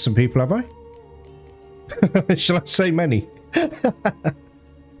any innocent people, have I? Shall I say many?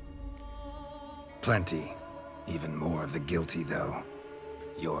 Plenty. Even more of the guilty, though.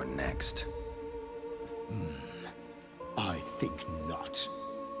 You're next. I think not.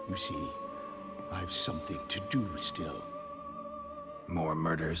 You see, I've something to do still. More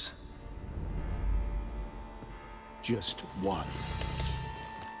murders? Just one.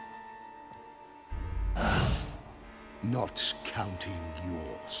 Not counting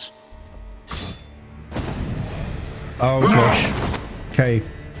yours. Oh gosh. Okay.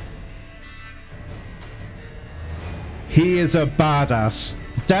 He is a badass.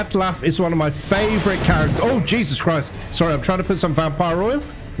 Deathlaf is one of my favorite characters. Oh, Jesus Christ. Sorry, I'm trying to put some vampire oil.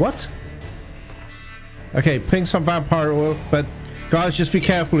 What? Okay, putting some vampire oil. But guys, just be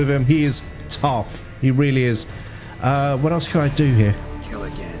careful with him. He is tough. He really is. What else can I do here? Kill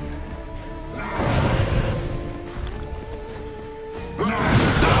again.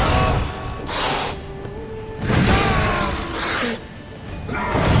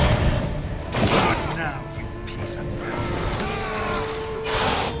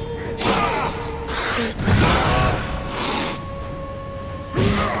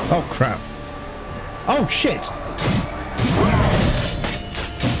 Oh crap. Oh shit.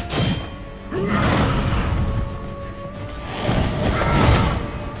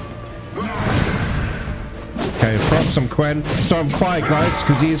 Okay, throw up some Quen. So I'm quiet, guys,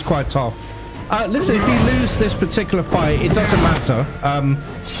 because he is quite tough. Listen, if we lose this particular fight, it doesn't matter.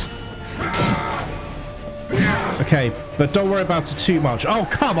 Okay, but don't worry about it too much. Oh,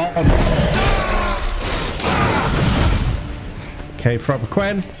 come on. Okay, throw up a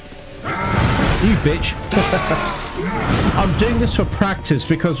Quen. You bitch. I'm doing this for practice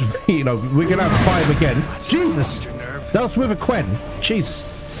because, you know, we're going to have to fight him again. Jesus. That was with a Quen. Jesus.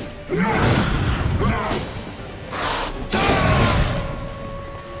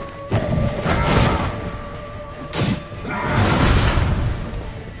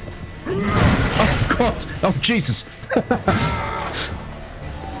 Oh, God. Oh, Jesus.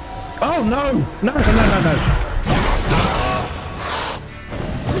 Oh, no. No, no, no, no, no.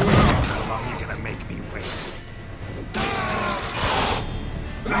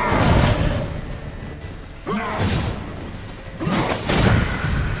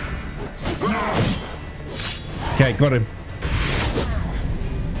 Okay, got him.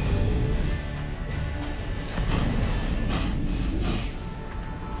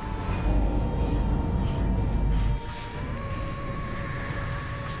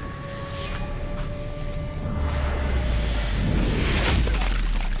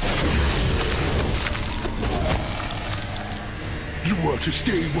 You were to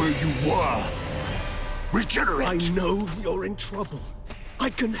stay where you were. Regenerate. I know you're in trouble.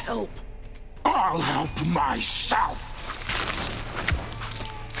 I can help. I'll help myself.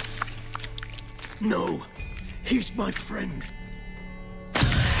 No, he's my friend.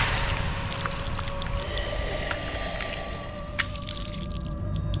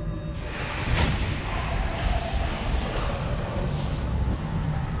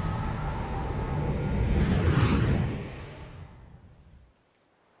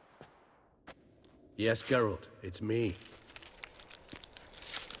 Yes, Geralt, it's me.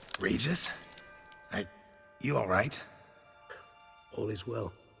 Regis? You alright? All is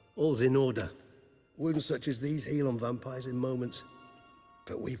well. All's in order. Wounds such as these heal on vampires in moments.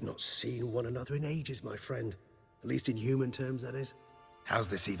 But we've not seen one another in ages, my friend. At least in human terms, that is. How's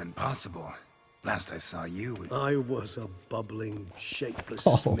this even possible? Last I saw you... I was a bubbling, shapeless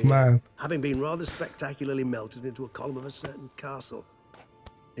Oh, smear, man. having been rather spectacularly melted into a column of a certain castle.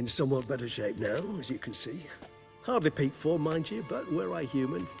 In somewhat better shape now, as you can see. Hardly peak form, mind you, but were I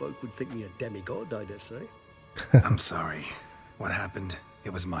human, folk would think me a demigod, I dare say. I'm sorry. What happened?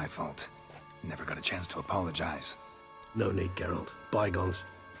 It was my fault. Never got a chance to apologize. No need, Geralt. Bygones.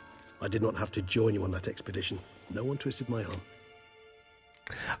 I did not have to join you on that expedition. No one twisted my arm.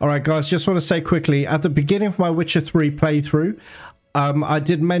 Alright guys, just want to say quickly, at the beginning of my Witcher 3 playthrough, I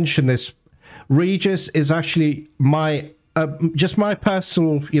did mention this. Regis is actually my, just my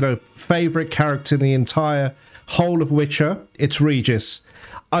personal, you know, favourite character in the entire whole of Witcher. It's Regis.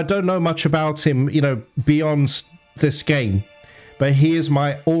 I don't know much about him, you know, beyond this game, but he is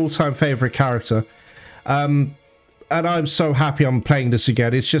my all-time favorite character. And I'm so happy I'm playing this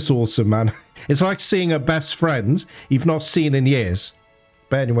again. It's just awesome, man. It's like seeing a best friend you've not seen in years.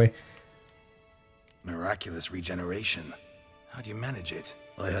 But anyway. Miraculous regeneration. How do you manage it?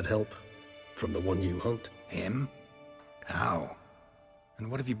 I had help from the one you hunt. Him? How?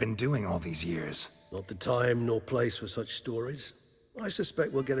 And what have you been doing all these years? Not the time nor place for such stories. I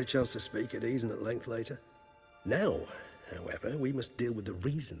suspect we'll get a chance to speak at ease and at length later. Now, however, we must deal with the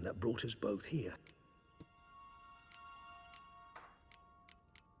reason that brought us both here.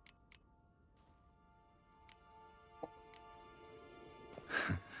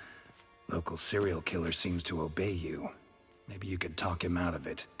 Local serial killer seems to obey you. Maybe you could talk him out of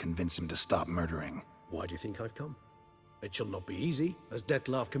it, convince him to stop murdering. Why do you think I've come? It shall not be easy, as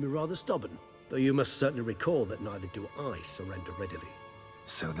Dettlaff can be rather stubborn. Though you must certainly recall that neither do I surrender readily.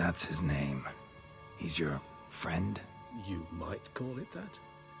 So that's his name. He's your friend? You might call it that.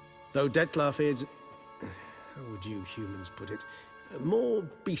 Though Dettlaff is... how would you humans put it? More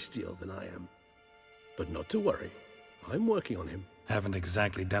bestial than I am. But not to worry. I'm working on him. Haven't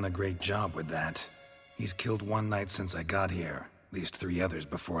exactly done a great job with that. He's killed one knight since I got here. At least 3 others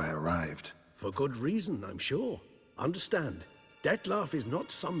before I arrived. For good reason, I'm sure. Understand, Dettlaff is not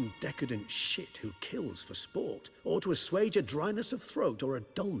some decadent shit who kills for sport, or to assuage a dryness of throat or a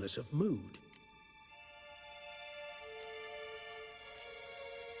dullness of mood.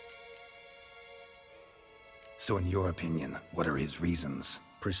 So in your opinion, what are his reasons?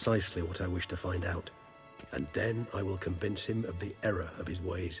 Precisely what I wish to find out. And then I will convince him of the error of his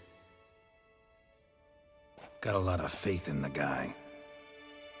ways. Got a lot of faith in the guy.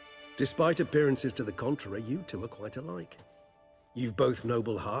 Despite appearances to the contrary, you two are quite alike. You've both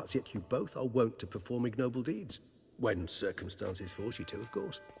noble hearts, yet you both are wont to perform ignoble deeds. When circumstances force you to, of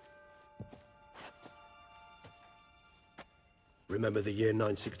course. Remember the year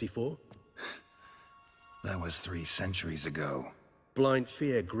 964? That was 3 centuries ago. Blind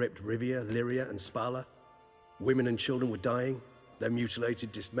fear gripped Rivia, Lyria, and Spala. Women and children were dying. Their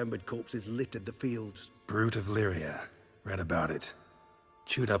mutilated, dismembered corpses littered the fields. Brute of Lyria. Read about it.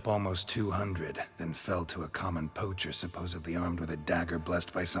 Chewed up almost 200, then fell to a common poacher supposedly armed with a dagger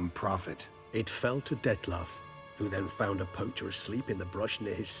blessed by some prophet. It fell to Dettlaff, who then found a poacher asleep in the brush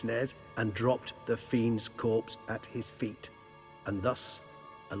near his snares and dropped the fiend's corpse at his feet. And thus,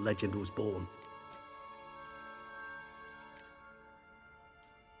 a legend was born.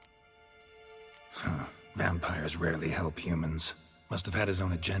 Huh. Vampires rarely help humans. Must have had his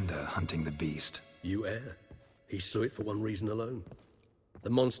own agenda, hunting the beast. You err. He slew it for one reason alone. The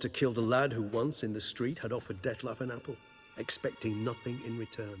monster killed a lad who once, in the street, had offered Dettlaff an apple, expecting nothing in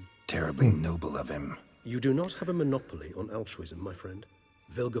return. Terribly noble of him. You do not have a monopoly on altruism, my friend.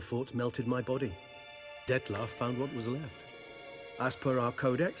 Vilgefortz melted my body. Dettlaff found what was left. As per our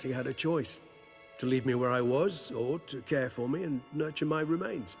codex, he had a choice. To leave me where I was, or to care for me and nurture my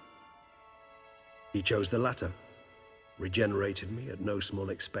remains. He chose the latter. Regenerated me at no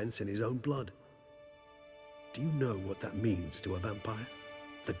small expense in his own blood. Do you know what that means to a vampire?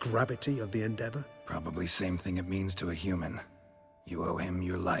 The gravity of the endeavor? Probably same thing it means to a human. You owe him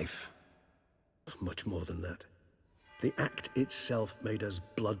your life. Much more than that. The act itself made us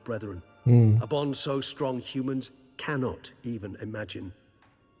blood brethren. Mm. A bond so strong humans cannot even imagine.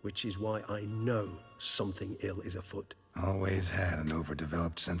 Which is why I know something ill is afoot. Always had an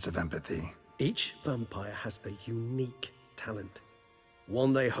overdeveloped sense of empathy. Each vampire has a unique talent.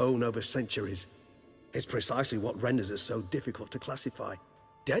 One they hone over centuries. It's precisely what renders us so difficult to classify.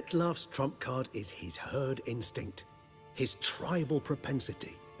 Dettlaff's trump card is his herd instinct, his tribal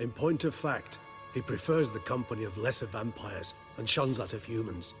propensity. In point of fact, he prefers the company of lesser vampires and shuns that of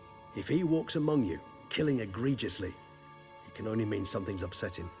humans. If he walks among you, killing egregiously, it can only mean something's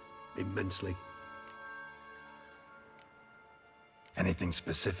upset him, immensely. Anything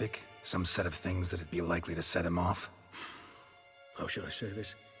specific? Some set of things that'd be likely to set him off? How should I say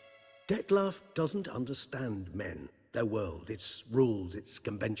this? Dettlaff doesn't understand men, their world, its rules, its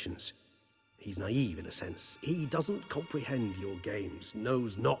conventions. He's naive in a sense. He doesn't comprehend your games,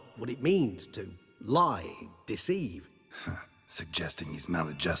 knows not what it means to lie, deceive. Suggesting he's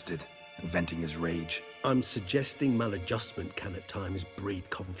maladjusted, and venting his rage. I'm suggesting maladjustment can at times breed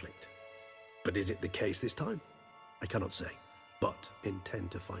conflict. But is it the case this time? I cannot say, but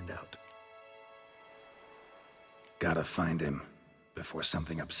intend to find out. Gotta find him, before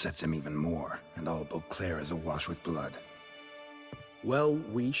something upsets him even more, and all Beauclair is awash with blood. Well,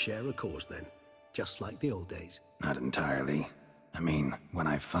 we share a cause then, just like the old days. Not entirely. I mean, when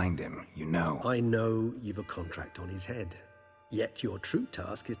I find him, you know. I know you've a contract on his head. Yet your true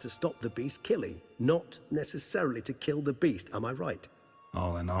task is to stop the beast killing, not necessarily to kill the beast. Am I right?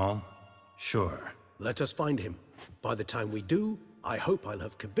 All in all, sure. Let us find him. By the time we do, I hope I'll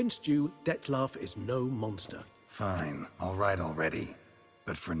have convinced you Detlef is no monster. Fine, all right already.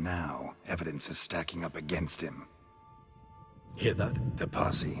 But for now, evidence is stacking up against him. Hear that? The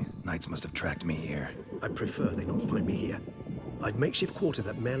posse. Knights must have tracked me here. I prefer they not find me here. I've makeshift quarters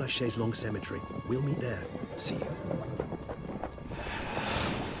at Mère Lachaise Long Cemetery. We'll meet there. See you.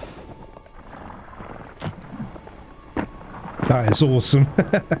 That is awesome.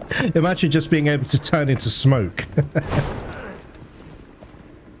 Imagine just being able to turn into smoke.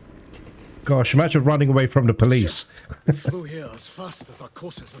 Gosh, imagine running away from the police. We flew here as fast as our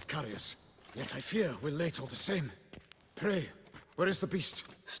courses would carry us. Yet I fear we're late all the same. Pray, where is the beast?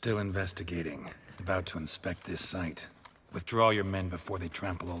 Still investigating. About to inspect this site. Withdraw your men before they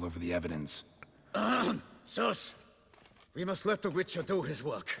trample all over the evidence. Sirs, we must let the Witcher do his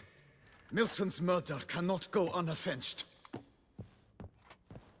work. Milton's murder cannot go unavenged.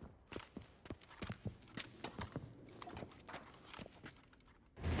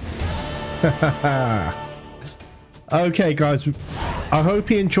 Okay, guys, I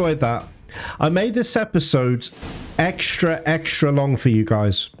hope you enjoyed that. I made this episode extra long for you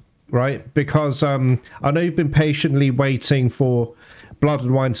guys, right? Because I know you've been patiently waiting for Blood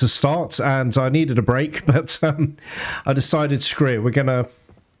and Wine to start, and I needed a break, but I decided, screw it, we're gonna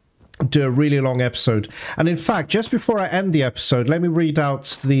do a really long episode. And in fact, just before I end the episode, let me read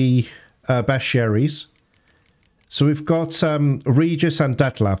out the bestiaries. So we've got Regis and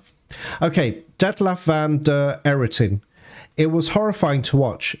Detlef. Okay, Detlef van der Eritin. It was horrifying to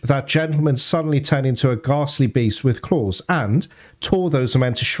watch. That gentleman suddenly turned into a ghastly beast with claws and tore those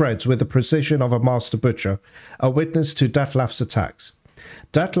men to shreds with the precision of a master butcher, a witness to Detlef's attacks.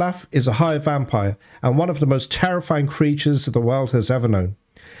 Detlef is a high vampire and one of the most terrifying creatures the world has ever known.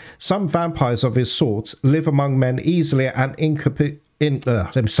 Some vampires of his sort live among men easily and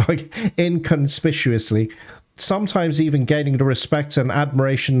inconspicuously, sometimes even gaining the respect and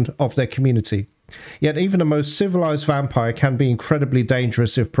admiration of their community. Yet even the most civilized vampire can be incredibly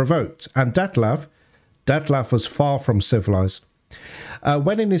dangerous if provoked, and Detlef was far from civilized.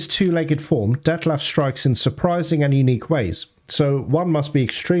 When in his two-legged form, Detlef strikes in surprising and unique ways, so one must be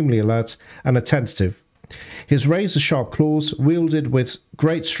extremely alert and attentive. His razor-sharp claws, wielded with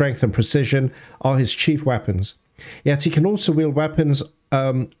great strength and precision, are his chief weapons. Yet he can also wield weapons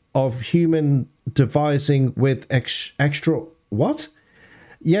of human devising with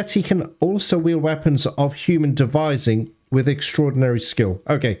Yet he can also wield weapons of human devising with extraordinary skill.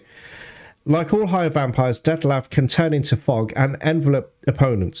 Okay. Like all higher vampires, Detlef can turn into fog and envelop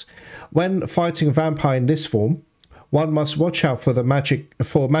opponents. When fighting a vampire in this form, one must watch out for magic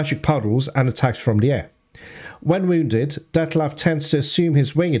puddles and attacks from the air. When wounded, Detlef tends to assume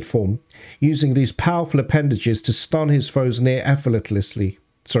his winged form, using these powerful appendages to stun his foes near effortlessly.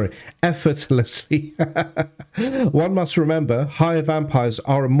 One must remember, higher vampires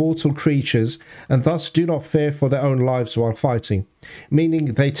are immortal creatures and thus do not fear for their own lives while fighting,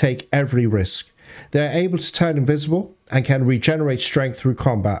 meaning they take every risk. They are able to turn invisible and can regenerate strength through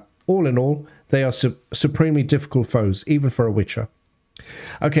combat. All in all, they are supremely difficult foes, even for a Witcher.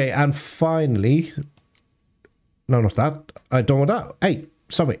 Okay, and finally... No, not that. I don't want that. Hey,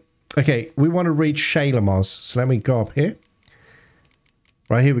 sorry. Okay, we want to reach Shalimars. So let me go up here.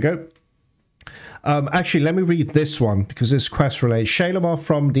 Right, here we go. Actually, let me read this one, because this quest relates. Shalimar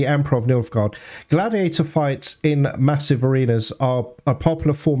from the Emperor of Nilfgaard. Gladiator fights in massive arenas are a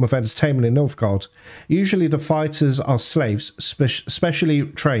popular form of entertainment in Nilfgaard. Usually the fighters are slaves, specially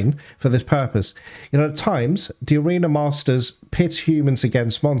trained for this purpose. Yet at times, the arena masters pit humans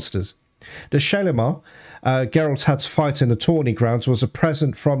against monsters. The Shalimar Geralt had to fight in the tourney grounds was a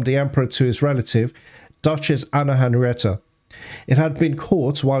present from the Emperor to his relative, Duchess Anna Henrietta. It had been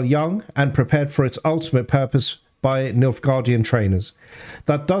caught while young and prepared for its ultimate purpose by Nilfgaardian trainers.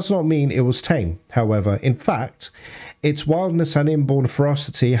 That does not mean it was tame, however. In fact, its wildness and inborn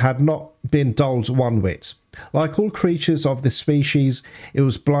ferocity had not been dulled one whit. Like all creatures of this species, it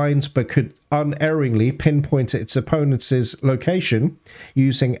was blind but could unerringly pinpoint its opponent's location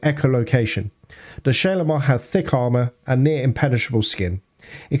using echolocation. The Shalimar had thick armor and near impenetrable skin.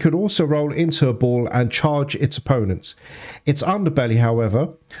 It could also roll into a ball and charge its opponents. Its underbelly, however,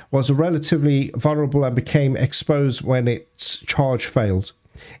 was relatively vulnerable and became exposed when its charge failed.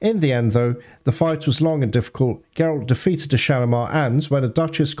 In the end, though, the fight was long and difficult. Geralt defeated the Shalimar, and when the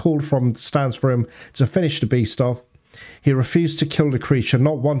Duchess called from the stands for him to finish the beast off, he refused to kill the creature,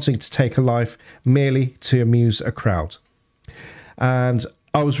 not wanting to take a life merely to amuse a crowd. And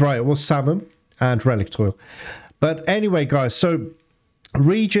I was right, it was salmon and relic oil. But anyway, guys, so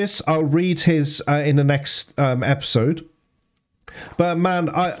Regis, I'll read his in the next episode. But man,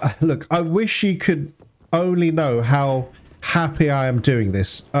 look, I wish you could only know how happy I am doing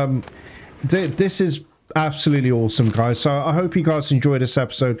this. This is absolutely awesome, guys. So I hope you guys enjoyed this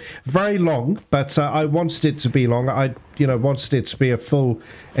episode. Very long, but I wanted it to be long. I wanted it to be a full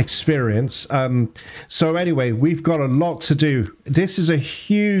experience. So anyway, we've got a lot to do. This is a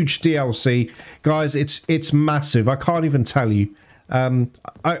huge DLC, guys. It's massive. I can't even tell you. I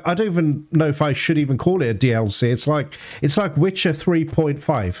don't even know if I should even call it a DLC. It's like Witcher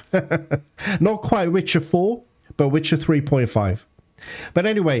 3.5. Not quite Witcher 4, but Witcher 3.5. But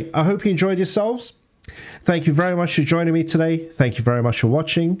anyway, I hope you enjoyed yourselves. Thank you very much for joining me today. Thank you very much for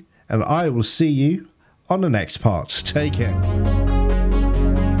watching, and I will see you on the next part. Take care.